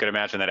you could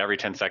imagine that every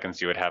 10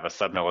 seconds you would have a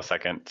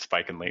sub-millisecond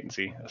spike in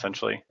latency,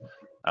 essentially.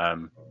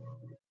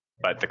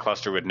 But the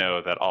cluster would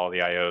know that all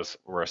the I/Os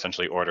were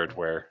essentially ordered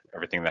where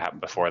everything that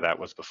happened before that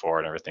was before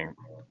and everything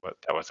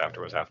that was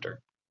after was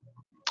after.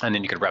 And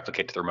then you could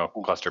replicate to the remote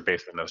cluster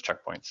based on those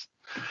checkpoints.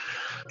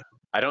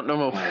 I don't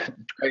know,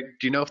 Greg,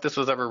 do you know if this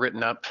was ever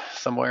written up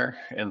somewhere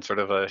in sort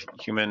of a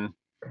human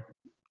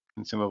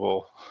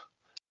consumable?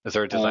 Is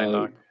there a design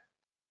doc?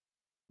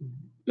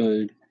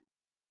 Do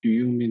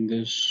you mean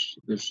this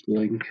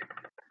link?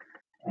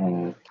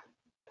 I'm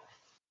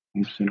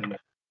assuming.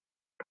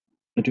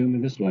 Do you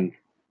mean this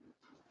link?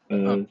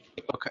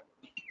 Okay.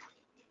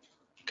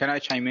 Can I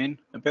chime in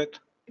a bit?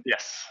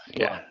 Yes.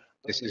 Yeah.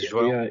 This is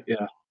Joel.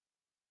 Yeah.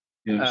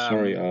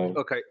 Sorry.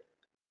 Okay.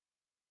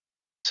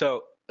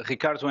 So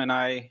Ricardo and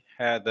I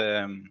had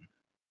a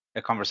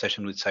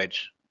conversation with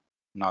Sage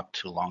not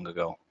too long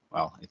ago.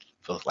 Well, it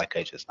feels like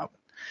ages now.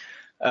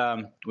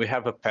 But, we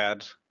have a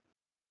pad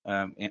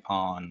on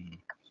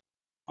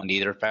the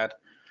Etherpad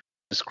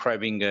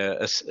describing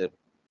a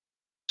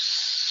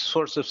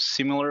sort of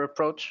similar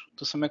approach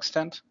to some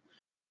extent,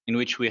 in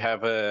which we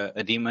have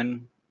a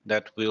daemon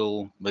that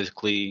will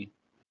basically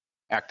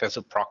act as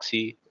a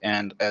proxy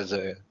and as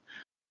a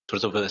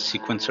sort of a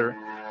sequencer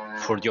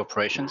for the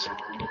operations.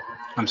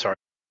 I'm sorry.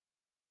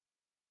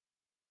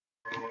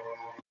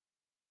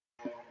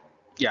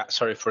 Yeah,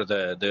 sorry for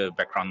the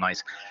background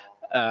noise.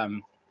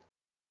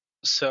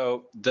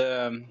 So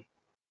the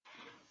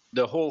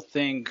whole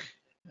thing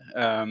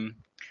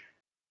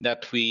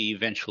that we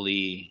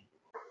eventually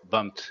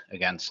bumped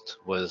against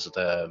was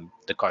the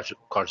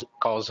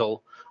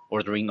causal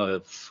ordering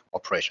of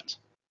operations,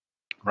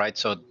 right?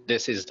 So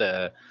this is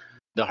the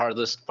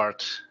hardest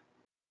part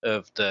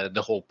of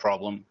the whole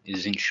problem,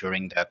 is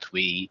ensuring that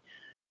we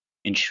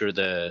ensure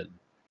the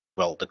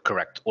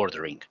correct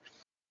ordering.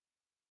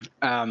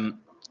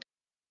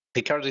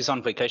 Ricardo is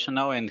on vacation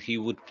now, and he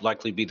would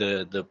likely be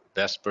the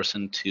best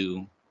person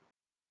to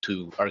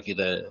argue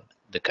the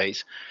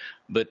case.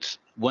 But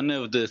one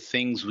of the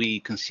things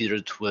we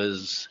considered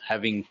was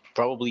having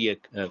probably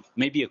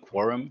maybe a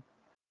quorum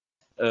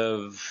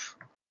of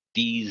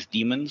these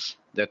daemons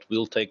that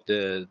will take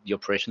the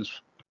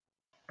operations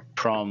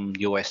from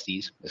the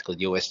OSDs. Basically,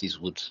 the OSDs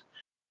would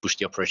push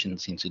the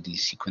operations into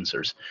these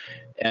sequencers,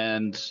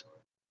 and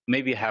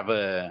maybe have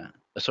a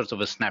sort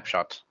of a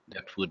snapshot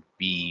that would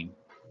be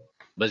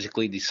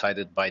basically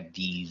decided by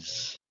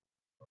these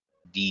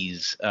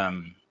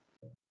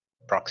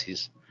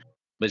proxies.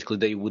 Basically,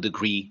 they would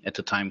agree at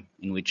the time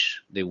in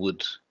which they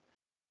would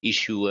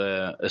issue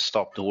a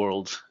stop the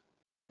world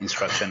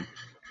instruction,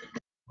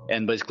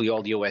 and basically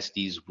all the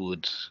OSDs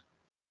would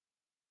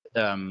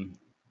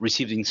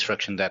receive the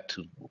instruction that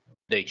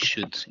they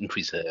should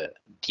increase the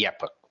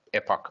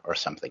epoch or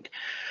something.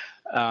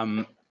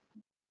 And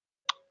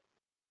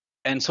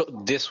so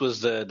this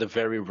was the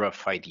very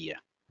rough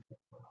idea.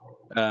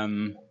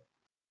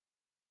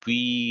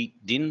 We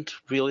didn't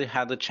really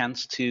have the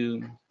chance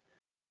to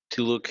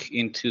look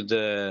into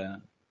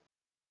the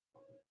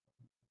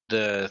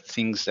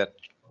things that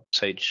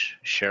Sage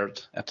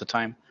shared at the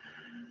time,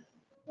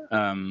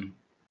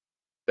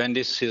 and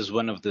this is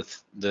one of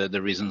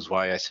the reasons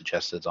why I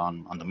suggested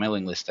on the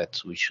mailing list that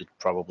we should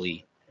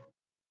probably,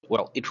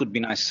 well, it would be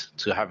nice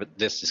to have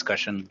this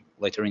discussion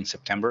later in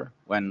September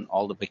when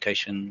all the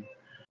vacation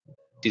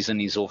season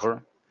is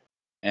over,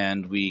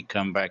 and we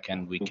come back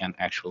and we can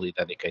actually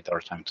dedicate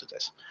our time to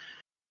this.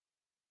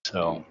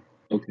 So.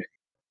 Okay.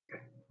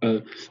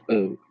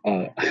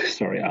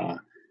 Sorry.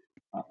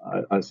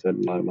 I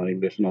said my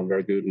English is not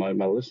very good. My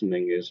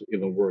listening is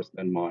even worse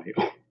than my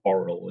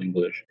oral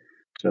English.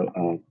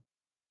 So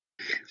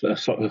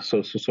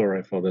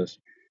sorry for this.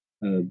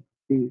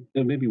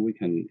 Maybe we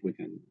can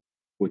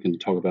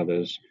talk about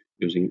this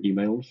using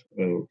emails.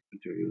 Or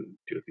do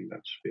you think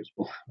that's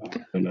feasible? I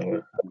don't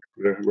know.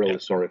 I'm really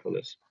sorry for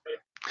this.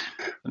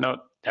 No,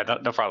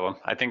 no problem.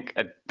 I think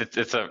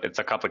it's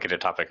a complicated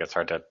topic. It's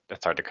hard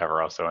to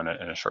cover also in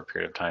a short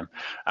period of time.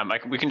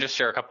 We can just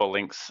share a couple of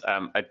links.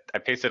 I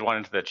pasted one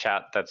into the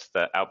chat. That's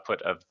the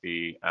output of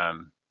the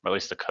or at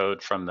least the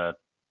code from the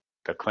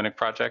clinic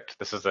project.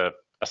 This is a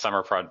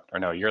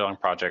year-long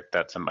project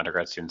that some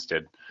undergrad students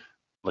did,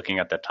 looking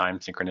at the time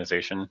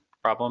synchronization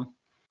problem.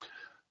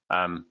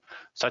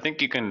 So I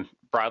think you can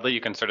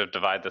sort of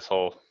divide this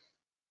whole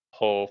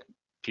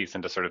piece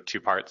into sort of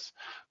two parts.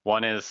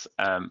 One is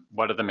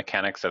what are the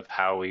mechanics of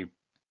how we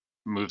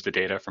move the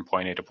data from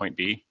point A to point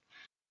B?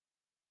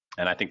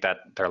 And I think that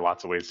there are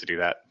lots of ways to do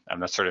that.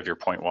 That's sort of your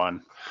point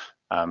one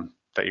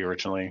that you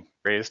originally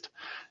raised.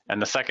 And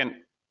the second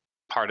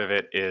part of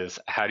it is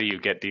how do you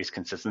get these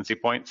consistency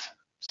points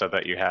so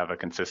that you have a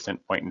consistent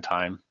point in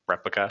time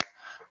replica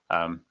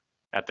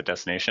at the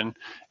destination?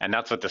 And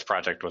that's what this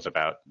project was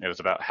about. It was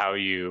about how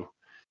you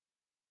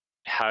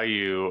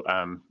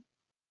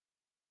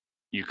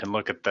can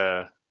look at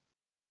the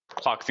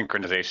clock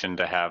synchronization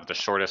to have the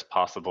shortest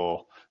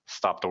possible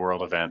stop the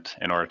world event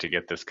in order to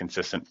get this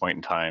consistent point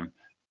in time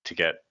to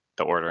get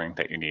the ordering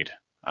that you need.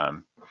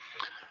 And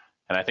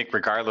I think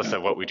regardless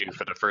of what we do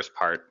for the first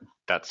part,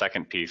 that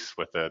second piece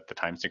with the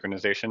time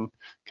synchronization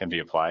can be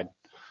applied.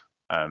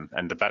 And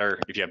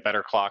if you have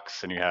better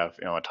clocks and you have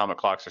atomic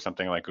clocks or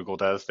something like Google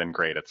does, then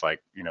great. It's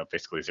like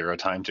basically zero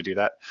time to do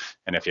that.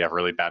 And if you have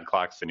really bad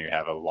clocks, then you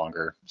have a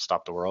longer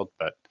stop the world.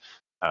 But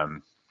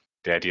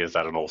the idea is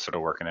that it'll sort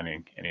of work in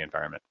any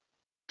environment.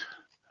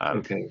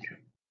 Okay.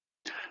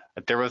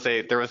 There was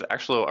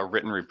actually a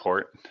written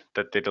report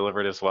that they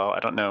delivered as well. I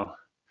don't know,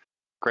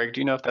 Greg,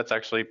 do you know if that's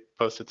actually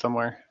posted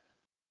somewhere?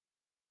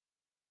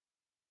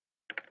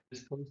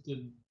 It's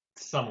posted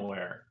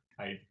somewhere.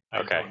 I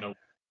okay. don't know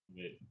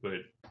it, but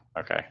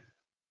okay.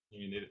 I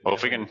mean, well,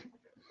 if we can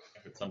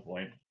at some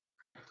point,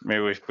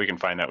 maybe we can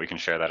find that, we can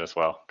share that as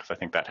well, because I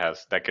think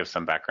that gives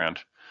some background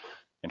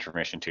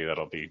information too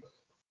that'll be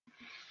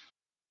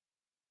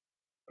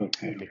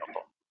helpful.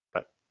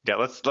 But yeah,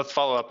 let's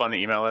follow up on the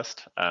email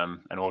list, and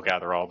we'll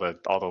gather all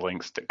the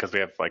links because we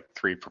have like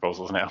 3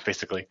 proposals now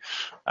basically,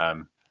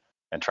 and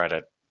try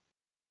to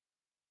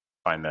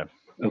find the.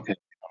 Okay.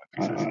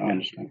 I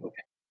understand.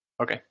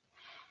 Okay.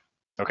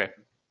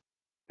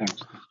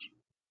 Thanks.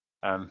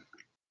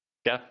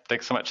 Yeah,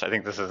 thanks so much. I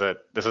think this is a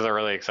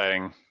really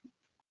exciting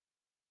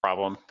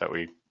problem that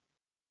we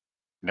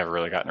never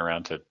really gotten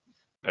around to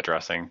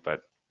addressing,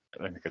 but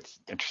I think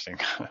it's interesting.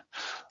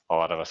 A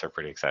lot of us are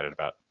pretty excited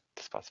about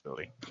this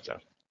possibility. So.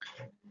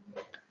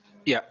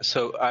 Yeah,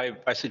 so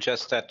I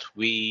suggest that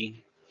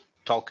we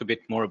talk a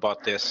bit more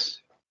about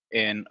this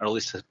in early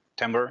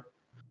September.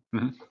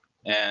 Mm-hmm.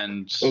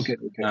 And okay.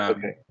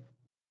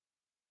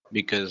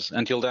 Because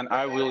until then,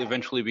 I will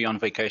eventually be on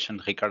vacation.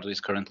 Ricardo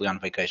is currently on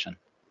vacation.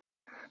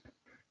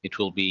 It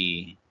will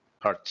be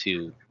hard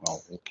to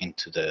look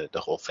into the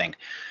whole thing.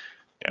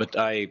 Yeah. But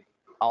I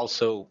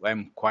also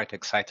am quite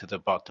excited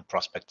about the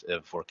prospect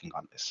of working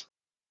on this.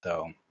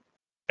 So,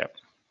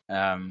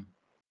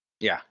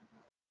 yeah,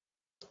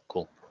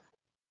 cool.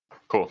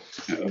 Okay.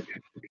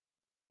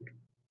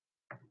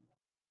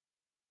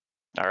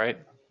 All right.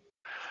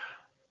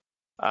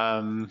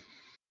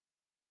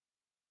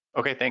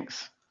 Okay,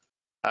 thanks.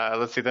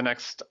 Let's see, the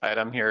next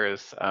item here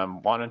is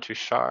Yuan and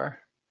Tushar.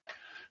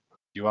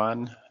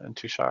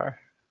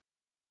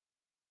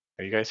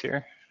 Are you guys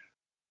here?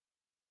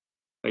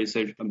 I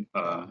said,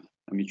 let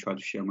me try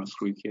to share my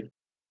screen here.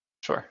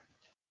 Sure.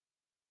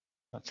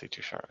 Let's see,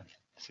 Tushar. Let's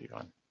see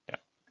Yuan. Yeah.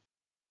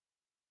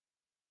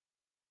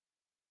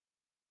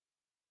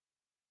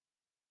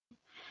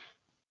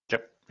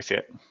 Yep, we see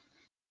it.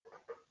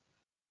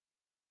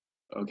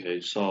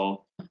 Okay,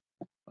 so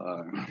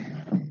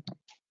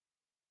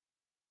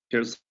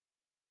here's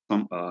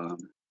some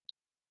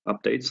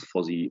updates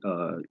for the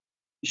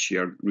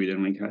shared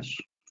read-only cache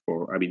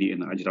for IBD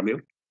and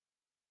IGW.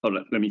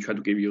 Let me try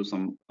to give you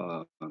some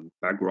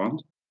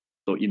background.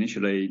 So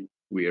initially,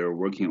 we are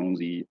working on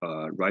the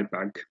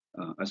write-back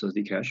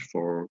SSD cache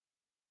for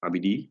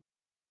IBD,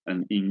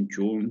 and in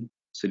June,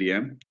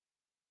 CDM,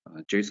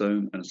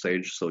 Jason and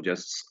Sage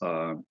suggests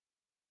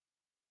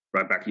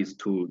write-back is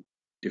too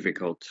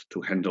difficult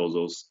to handle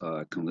those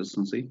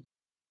consistency.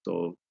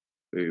 So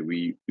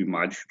we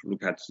might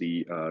look at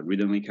the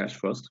read-only cache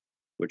first,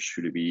 which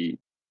should be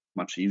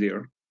much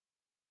easier.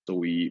 So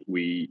we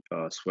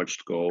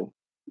switched go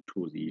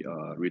to the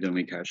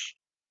read-only cache,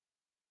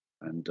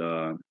 and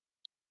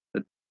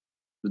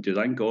the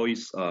design goal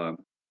is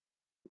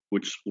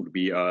which would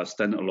be a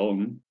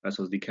standalone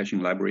SSD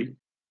caching library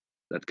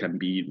that can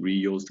be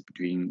reused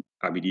between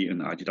IBD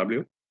and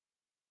IGW.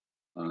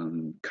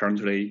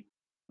 Currently,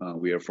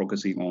 we are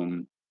focusing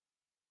on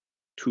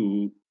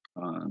two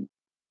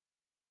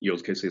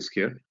use cases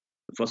here.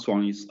 The first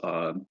one is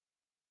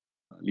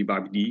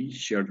libIBD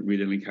shared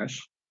read-only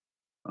cache.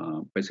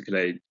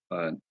 Basically,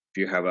 if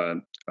you have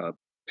a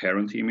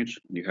parent image,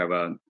 you have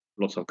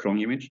lots of clone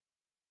image.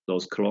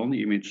 Those clone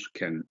image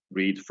can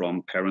read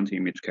from parent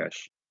image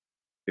cache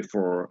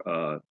before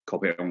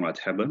copy on write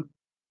happen.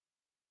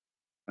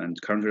 And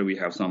currently, we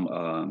have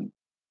some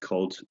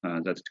code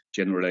that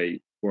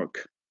generally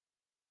work,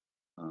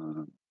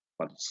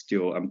 but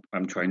still,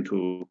 I'm trying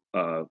to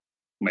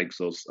make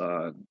those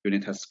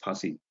unit tests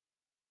passing.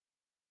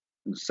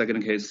 The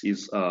second case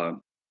is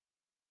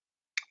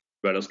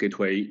Redis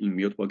gateway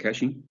immutable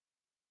caching,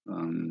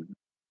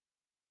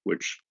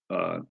 which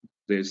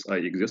there's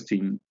an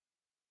existing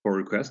pull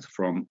request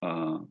from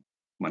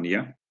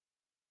Mania,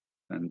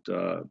 and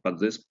but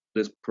this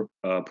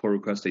pull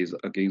request is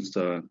against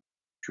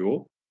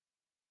Jewel,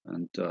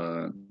 and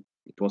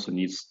it also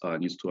needs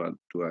to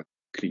do a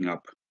clean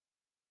up.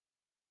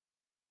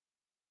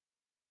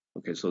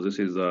 Okay, so this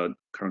is the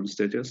current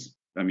status.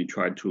 Let me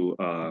try to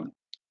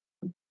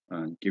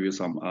give you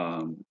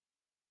some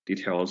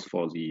details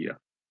for the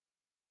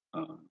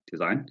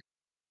design.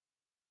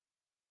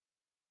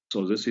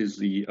 So this is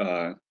the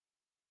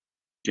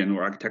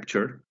general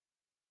architecture.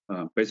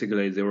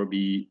 Basically, there will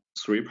be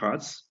three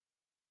parts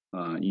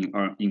in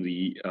our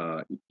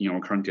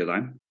current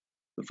design.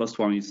 The first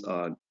one is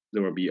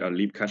there will be a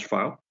lib cache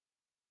file,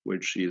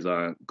 which is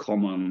a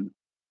common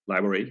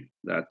library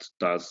that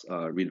does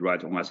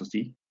read-write on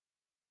SSD.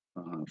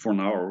 For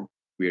now,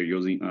 we are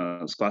using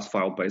a sparse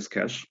file-based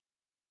cache.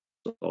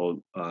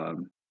 So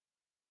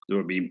there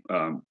will be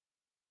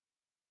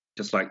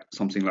just like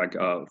something like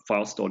a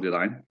file store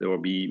design. There will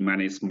be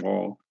many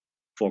small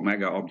 4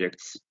 mega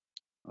objects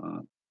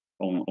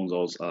on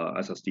those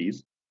SSDs.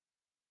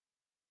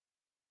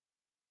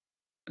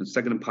 The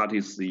second part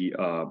is the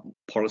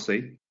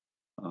policy,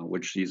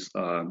 which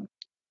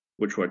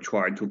will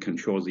try to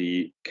control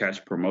the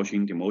cache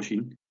promotion,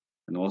 demotion,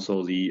 and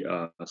also the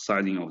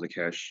sizing of the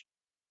cache.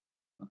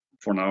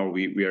 For now,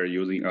 we are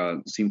using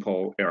a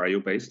simple RIO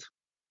based.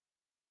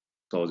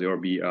 So there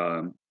will be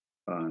a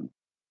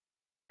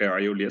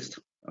RIO list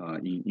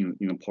in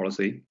the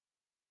policy.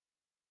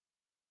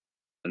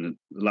 And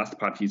the last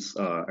part is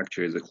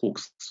actually the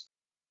hooks.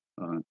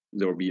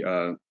 There will be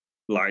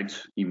light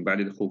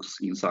embedded hooks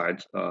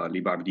inside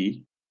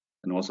libIBD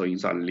and also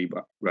inside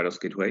libRedis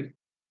gateway,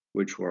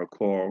 which will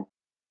call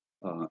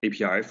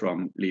API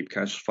from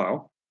libcache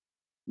file,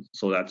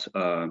 so that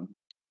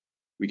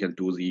we can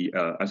do the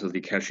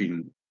SSD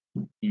caching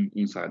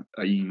inside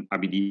in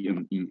IBD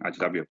and in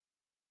IGW.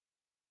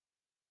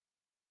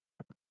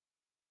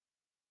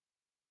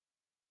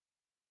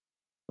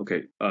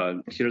 Okay,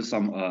 here's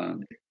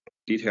some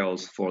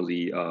details for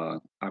the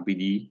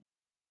IBD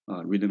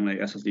read-only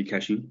SSD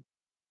caching.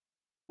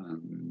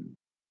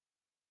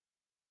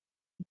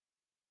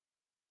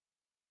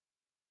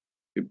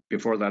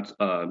 Before that,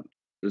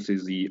 this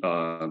is the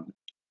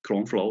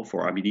clone flow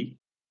for IBD.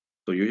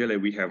 So usually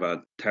we have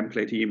a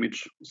template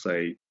image,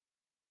 say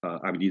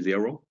IBD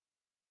 0,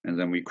 and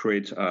then we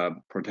create a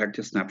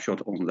protected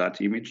snapshot on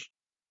that image,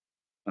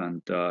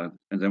 and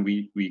then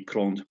we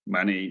cloned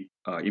many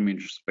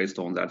images based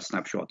on that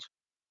snapshot.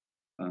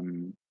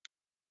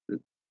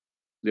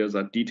 There's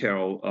a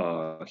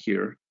detail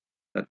here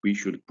that we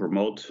should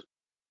promote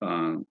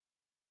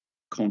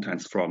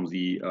contents from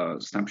the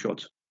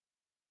snapshot,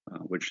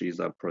 which is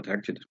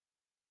protected.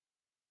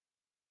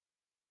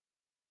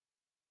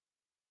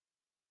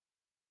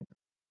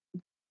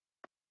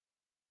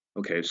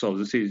 Okay, so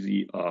this is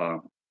the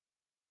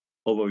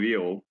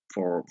overview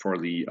for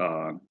the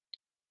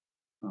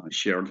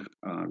shared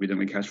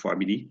read-only cache for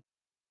IBD.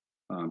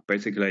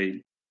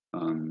 Basically,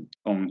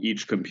 on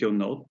each compute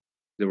node,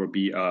 there will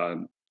be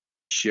a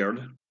shared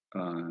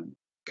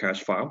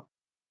cache file,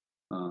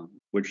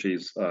 which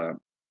is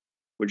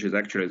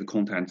actually the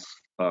contents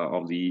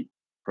of the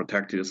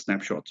protected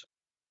snapshot.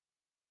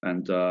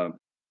 And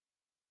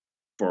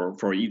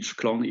for each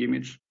clone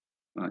image,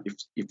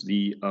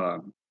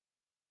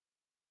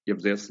 if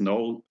there's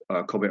no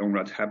copy on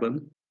write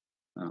happen,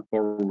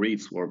 all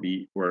reads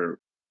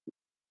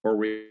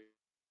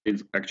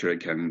actually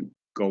can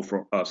go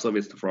from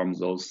serviced from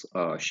those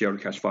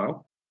shared cache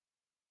file.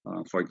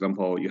 For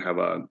example, you have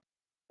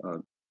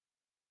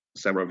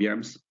several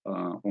VMs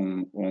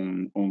on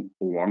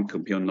one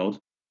compute node,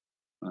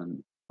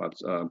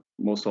 but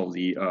most of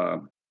the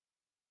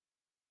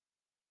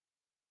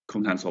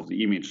contents of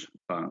the image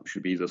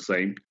should be the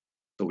same,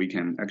 so we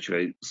can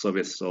actually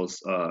service those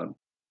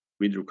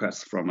read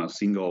requests from a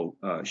single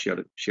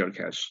shared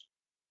cache.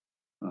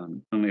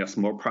 Only a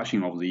small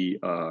portion of the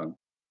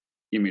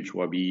image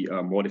will be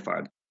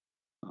modified,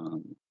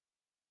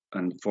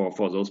 and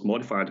for those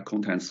modified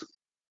contents,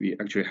 we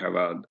actually have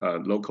a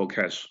local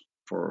cache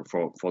for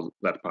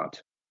that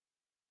part.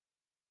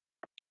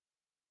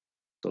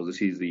 So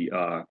this is the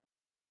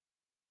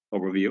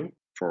overview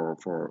for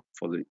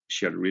the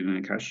shared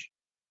read-only cache.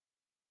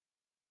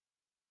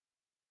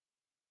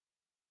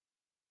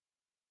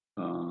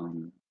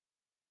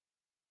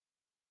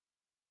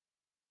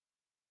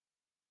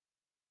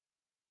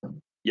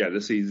 yeah,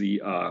 this is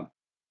the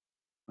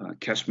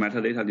cache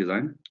metadata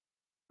design.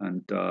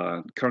 And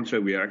currently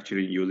we are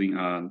actually using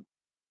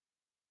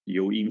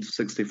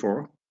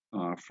uint64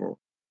 for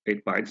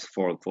 8 bytes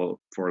for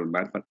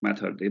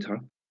metadata.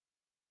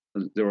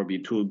 There will be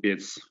 2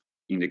 bits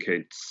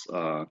indicates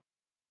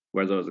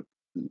whether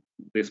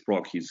this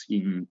block is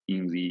in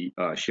the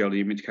shared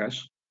image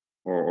cache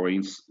or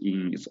in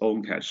its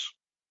own cache.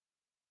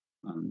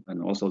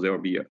 And also there will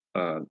be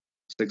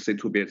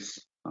 62 bits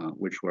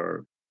which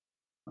will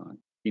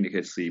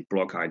indicates the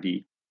block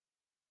ID.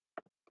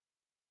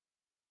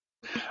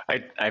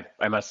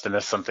 I must have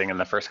missed something in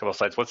the first couple of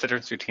slides. What's the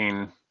difference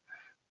between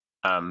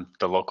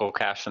the local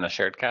cache and the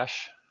shared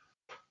cache?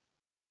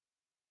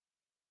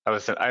 I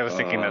was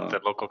thinking that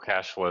the local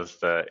cache was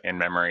the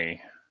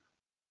in-memory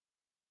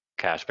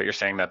cache, but you're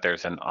saying that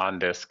there's an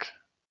on-disk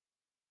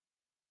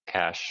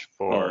cache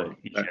for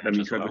each image let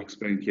me as try well? to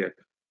explain here.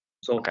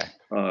 So, okay.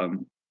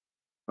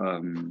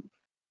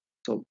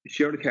 So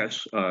shared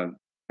cache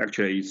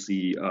actually is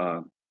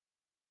the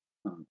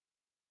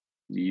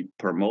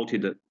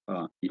promoted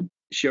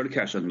shared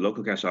cache and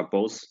local cache are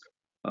both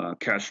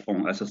cache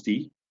on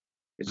SSD.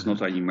 It's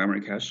not an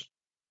in-memory cache.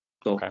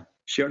 So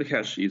shared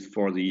cache is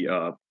for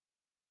the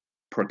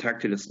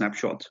protected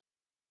snapshot.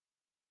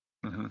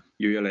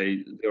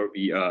 Usually there will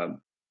be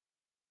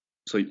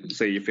so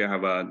say if you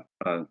have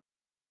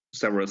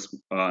several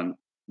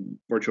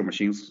virtual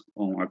machines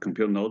on a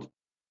compute node,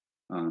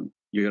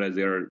 usually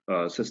their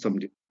system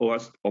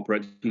OS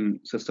operating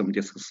system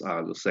disks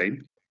are the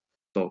same.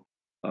 So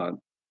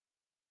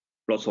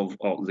lots of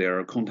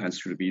their contents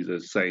should be the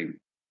same.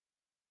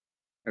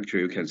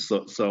 Actually, you can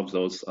serve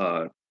those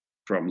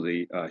from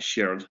the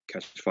shared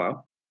cache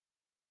file.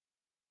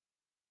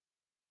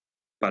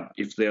 But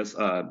if there's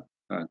a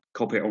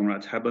copy on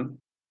write happen,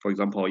 for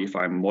example, if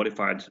I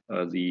modified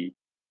the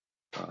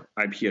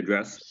IP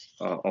address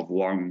of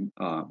one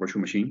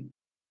virtual machine,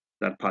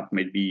 that part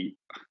may be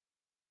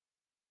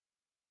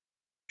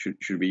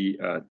should be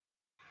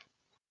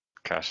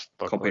cache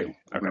locally. Copy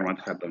on write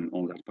happen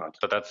on that part.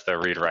 So that's the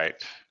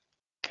read-write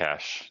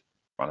cache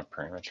on a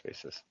per image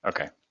basis.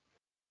 Okay.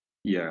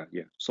 Yeah.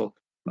 So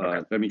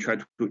let me try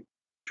to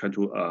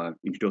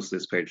introduce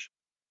this page.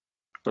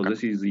 So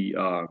this is the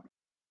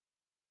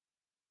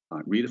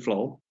read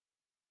flow.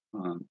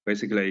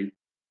 Basically,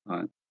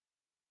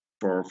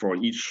 for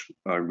each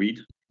read,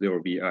 there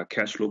will be a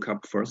cache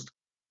lookup first.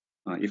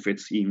 If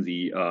it's in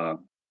the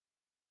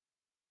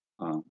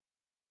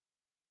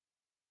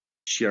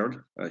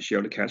shared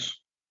cache,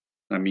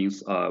 that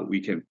means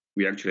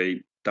we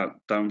actually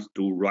don't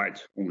do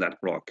write on that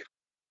block.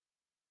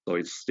 So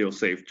it's still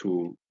safe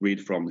to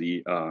read from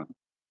the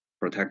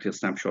protected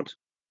snapshot.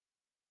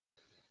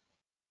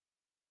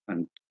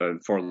 And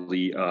for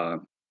the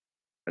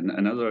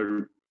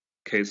another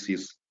case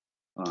is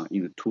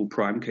in the 2'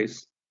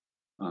 case.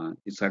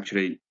 It's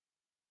actually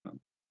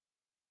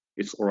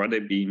it's already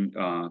been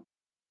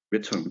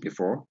written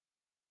before,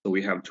 so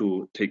we have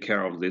to take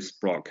care of this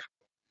block.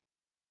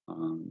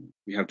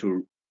 We have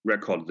to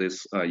record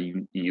this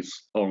in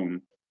its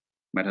own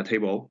meta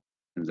table,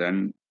 and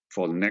then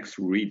for the next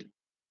read,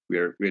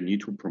 we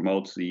need to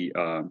promote the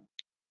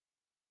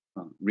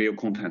real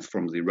contents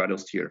from the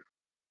Rados tier.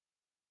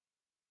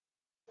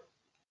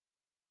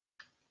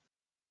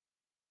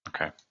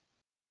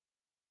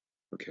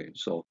 Okay,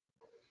 so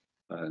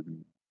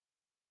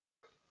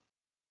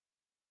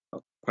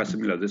quite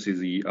similar. This is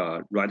the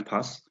write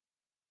path.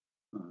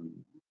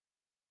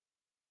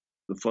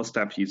 The first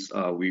step is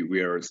we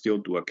will still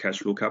do a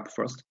cache lookup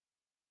first,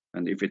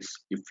 and if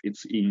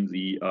it's in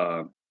the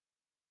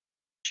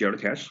shared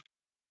cache,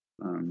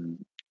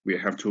 we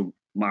have to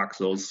mark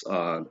those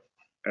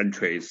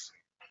entries.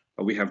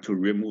 We have to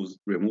remove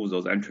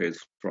those entries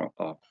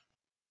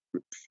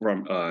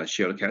from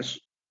shared cache.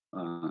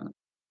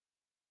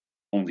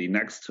 On the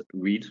next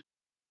read,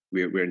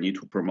 we need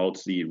to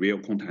promote the real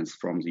contents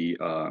from the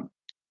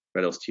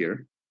Rados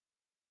tier.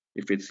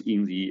 If it's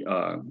in the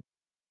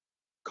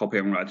copy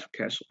and write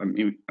cache, I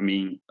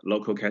mean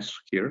local cache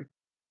here,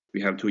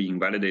 we have to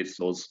invalidate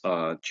those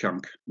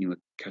chunk in the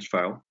cache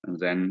file, and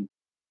then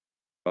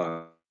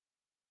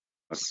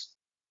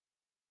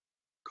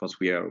because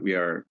we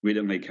are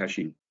read-only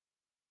caching.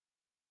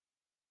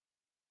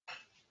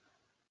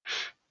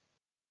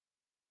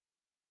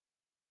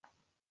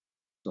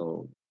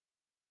 So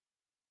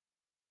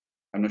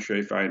I'm not sure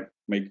if I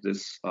make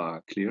this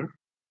clear,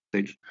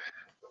 Sage.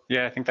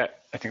 Yeah, I think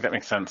that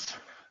makes sense.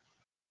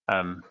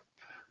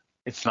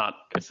 It's not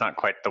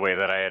quite the way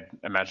that I had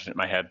imagined it in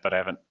my head, but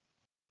I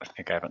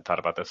think I haven't thought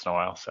about this in a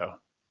while. So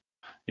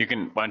why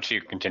don't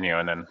you continue,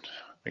 and then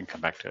we can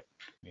come back to it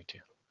if we need to.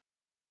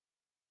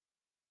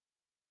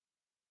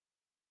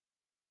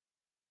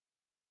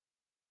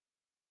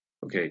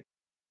 Okay,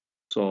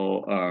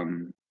 so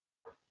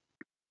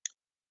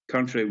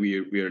currently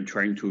we are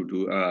trying to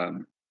do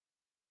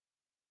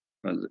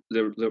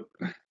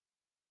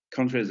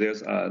currently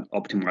there's an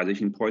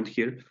optimization point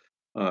here.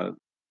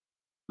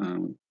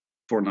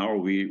 For now,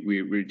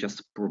 we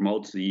just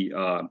promote the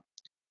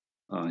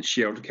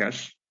shared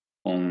cache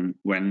on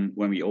when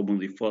we open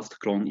the first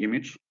clone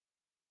image.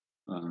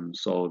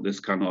 So this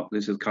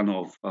is kind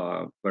of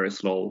very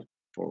slow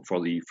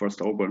for the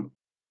first open,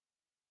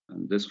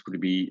 and this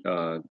could be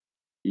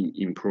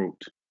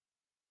improved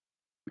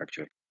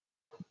actually.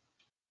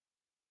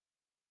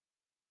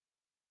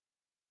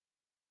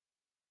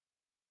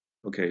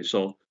 Okay,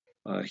 so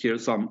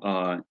here's some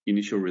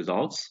initial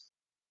results.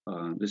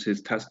 This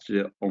is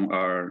tested on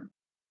our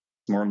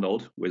small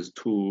node with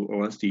 2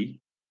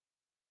 OSD,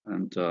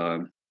 and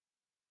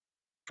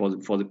for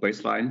the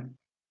baseline,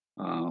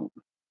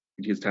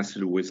 it is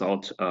tested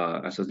without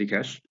SSD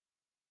cache.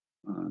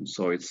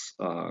 So it's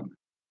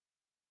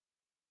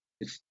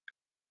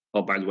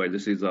oh, by the way,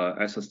 this is a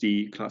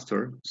SSD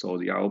cluster, so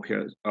the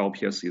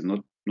IOPS is not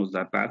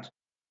that bad.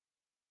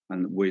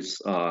 And with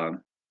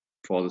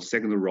for the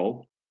second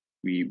row,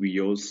 we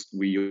used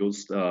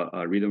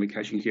read-only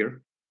caching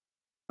here,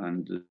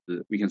 and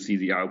we can see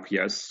the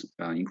IOPS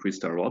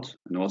increased a lot,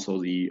 and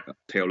also the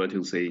tail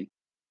latency,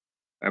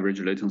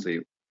 average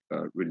latency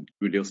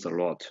reduced a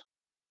lot.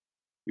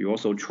 We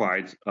also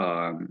tried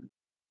to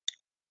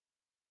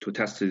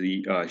test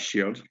the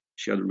shared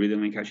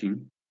read-only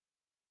caching,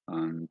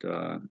 and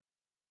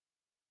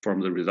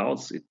from the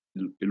results, it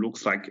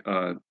looks like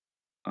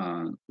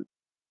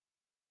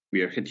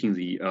we are hitting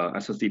the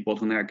SSD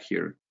bottleneck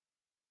here.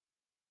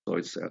 So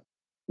it's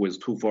with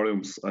 2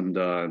 volumes, and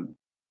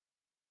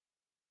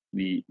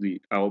the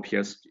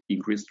IOPS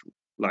increased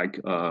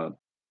like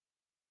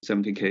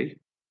 70K.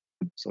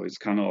 So it's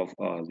kind of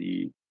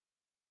the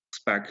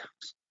spec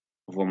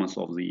performance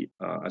of the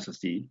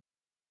SSD.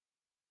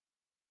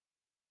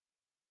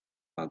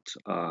 But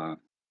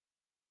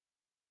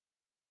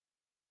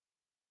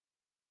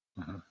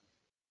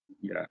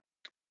yeah,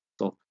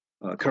 so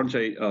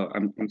currently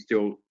I'm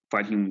still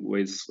fighting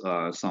with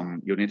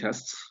some unit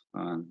tests.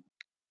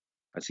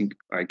 I think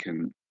I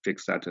can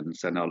fix that and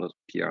send out a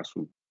PR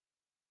soon.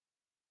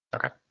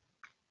 Okay.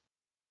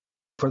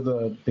 For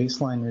the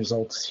baseline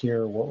results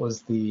here, what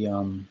was the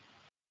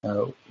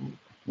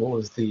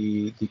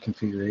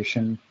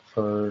configuration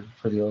for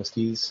the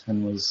OSDs,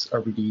 and was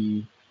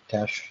RBD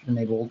cache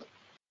enabled?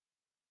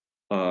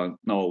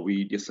 No,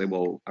 we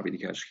disable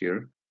RBD cache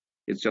here.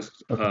 It's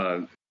just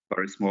a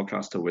very small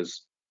cluster with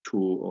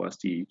 2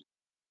 OSD.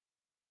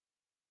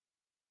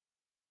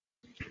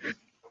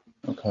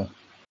 Okay.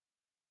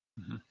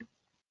 Okay.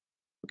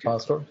 File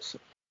store?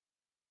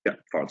 Yeah,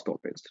 file store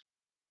based.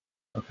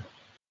 Okay.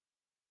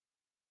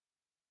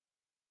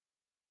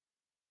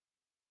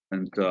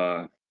 And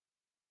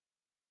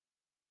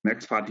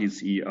next part is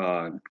the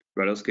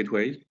Redis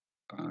gateway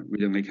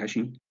read-only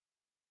caching.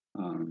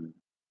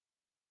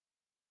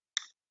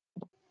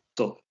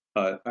 So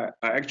I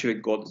actually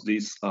got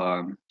this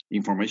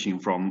information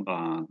from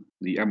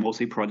the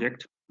MOC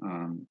project.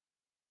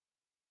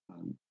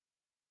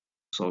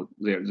 So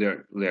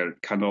they're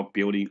kind of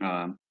building.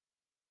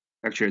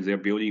 Actually, they're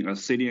building a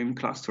CDN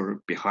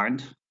cluster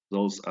behind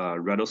those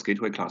Redis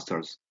gateway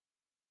clusters.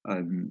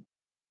 The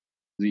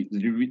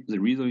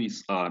reason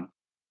is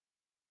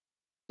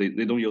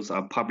they don't use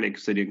a public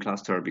CDN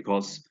cluster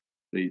because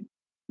they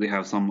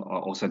have some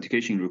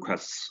authentication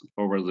requests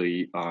over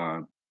the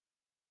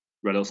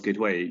Redis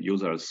gateway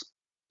users.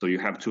 So you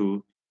have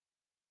to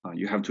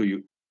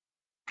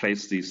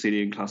place the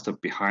CDN cluster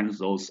behind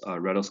those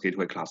Redis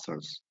gateway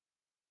clusters.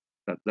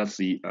 That's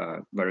the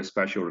very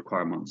special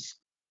requirements.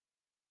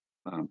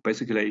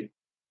 Basically,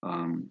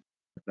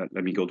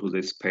 let me go to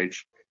this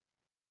page.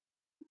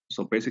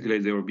 So basically,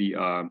 there will be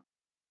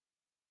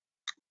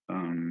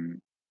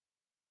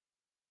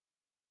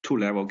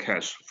 2-level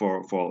cache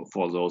for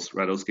those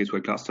Redis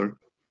gateway cluster.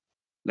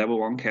 Level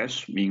 1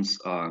 cache means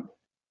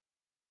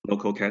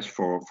local cache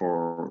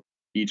for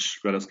each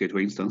Redis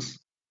gateway instance.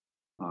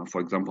 For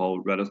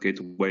example, Redis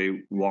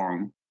gateway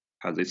 1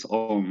 has its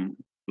own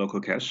local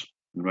cache,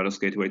 and Redis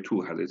gateway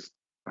 2 has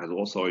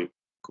also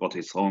got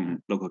its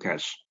own local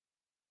cache.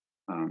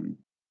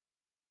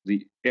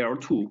 The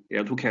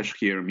L2 cache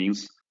here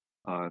means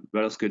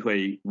Redis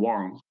gateway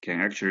 1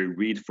 can actually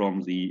read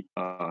from the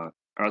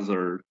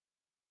other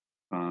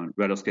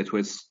Redis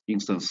gateway's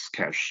instance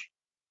cache.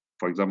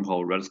 For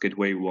example, Redis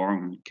gateway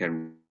 1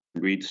 can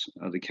read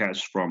the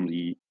cache from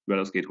the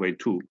Redis gateway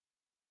 2.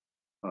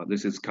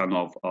 This is kind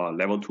of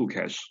level 2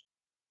 cache.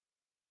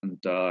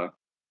 And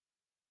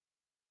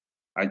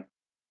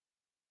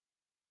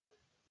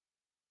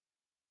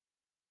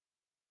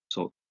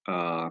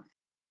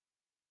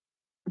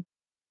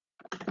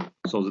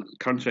so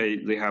currently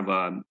they have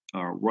a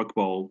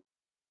workable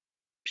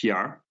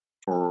PR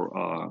for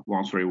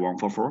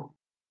 13144,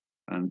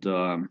 and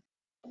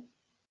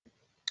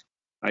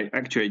I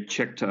actually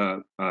checked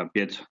a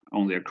bit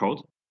on their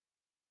code.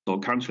 So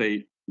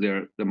currently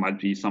there might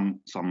be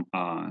some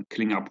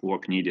cleanup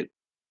work needed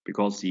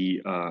because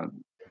the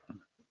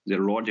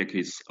logic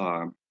is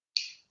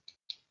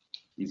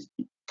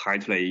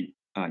tightly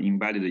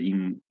embedded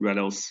in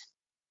Redis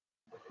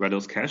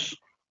cache,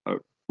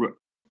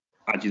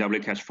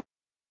 RGW cache,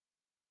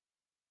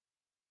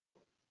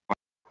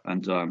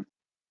 and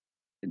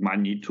it might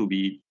need to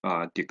be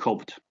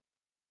decoupled.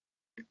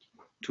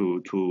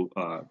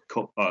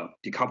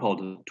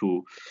 decoupled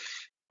to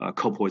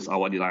cope with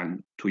our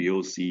design to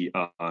use the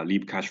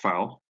lib cache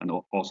file and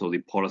also the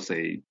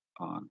policy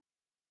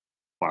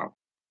file.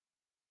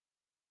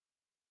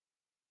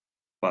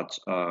 But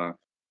I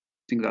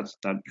think that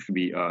should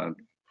be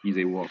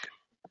easy work.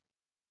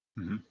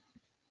 Mm-hmm.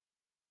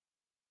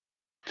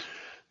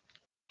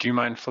 Do you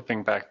mind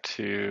flipping back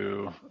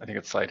to, I think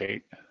it's slide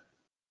 8?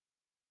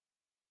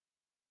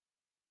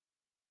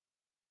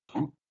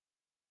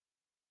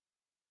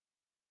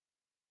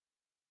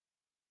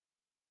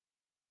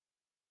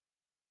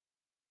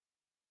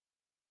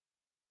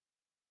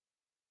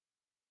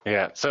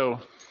 Yeah,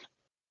 so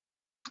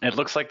it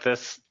looks like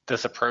this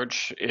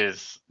approach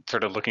is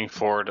sort of looking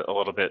forward a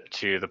little bit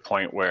to the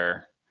point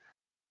where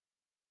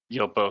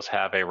you'll both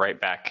have a write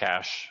back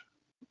cache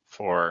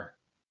for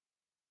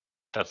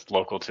that's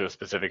local to a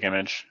specific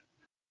image,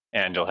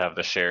 and you'll have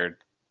the shared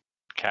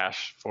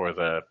cache for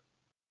the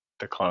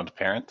cloned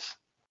parents.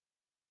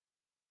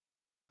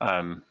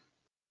 That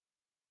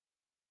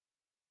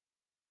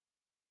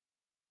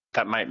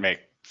might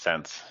make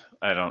sense.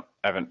 I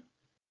haven't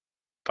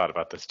thought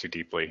about this too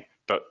deeply,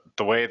 but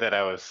the way that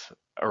I was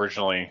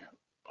originally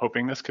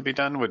hoping this could be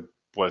done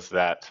was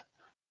that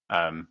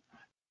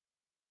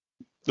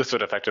this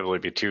would effectively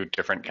be 2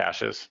 different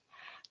caches.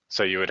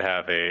 So you would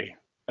have a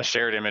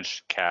shared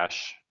image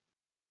cache.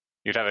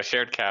 You'd have a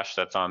shared cache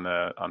that's on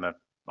the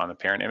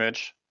parent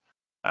image,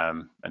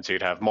 and so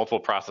you'd have multiple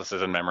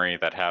processes in memory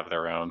that have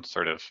their own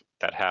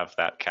that have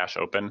that cache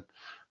open,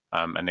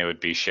 and they would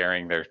be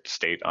sharing their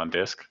state on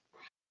disk,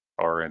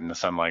 or in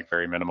some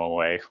very minimal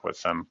way with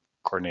some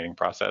coordinating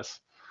process,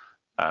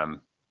 so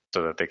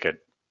that they could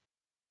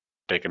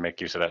make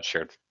use of that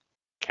shared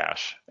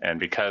cache. And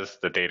because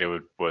the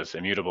data was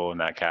immutable in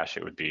that cache,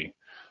 it would be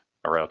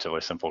a relatively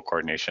simple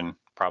coordination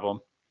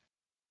problem.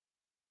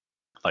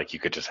 Like you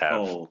could just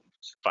have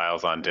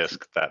files on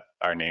disk that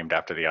are named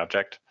after the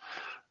object,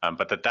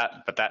 but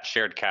that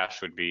shared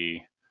cache would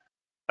be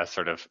a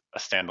sort of a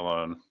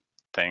standalone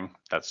thing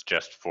that's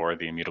just for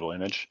the immutable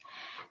image,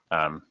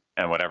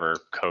 and whatever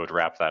code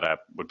wrapped that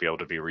up would be able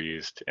to be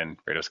reused in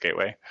Rados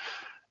Gateway.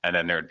 And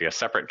then there would be a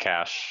separate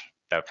cache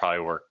that would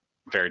probably work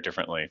very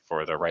differently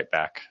for the write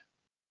back,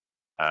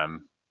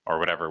 or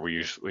whatever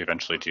we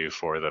eventually do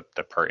for the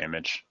per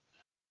image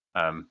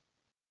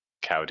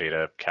cow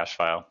data cache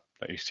file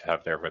that you used to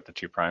have there with the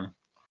 2'.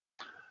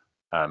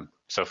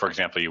 So for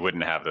example, you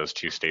wouldn't have those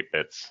 2 state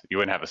bits. You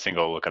wouldn't have a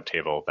single lookup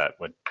table that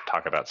would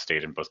talk about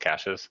state in both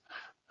caches,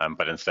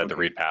 but instead the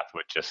read path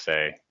would just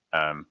say,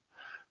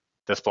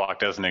 this block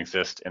doesn't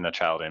exist in the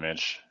child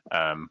image.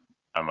 I'm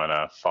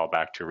gonna fall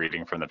back to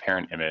reading from the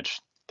parent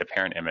image. The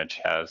parent image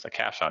has a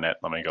cache on it.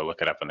 Let me go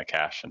look it up in the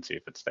cache and see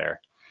if it's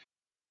there.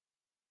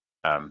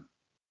 And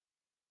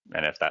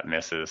if that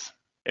misses,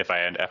 if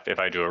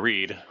I do a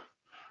read,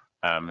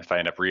 if I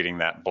end up reading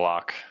that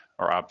block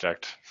or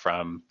object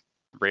from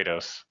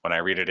Rados, when I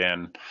read it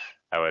in,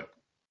 I would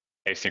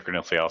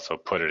asynchronously also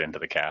put it into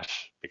the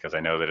cache because I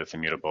know that it's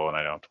immutable and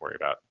I don't have to worry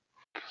about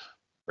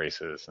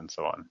races and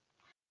so on.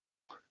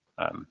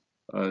 I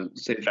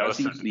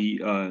think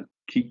the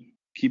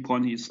key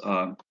point is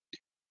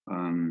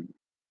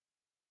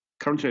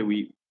currently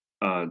we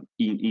in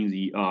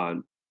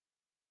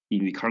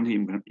the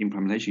current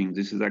implementation,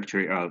 this is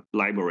actually a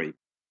library.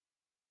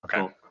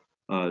 Okay.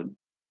 So,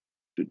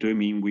 do you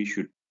mean we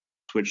should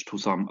switch to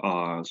some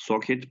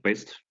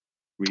socket-based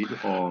read,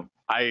 or?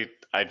 I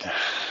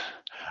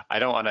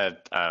don't want to.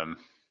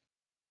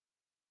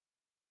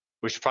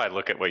 We should probably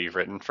look at what you've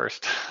written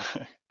first,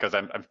 because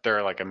there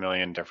are a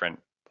million different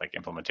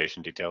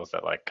implementation details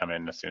that come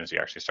in as soon as you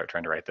actually start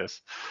trying to write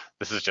this.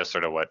 This is just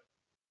sort of what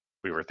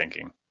we were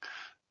thinking.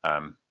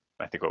 I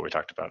think what we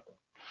talked about.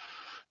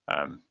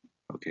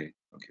 Okay.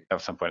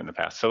 At some point in the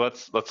past. So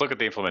let's look at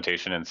the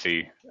implementation and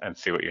see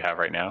what you have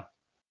right now.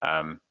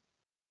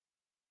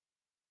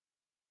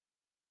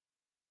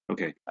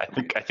 Okay.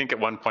 I think at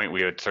one point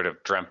we had sort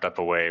of dreamt up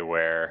a way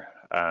where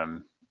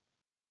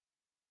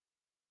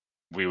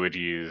we would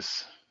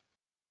use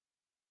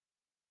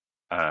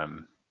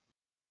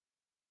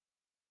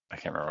I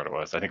can't remember what it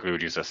was. I think we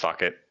would use a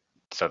socket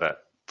so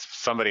that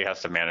somebody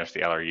has to manage the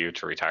LRU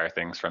to retire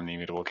things from the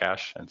immutable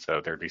cache, and so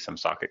there'd be some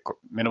socket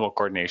minimal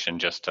coordination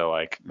just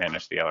to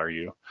manage the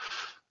LRU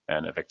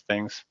and evict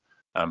things.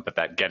 But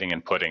that getting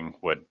and putting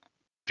would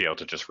be able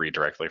to just read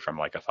directly from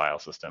a file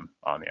system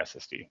on the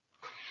SSD.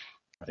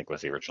 I think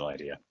was the original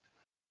idea.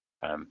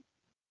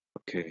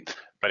 Okay.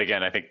 But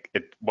again, I think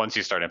once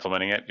you start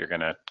implementing it, you're going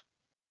to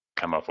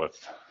come up with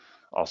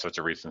all sorts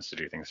of reasons to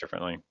do things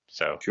differently.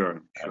 So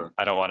sure.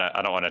 I don't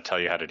want to tell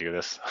you how to do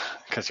this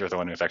because you're the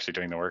one who's actually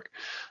doing the work.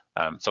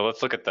 So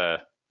let's look at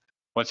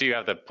once you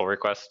have the pull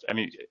request. I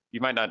mean,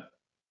 you might not.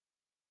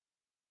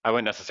 I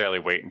wouldn't necessarily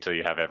wait until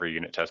you have every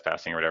unit test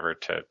passing or whatever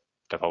to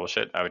publish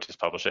it. I would just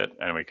publish it,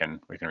 and we can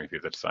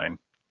review the design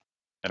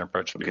and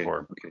approach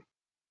before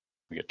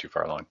we get too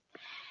far along.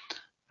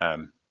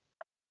 And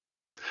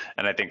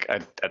I think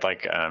I'd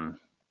like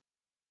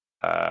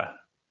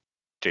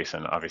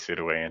Jason obviously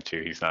to weigh in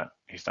too. He's not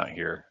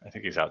here. I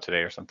think he's out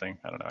today or something.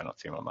 I don't know. I don't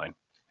see him online.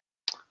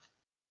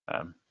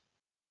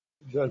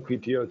 He's on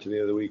PTO to the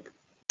end of the week.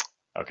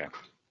 Okay,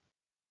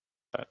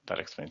 that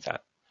explains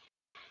that.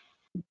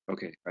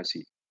 Okay, I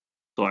see.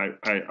 So I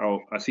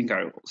think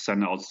I'll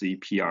send out the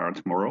PR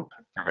tomorrow.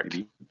 Perfect.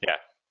 Maybe. Yeah.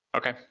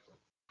 Okay.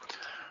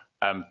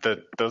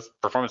 Those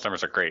performance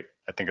numbers are great.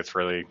 I think it's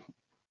good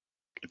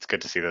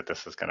to see that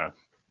this is gonna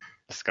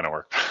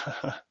work.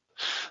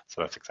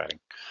 So that's exciting.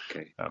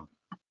 Okay.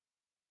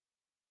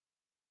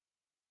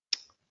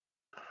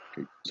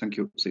 Okay. Thank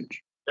you,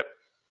 Sage. Yep.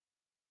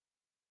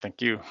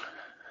 Thank you.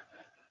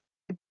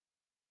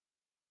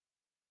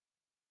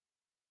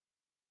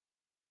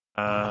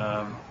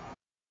 All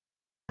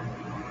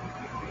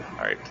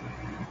right.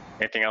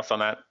 Anything else on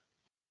that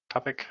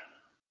topic?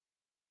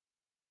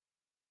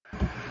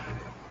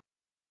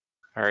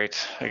 All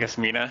right. I guess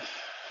Mina,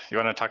 you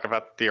want to talk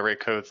about the array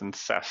codes and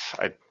Ceph?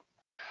 I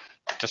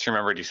just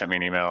remembered you sent me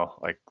an email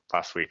like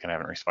last week and I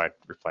haven't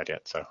replied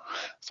yet. So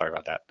sorry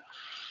about that.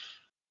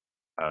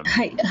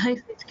 Hi,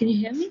 can you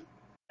hear me?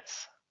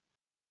 Yes.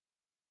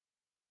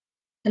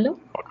 Hello?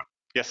 Welcome.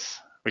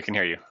 Yes, we can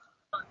hear you.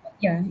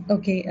 Yeah,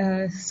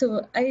 okay.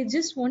 So I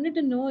just wanted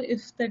to know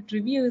if that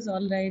review is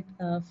all right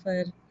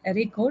for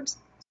array codes.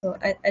 So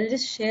I'll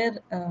just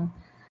share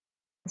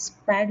this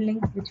pad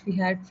link which we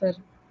had for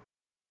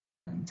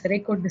array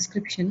code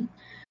description.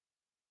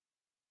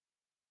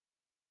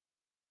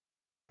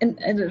 And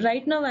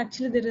right now,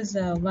 actually, there is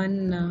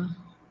one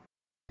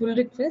pull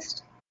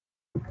request.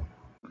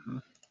 Mm-hmm.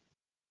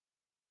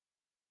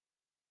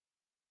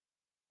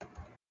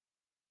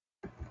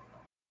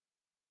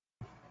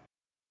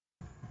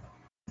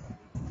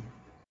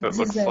 It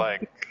looks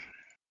like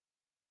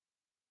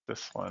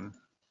this one.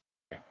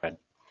 Okay,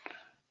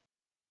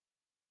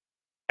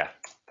 yeah,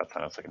 that's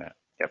what I was looking at.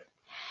 Yep.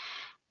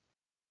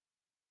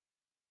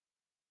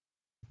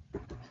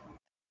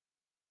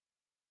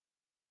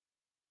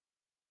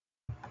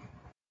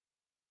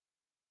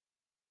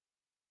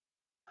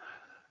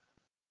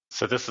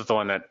 So this is the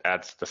one that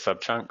adds the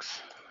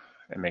subchunks.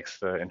 It makes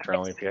the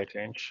internal API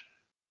change.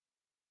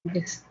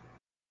 Yes.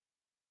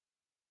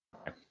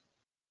 Okay.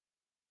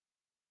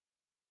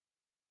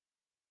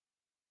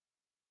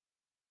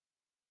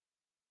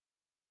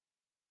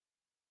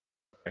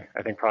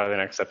 I think probably the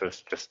next step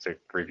is just to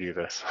review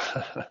this.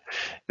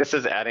 This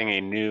is adding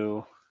a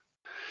new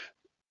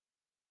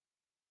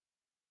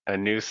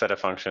set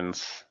of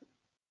functions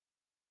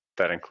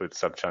that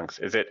includes subchunks.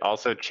 Is it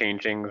also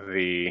changing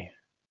the?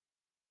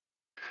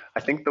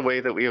 I think the way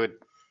that we would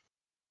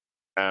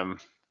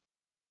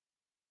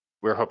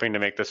we're hoping to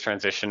make this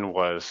transition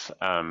was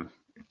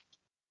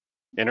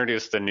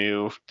introduce the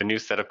new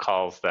set of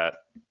calls that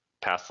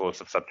pass the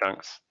list of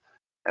subchunks,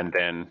 and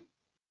then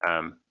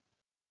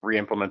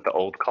re-implement the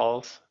old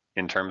calls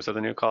in terms of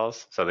the new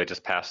calls. So they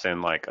just pass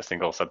in like a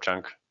single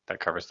subchunk that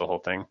covers the whole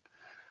thing.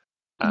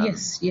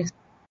 Yes.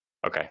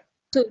 Okay.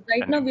 So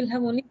right now we'll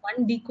have only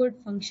one decode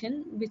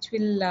function which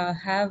will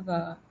have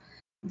the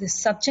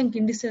subchunk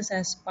indices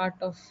as part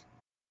of,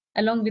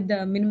 along with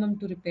the minimum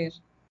to repair.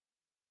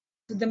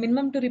 So the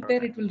minimum to repair,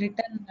 okay, it will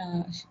return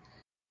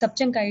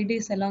subchunk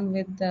IDs along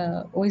with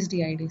the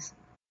OSD IDs.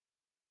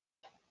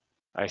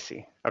 I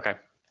see. Okay.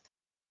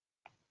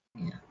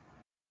 Yeah.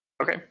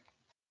 Okay.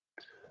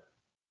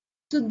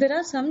 So there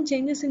are some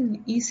changes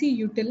in EC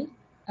util.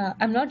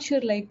 I'm not sure,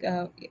 like,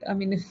 I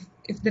mean,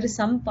 if there is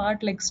some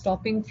part like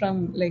stopping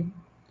from like,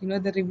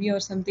 the review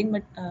or something,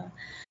 but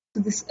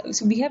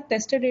so we have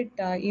tested it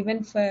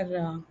even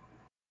for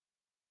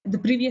the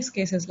previous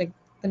cases, like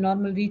the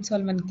normal read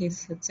solvent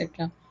case,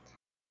 etc.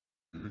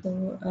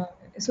 Mm-hmm.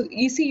 So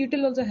EC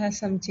util also has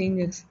some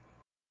changes.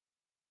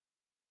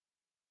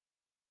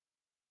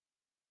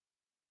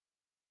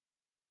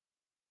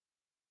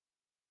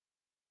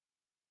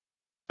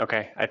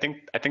 Okay, I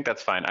think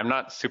that's fine. I'm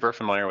not super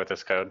familiar with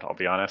this code, I'll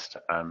be honest.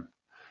 I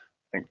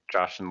think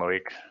Josh and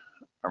Loic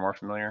are more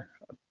familiar.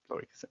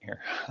 Loic isn't here.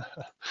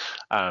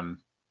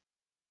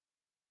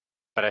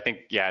 But I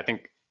think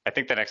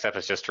the next step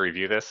is just to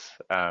review this,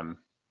 and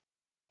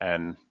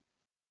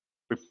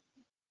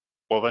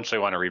we'll eventually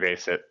want to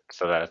rebase it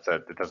so that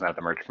it doesn't have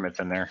the merge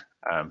commits in there.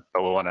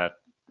 But we'll want to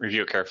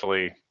review it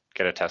carefully,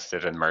 get it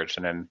tested and merged,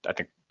 and then I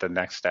think the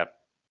next step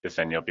is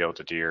then you'll be able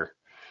to do your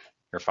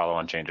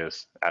follow-on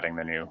changes, adding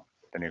the new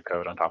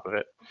code on top of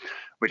it.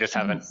 We just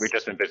haven't. We've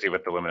just been busy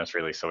with the Luminous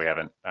release, so we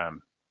haven't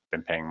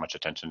been paying much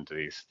attention to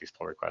these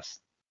pull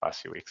requests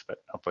last few weeks. But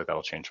hopefully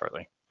that'll change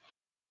shortly.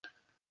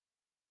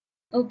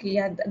 Okay,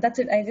 yeah, that's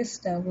it. I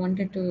just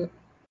wanted to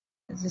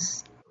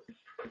just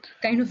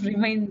kind of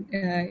remind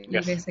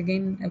you guys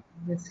again about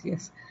this.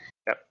 Yes.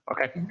 Yep.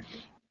 Okay. Yeah.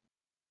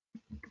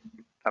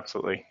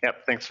 Absolutely.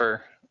 Yep. Thanks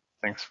for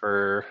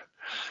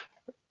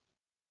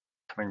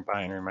coming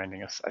by and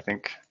reminding us. I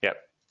think. Yep.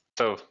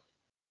 So,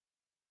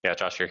 yeah,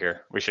 Josh, you're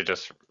here. We should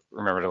just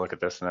remember to look at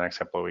this in the next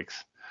couple of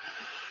weeks.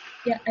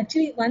 Yeah,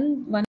 actually,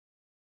 one.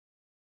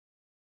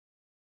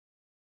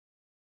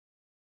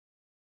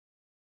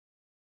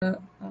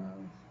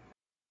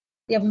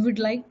 yeah, we would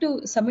like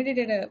to submit it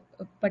at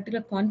a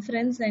particular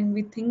conference, and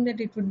we think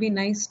that it would be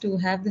nice to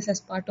have this as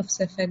part of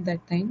Ceph at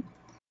that time.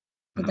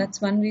 So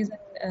that's one reason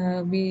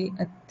we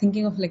are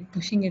thinking of like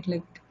pushing it.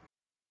 Like,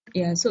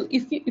 yeah. So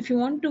if you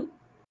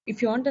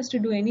want us to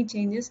do any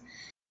changes,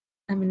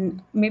 I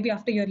mean, maybe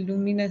after your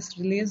Luminous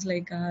release,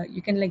 like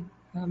you can like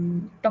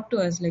talk to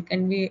us, like,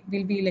 and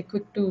we'll be like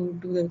quick to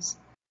do this.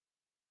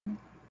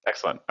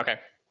 Excellent. Okay.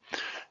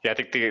 Yeah, I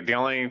think the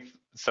only,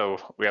 so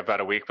we have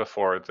about a week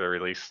before the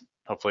release,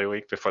 hopefully a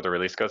week before the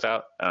release goes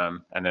out,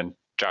 and then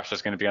Josh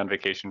is going to be on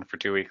vacation for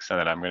 2 weeks, and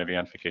then I'm going to be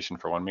on vacation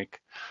for 1 week.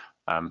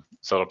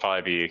 So it'll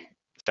probably be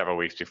several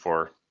weeks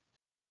before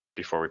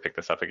we pick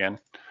this up again.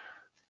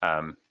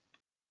 So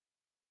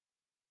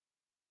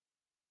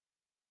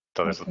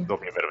there'll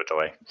be a bit of a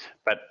delay,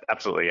 but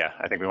absolutely, yeah.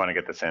 I think we want to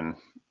get this in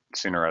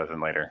sooner rather than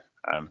later,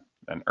 and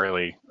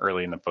early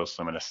in the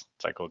post-Luminous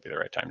cycle would be the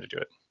right time to do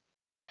it.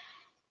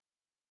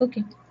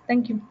 Okay,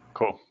 thank you.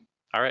 Cool.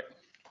 All right.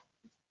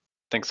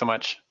 Thanks so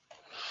much.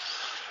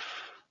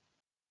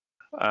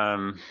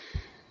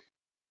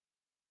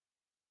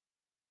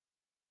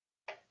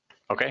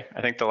 Okay,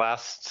 I think the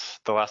last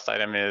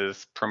item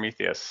is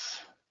Prometheus.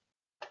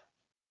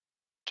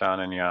 John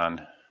and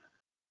Jan.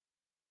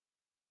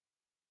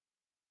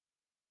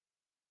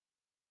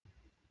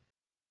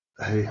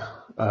 Hey,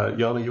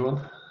 Jan, are you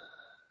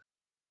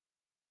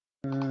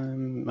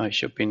on? I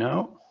should be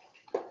now.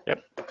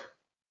 Yep.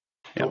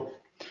 Yep.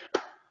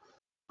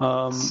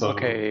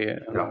 Okay.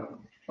 Yeah.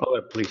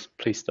 Oh, please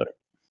start.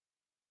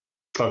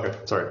 Okay,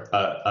 sorry.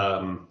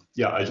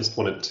 Yeah, I just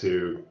wanted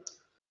to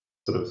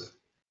sort of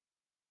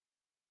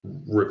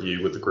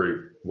review with the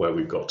group where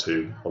we've got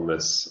to on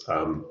this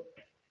and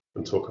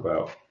talk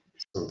about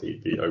some of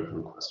the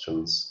open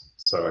questions.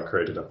 So I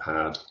created a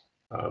pad.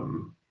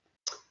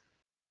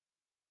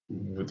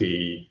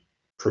 The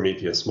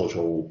Prometheus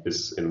module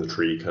is in the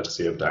tree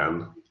courtesy of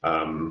Dan.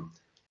 And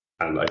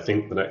I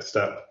think the next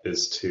step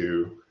is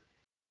to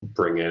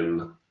bring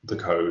in the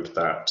code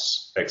that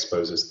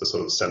exposes the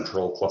sort of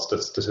central cluster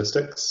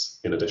statistics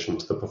in addition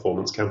to the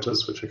performance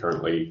counters, which are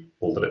currently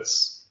all that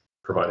it's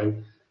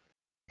providing.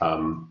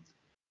 So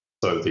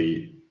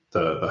the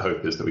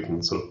hope is that we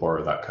can sort of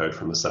borrow that code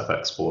from the Ceph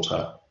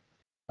exporter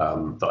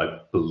that I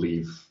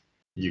believe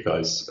you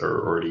guys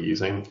are already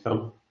using.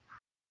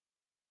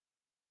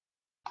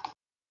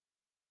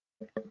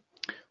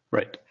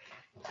 Right.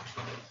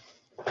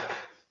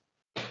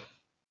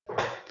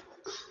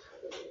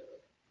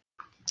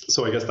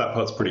 So I guess that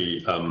part's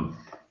pretty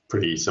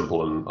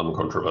simple and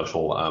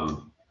uncontroversial. I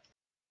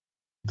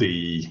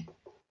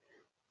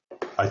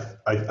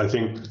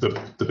think the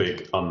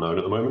big unknown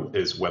at the moment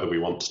is whether we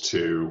want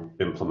to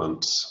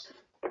implement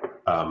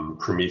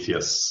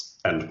Prometheus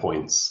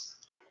endpoints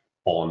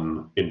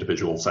on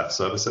individual Ceph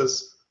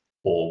services,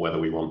 or whether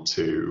we want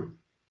to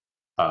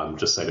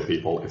just say to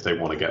people, if they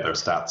want to get their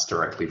stats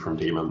directly from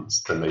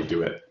daemons, then they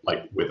do it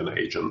like with an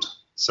agent.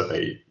 So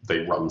they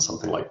run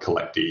something like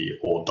collectd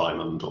or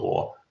diamond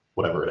or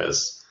whatever it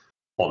is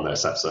on their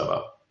Ceph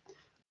server.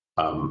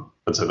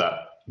 And so that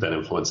then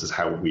influences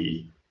how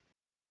we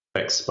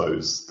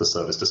expose the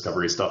service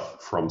discovery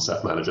stuff from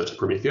Ceph Manager to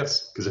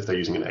Prometheus. Because if they're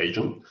using an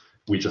agent,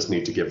 we just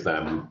need to give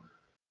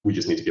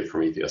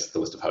Prometheus the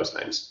list of host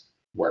names.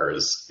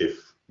 Whereas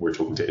if we're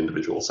talking to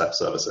individual Ceph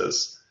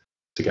services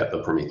to get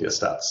the Prometheus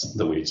stats,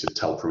 then we need to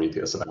tell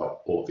Prometheus about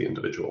all of the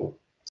individual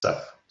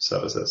Ceph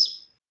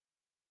services.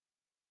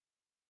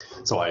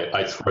 So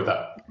I throw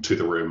that to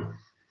the room.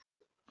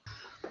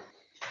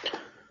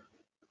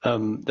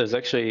 There's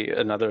actually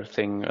another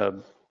thing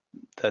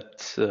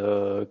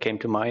that came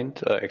to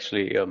mind.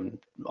 Actually,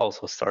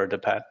 also started a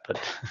pad, but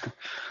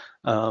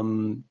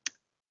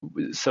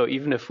so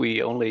even if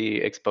we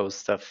only expose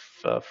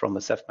stuff from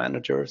a Ceph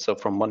manager, so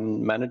from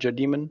one manager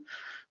daemon,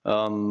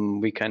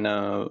 we kind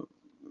of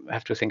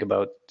have to think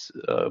about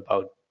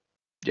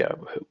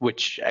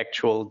which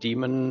actual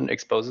daemon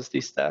exposes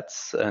these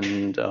stats,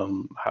 and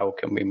how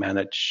can we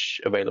manage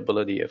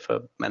availability if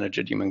a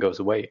manager daemon goes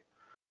away.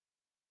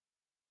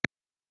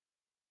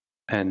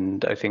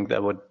 And I think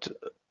that would,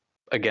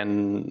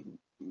 again,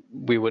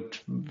 we would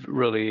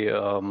really, it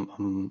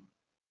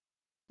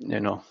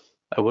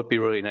would be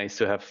really nice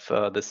to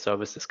have this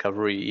service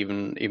discovery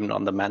even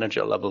on the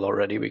manager level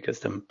already, because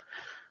then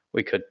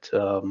we could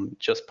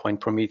just point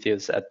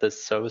Prometheus at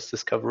this service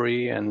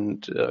discovery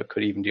and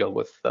could even deal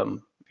with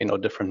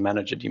different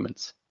manager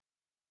daemons.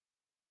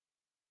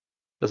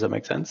 Does that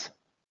make sense?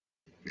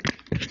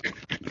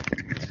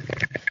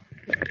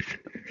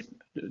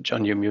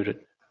 John, you're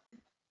muted.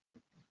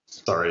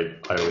 Sorry,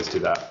 I always do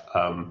that.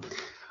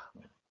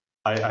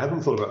 I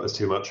hadn't thought about this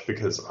too much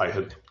because I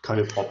had kind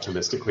of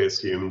optimistically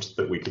assumed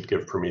that we could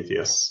give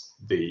Prometheus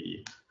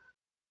the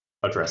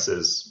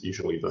addresses,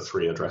 usually the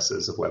 3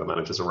 addresses of where the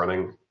managers are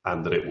running,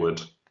 and that it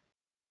would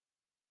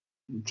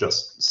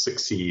just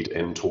succeed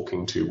in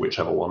talking to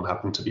whichever one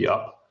happened to be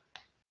up.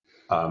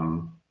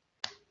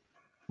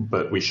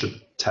 But we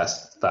should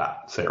test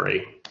that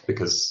theory,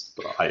 because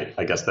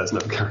I guess there's no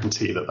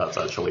guarantee that that's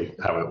actually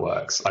how it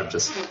works. I'm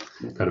just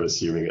kind of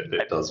assuming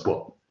it does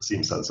what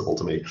seems sensible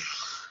to me.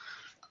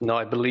 No,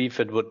 I believe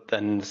it would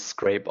then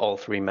scrape all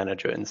 3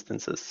 manager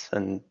instances,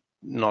 and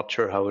not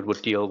sure how it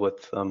would deal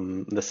with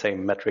the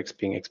same metrics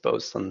being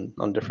exposed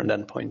on different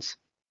endpoints.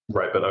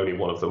 Right, but only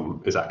one of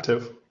them is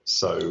active.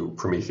 So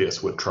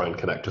Prometheus would try and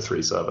connect to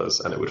 3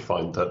 servers, and it would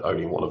find that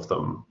only one of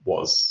them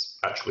was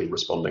actually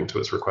responding to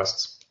its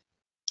requests.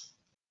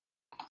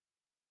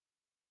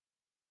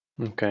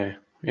 Okay,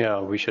 yeah,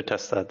 we should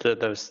test that.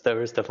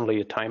 There is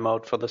definitely a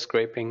timeout for the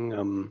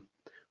scraping.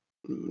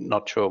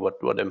 Not sure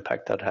what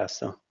impact that has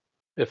though.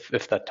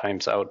 If that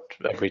times out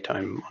every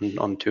time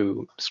on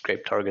 2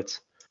 scrape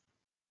targets,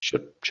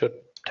 should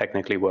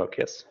technically work,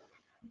 yes.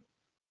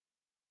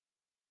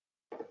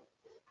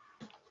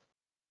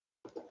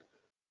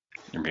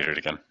 You're muted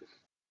again.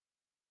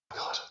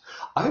 God,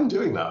 I'm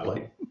doing that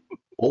like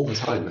all the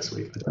time this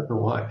week. I don't know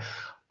why.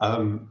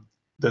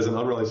 There's an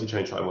unrelated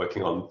change that I'm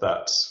working on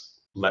that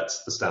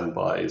lets the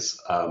standbys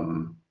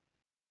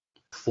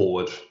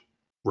forward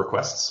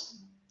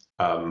requests.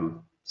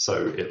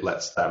 So it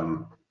lets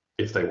them,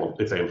 if they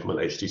implement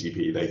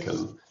HTTP, they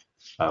can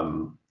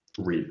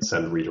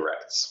send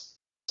redirects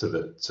to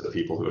the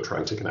people who are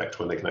trying to connect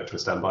when they connect to a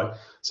standby.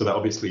 So that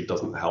obviously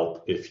doesn't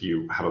help if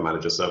you have a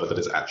manager server that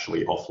is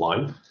actually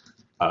offline.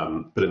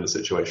 But in the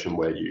situation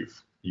where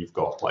you've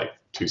got like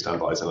 2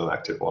 standbys and an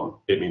active one,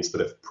 it means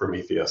that if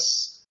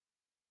Prometheus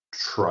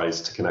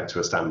tries to connect to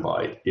a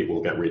standby, it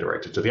will get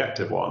redirected to the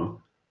active one,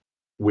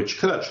 which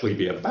could actually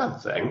be a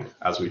bad thing,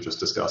 as we just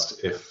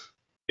discussed, if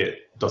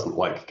it doesn't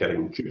like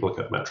getting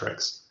duplicate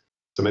metrics.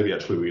 So maybe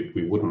actually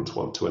we wouldn't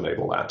want to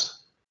enable that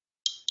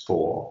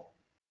for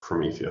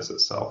Prometheus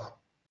itself.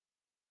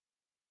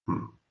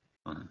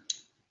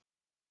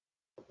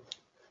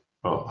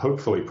 Well,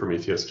 hopefully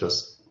Prometheus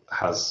just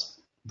has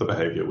the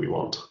behavior we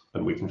want,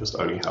 and we can just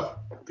only have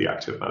the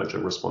active manager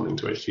responding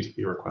to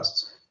HTTP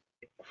requests.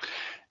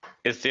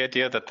 Is the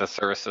idea that the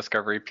service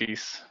discovery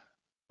piece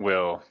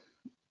will,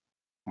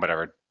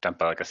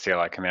 dump out like a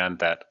CLI command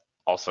that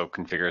also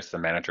configures the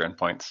manager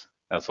endpoints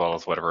as well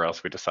as whatever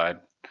else we decide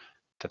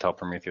to tell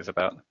Prometheus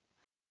about?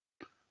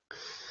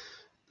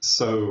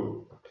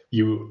 So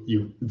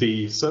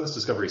the service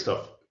discovery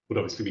stuff would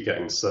obviously be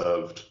getting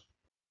served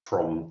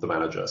from the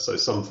manager. So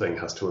something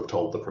has to have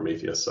told the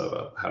Prometheus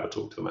server how to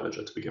talk to the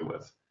manager to begin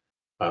with.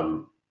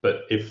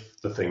 But if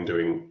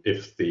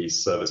the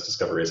service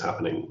discovery is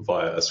happening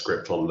via a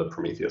script on the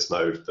Prometheus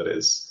node that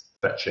is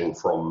fetching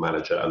from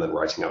manager and then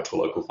writing out to a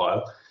local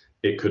file,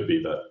 it could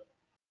be that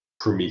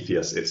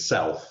Prometheus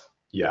itself,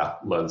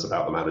 learns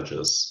about the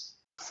managers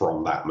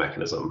from that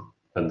mechanism.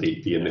 And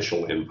the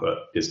initial input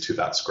is to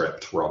that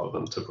script rather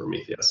than to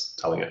Prometheus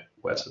telling it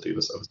where to do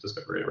the service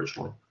discovery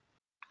originally.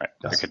 Right.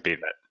 Yes. It could be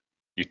that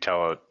you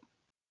tell it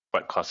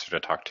what cluster to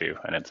talk to,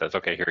 and it says,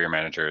 okay, here are your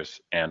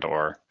managers, and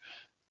or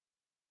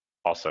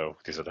also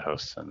these are the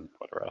hosts and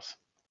whatever else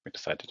we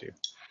decide to do.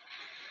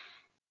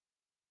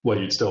 Well,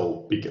 you'd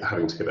still be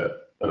having to give it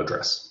an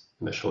address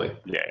initially.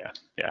 Yeah.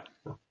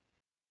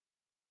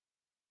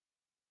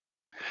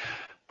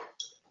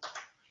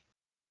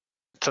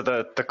 So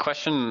the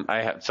question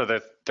I have, so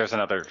there's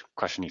another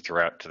question you threw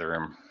out to the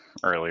room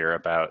earlier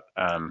about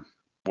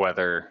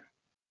whether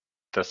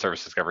the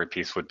service discovery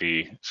piece would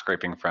be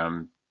scraping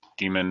from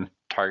daemon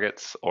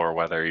targets or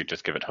whether you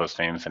just give it host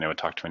names and it would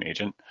talk to an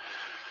agent.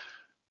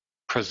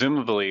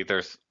 Presumably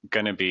there's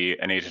going to be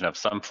an agent of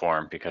some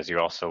form because you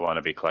also want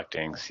to be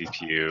collecting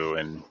CPU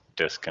and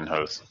disk and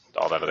host,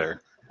 all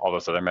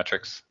those other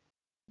metrics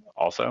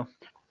also.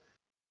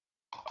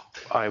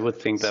 I would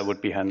think that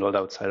would be handled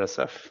outside of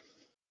Ceph.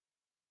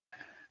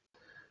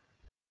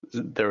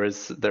 There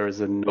is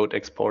a node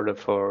exporter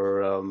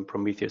for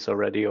Prometheus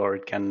already, or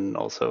it can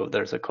also,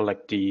 there's a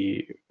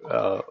collectd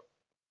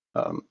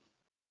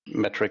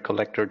metric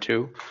collector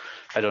too.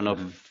 I don't know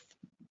if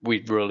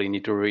we really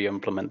need to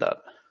re-implement that.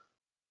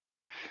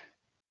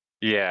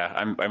 Yeah,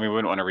 I mean, we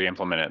wouldn't want to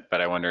re-implement it,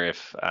 but I wonder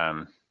if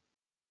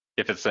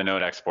it's a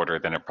node exporter,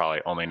 then it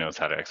probably only knows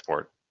how to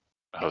export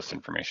host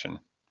information,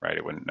 right?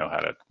 It wouldn't know how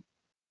to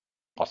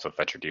also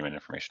fetch your daemon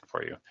information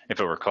for you.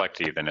 If it were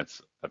collectd, then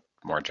it's a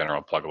more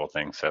general pluggable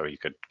thing, so you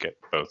could get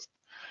both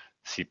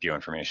CPU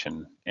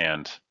information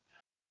and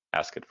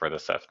ask it for the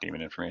Ceph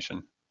daemon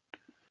information.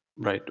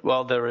 Right.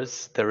 Well, there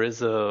is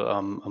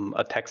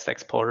a text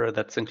exporter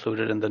that's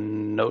included in the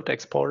node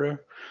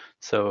exporter,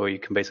 so you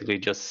can basically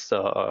just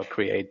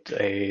create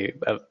a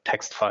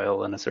text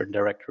file in a certain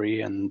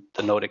directory, and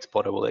the node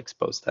exporter will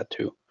expose that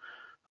too.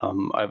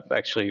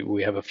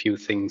 We have a few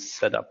things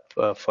set up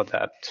for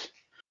that.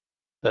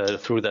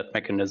 Through that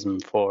mechanism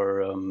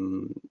for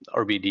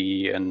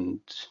RBD and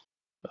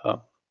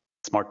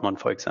SmartMon,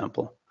 for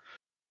example.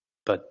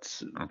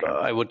 But okay.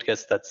 I would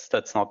guess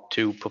that's not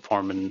too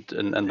performant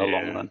in the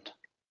long run.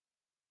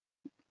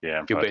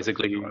 Yeah, you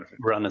basically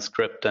run a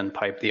script and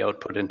pipe the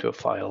output into a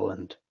file,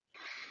 and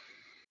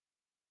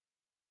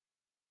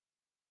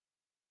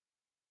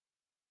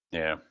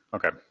yeah,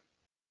 okay.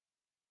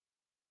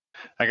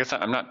 I guess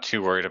I'm not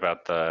too worried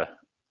about the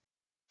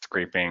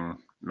scraping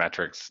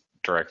metrics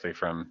directly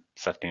from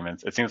Ceph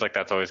daemons. It seems like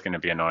that's always going to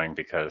be annoying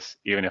because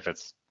even if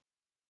it's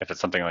if it's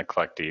something like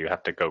collectd, you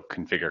have to go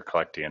configure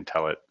collectd and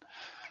tell it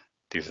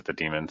these are the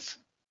daemons,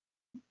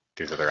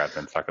 these are their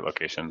admin socket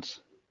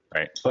locations,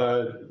 right?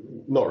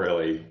 Not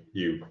really.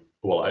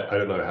 Well, I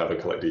don't know how the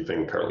collectd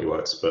thing currently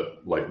works,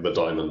 but like the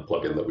daemon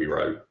plugin that we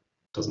wrote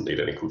doesn't need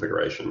any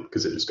configuration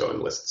because it just goes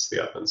and lists the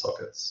admin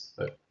sockets.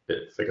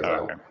 It figures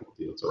out what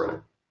daemons are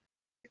running.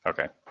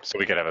 Okay, so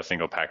we could have a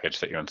single package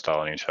that you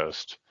install on each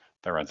host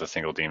that runs a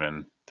single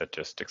daemon that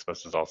just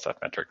exposes all Ceph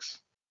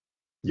metrics.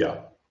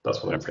 Yeah,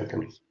 that's what I'm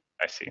thinking.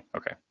 I see.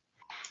 Okay.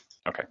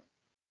 Okay.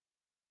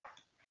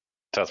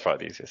 So that's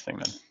probably the easiest thing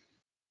then.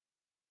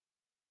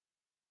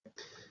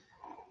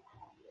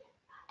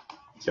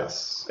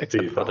 Yes.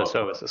 Except for the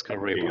service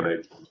discovery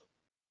part.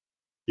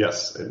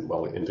 Yes,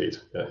 well, indeed.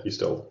 Yeah, you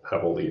still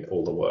have all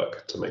the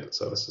work to make the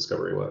service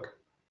discovery work.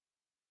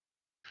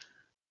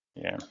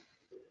 Yeah.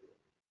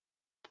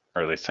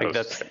 Or at least like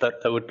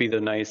that would be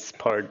the nice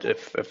part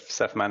if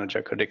Ceph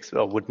Manager could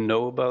would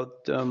know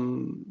about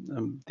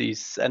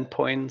these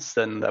endpoints,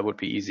 then that would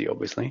be easy,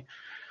 obviously.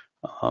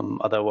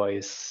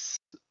 Otherwise,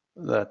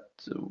 that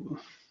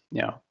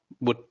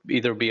would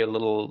either be a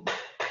little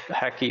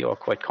hacky or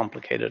quite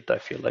complicated, I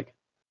feel like.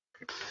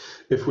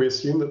 If we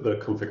assume that the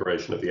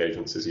configuration of the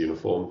agents is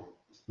uniform,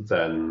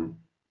 then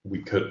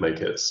we could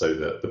make it so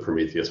that the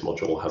Prometheus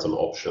module has an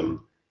option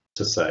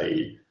to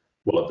say,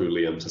 well, a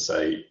Boolean to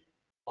say,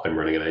 I'm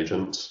running an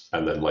agent,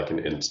 and then like an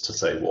int to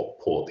say what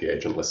port the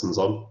agent listens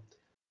on.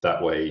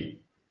 That way,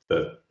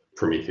 the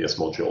Prometheus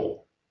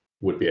module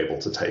would be able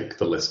to take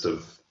the list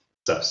of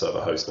Ceph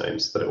server host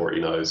names that it already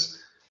knows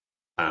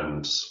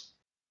and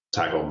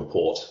tag on the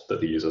port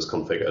that the user's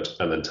configured,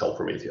 and then tell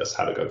Prometheus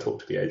how to go talk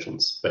to the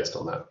agents based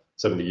on that.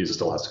 So the user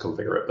still has to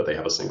configure it, but they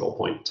have a single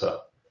point to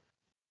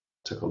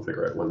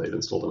configure it when they've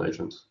installed an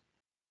agent.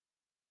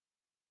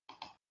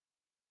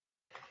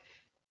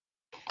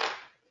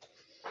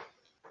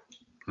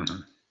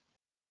 Mm-hmm.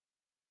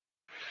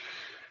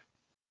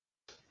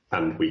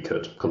 And we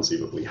could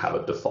conceivably have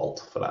a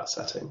default for that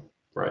setting,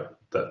 right?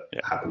 That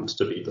happens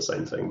to be the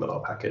same thing that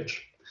our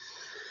package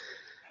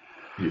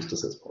used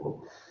as its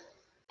problem.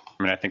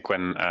 I mean, I think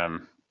when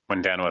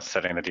Dan was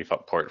setting the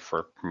default port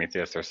for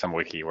Prometheus, there's some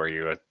wiki where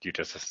you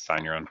just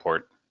assign your own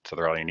port, so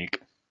they're all unique.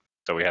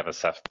 So we have a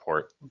Ceph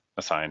port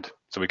assigned,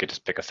 so we could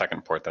just pick a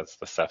second port that's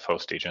the Ceph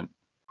host agent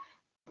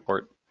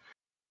port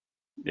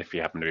if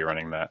you happen to be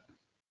running that.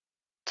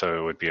 So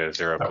it would be a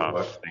zero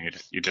conf thing.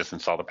 You just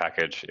install the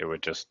package. It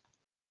would just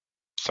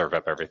serve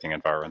up everything in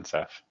var and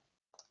Ceph.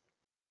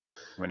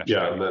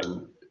 Yeah, and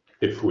then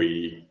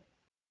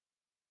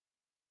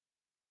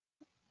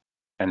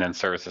and then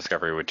service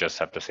discovery would just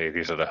have to say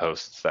these are the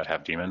hosts that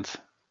have daemons,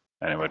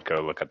 and it would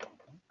go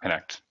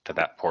connect to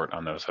that port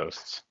on those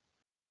hosts.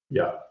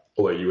 Yeah,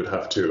 although you would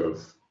have to have,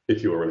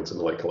 if you were running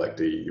something like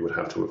collectd, you would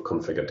have to have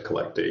configured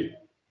collectd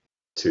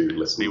to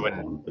listen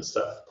on the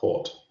Ceph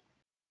port.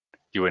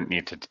 You wouldn't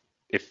need to,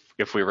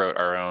 if we wrote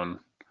our own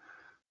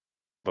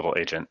little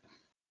agent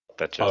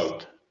that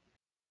just,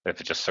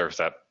 if it just serves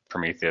that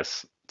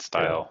Prometheus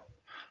style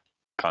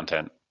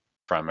content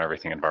from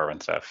everything in var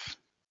and Ceph,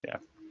 yeah.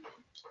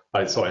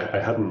 I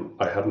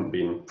hadn't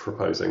been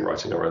proposing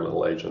writing our own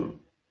little agent,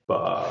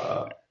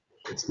 but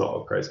it's not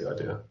a crazy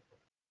idea.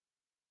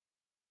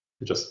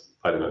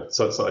 I don't know.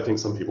 So I think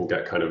some people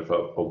get kind of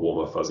a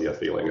warmer, fuzzier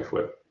feeling if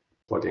we're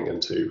plugging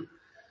into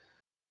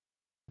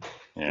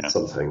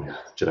something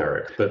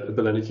generic. But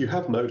then if you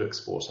have Node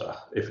Exporter,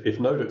 if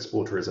Node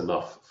Exporter is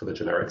enough for the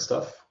generic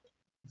stuff,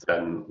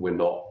 then we're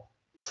not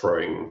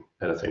throwing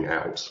anything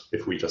out.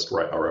 If we just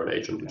write our own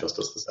agent that just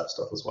does the Ceph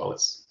stuff as well,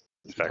 it's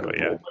exactly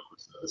kind of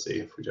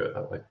if we do it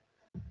that way.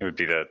 It would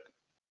be the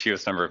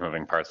fewest number of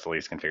moving parts, the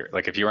least configure.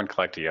 Like if you run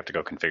collectd, you have to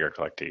go configure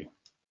collectd,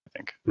 I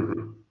think.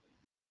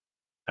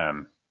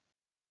 Mm-hmm.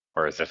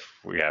 Whereas if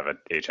we have an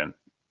agent,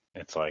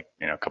 it's like,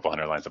 a couple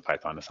hundred lines of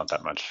Python. It's not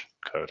that much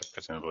code,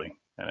 presumably,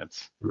 and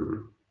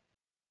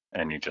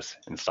and you just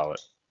install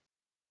it,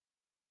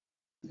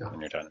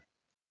 and you're done.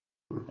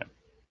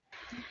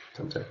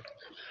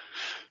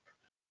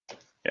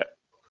 Yeah,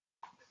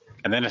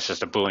 and then it's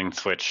just a Boolean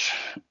switch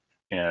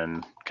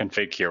in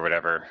config key or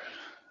whatever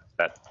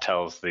that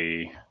tells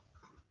the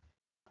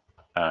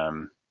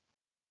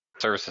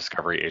service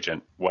discovery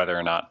agent whether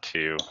or not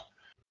to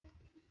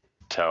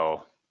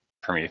tell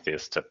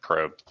Prometheus to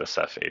probe the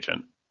Ceph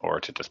agent or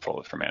to just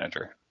pull it from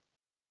manager.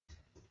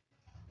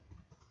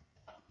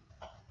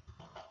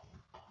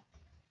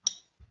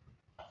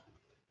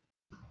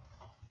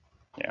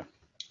 Yeah.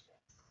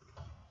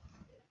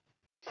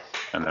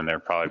 And then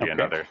there'd probably be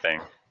another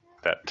thing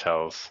that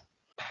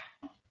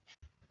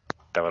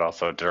would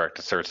also direct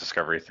a service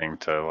discovery thing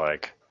to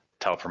like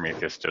tell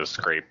Prometheus to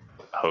scrape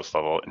host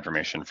level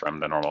information from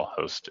the normal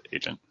host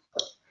agent.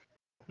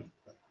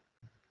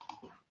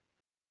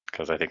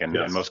 Because I think in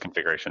most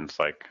configurations,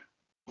 like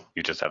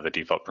you just have the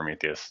default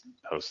Prometheus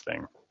host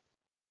thing,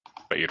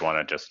 but you'd want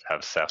to just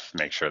have Ceph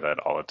make sure that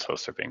all its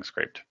hosts are being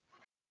scraped,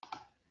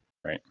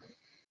 right?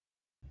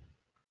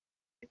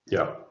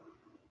 Yeah.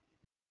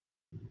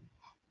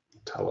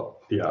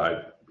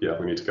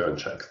 We need to go and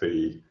check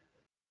the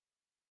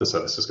the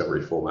service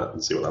discovery format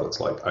and see what that looks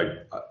like.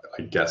 I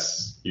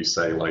guess you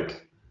say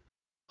like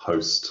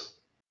host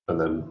and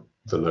then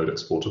the node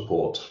exporter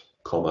port,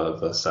 comma,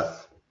 the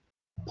Ceph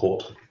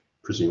port.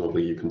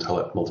 Presumably you can tell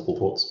it multiple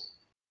ports.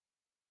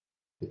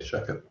 Need to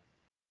check it.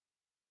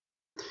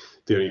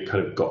 The only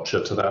kind of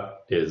gotcha to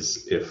that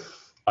is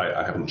if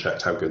I haven't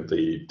checked how good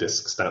the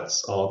disk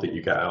stats are that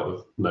you get out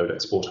of node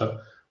exporter,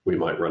 we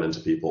might run into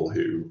people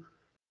who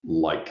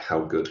like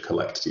how good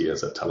collectd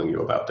is at telling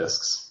you about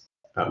disks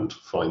and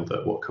find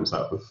that what comes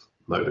out of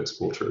node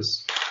exporter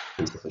is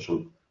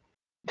insufficient.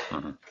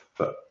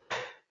 But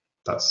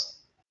that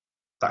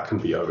can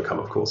be overcome,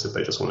 of course, if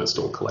they just want to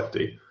install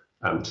collectd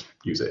and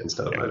use it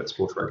instead of node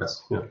exporter, I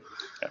guess. Yeah.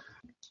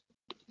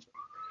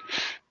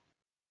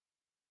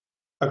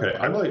 Okay,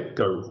 I might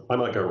go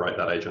write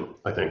that agent,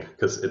 I think,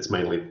 because it's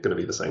mainly going to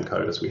be the same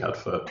code as we had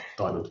for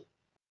Diamond.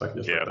 I can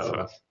just write that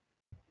out.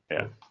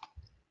 Yeah.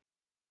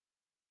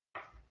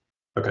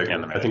 Okay,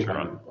 Yeah,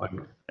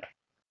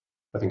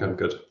 I think I'm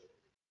good.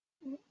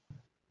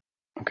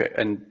 Okay,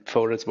 and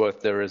for what it's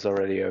worth, there is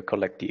already a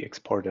collectd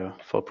exporter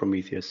for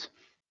Prometheus.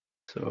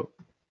 So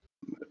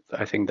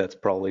I think that's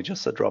probably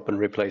just a drop-in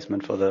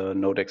replacement for the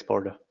node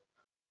exporter.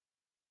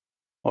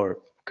 Or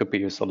could be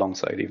used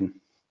alongside even.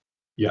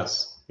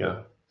 Yes,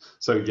 yeah.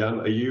 So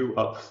Jan, are you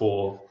up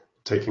for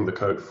taking the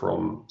code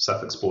from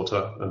Ceph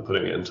exporter and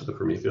putting it into the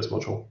Prometheus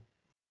module?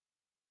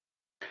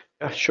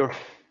 Yeah, sure.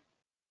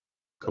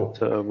 Cool.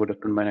 That would have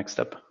been my next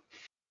step.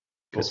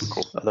 Awesome.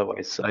 Cool.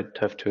 Otherwise, I'd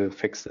have to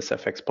fix the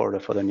Ceph exporter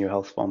for the new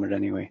health format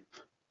anyway,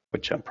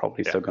 which I'm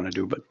probably still going to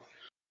do, but...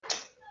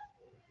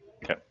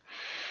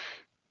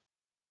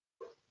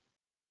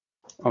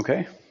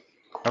 Okay.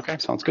 Okay.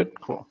 Sounds good.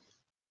 Cool.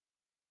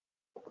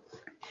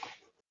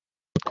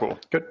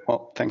 Good.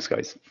 Well, thanks,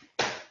 guys.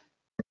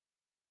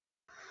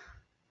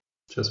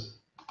 Cheers.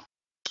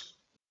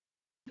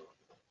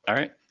 All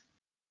right.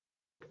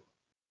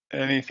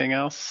 Anything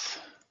else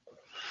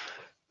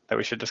that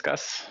we should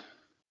discuss?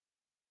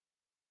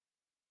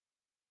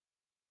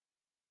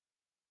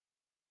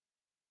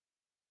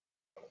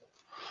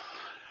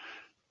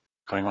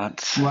 Going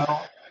once.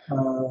 Well,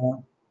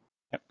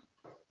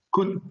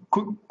 could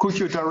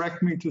you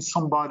direct me to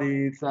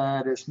somebody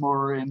that is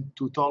more in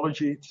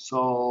tautology?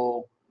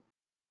 So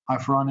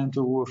I've run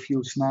into a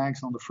few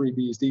snags on the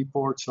FreeBSD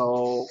port,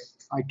 so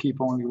I keep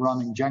only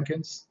running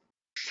Jenkins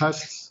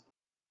tests,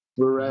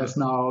 whereas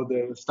now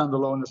the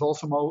standalone is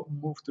also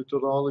moved to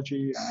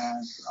tautology,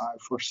 and I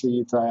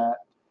foresee that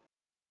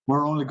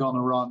we're only going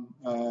to run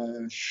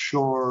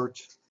short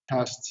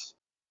tests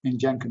in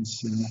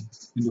Jenkins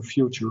in the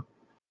future.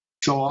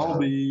 So I'll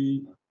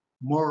be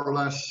more or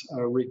less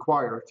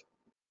required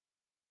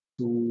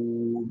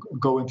to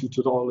go into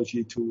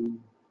tautology to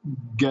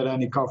get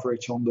any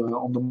coverage on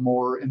the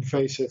more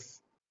invasive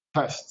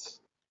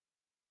tests.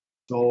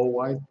 So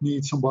I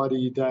need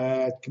somebody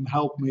that can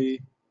help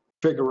me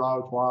figure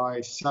out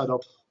why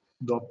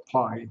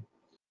setup.py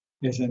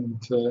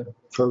isn't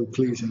very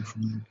pleasing for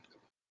me.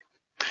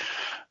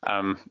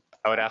 I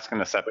would ask in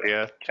the Ceph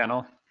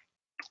channel.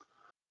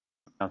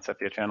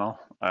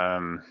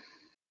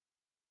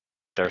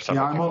 There's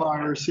yeah, I'm on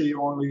IRC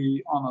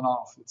only on and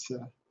off. It's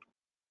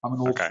I'm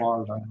an old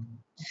fart.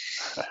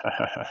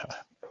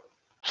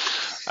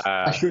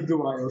 I should do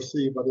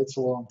IRC, but it's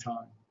a long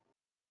time.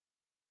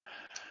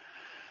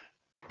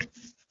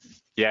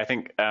 Yeah, I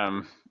think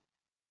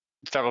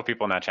several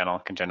people in that channel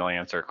can generally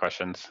answer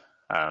questions.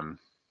 Okay,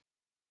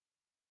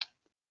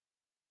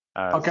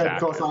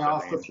 because I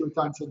asked a few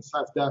times in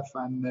SafDev,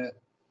 and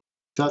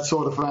that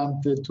sort of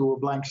went into a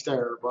blank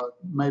stare. But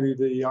maybe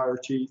the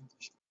IRT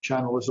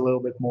channel is a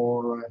little bit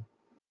more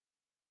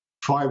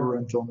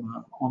vibrant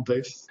on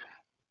this.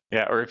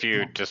 Yeah, or if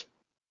you just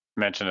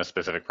mention a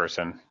specific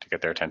person to get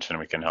their attention,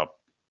 we can help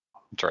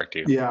direct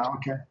you. Yeah.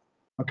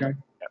 Okay.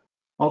 Yep.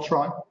 I'll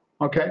try.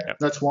 Okay, yep.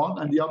 That's one,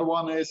 and the other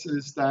one is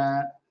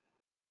that,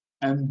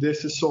 and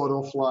this is sort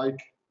of like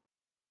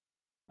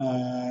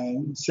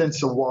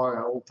since a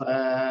while,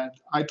 that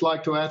I'd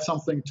like to add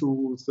something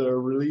to the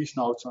release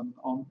notes on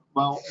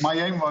well, my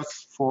aim was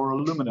for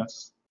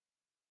Luminous,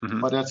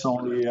 but that's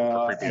only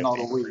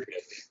another week.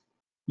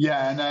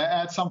 Yeah, and I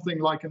add something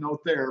like a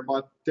note there,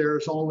 but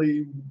there's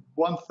only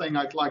one thing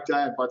I'd like to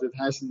add, but it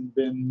hasn't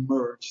been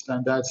merged,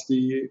 and that's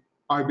the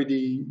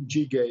IBD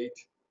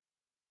G-gate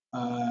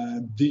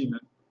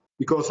daemon,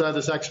 because that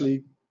is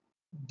actually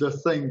the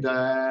thing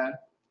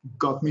that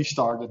got me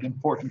started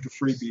importing to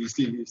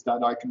FreeBSD, is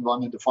that I can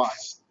run a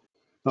device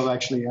that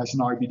actually has an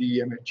IBD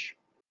image.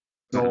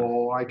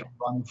 So I can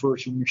run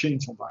virtual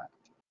machines on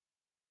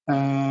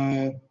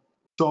that.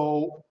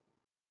 So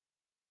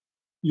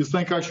you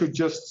think I should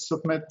just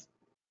submit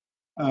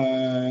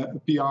a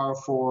PR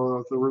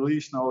for the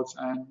release notes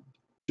and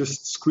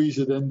just squeeze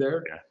it in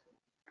there?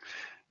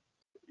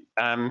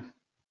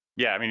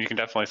 Yeah, I mean, you can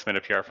definitely submit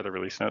a PR for the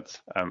release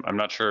notes. I'm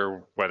not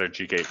sure whether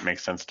G-gate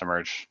makes sense to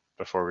merge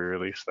before we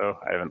release, though.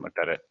 I haven't looked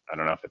at it. I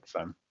don't know if it's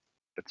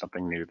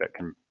something new that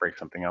can break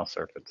something else,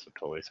 or if it's a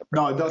totally separate.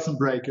 No, it doesn't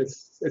break.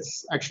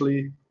 It's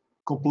actually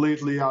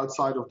completely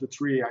outside of the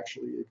tree,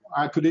 actually.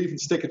 I could even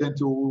stick it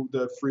into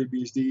the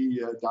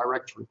FreeBSD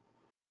directory.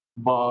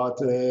 But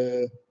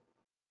the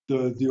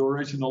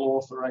original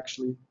author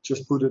actually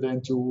just put it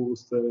into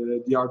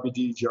the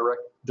RBD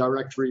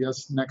directory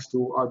as next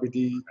to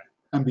RBD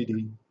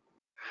MBD.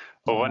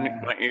 Well, why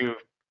don't you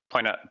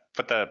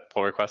put the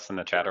pull request in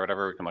the chat or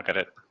whatever, we can look at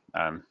it.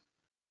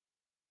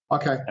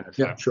 Okay,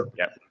 yeah, sure.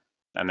 Yep.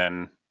 And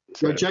then.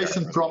 Yeah,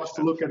 Jason promised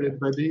to look at it,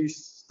 but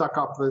he's stuck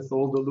up with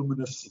all the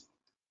Luminous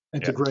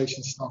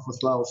integration stuff as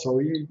well. So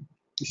he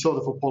sort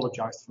of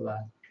apologized for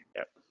that.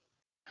 Yep.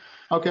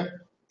 Okay,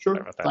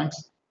 sure.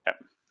 Thanks. Yep.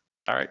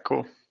 All right,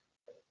 cool.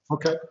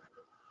 Okay.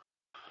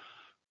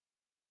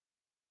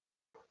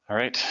 All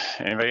right.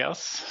 Anybody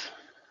else?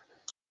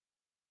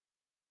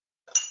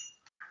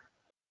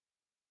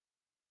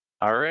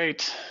 All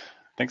right.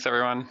 Thanks,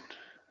 everyone.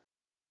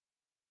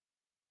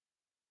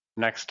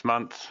 Next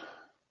month,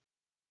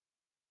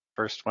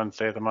 first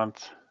Wednesday of the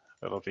month,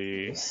 it'll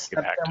be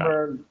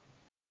September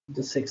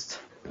the 6th.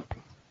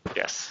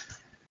 Yes.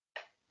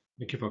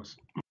 Thank you, folks.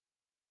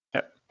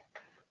 Yep.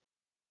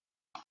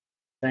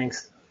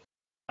 Thanks.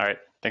 All right.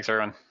 Thanks,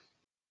 everyone.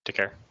 Take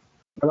care.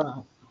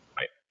 Bye-bye.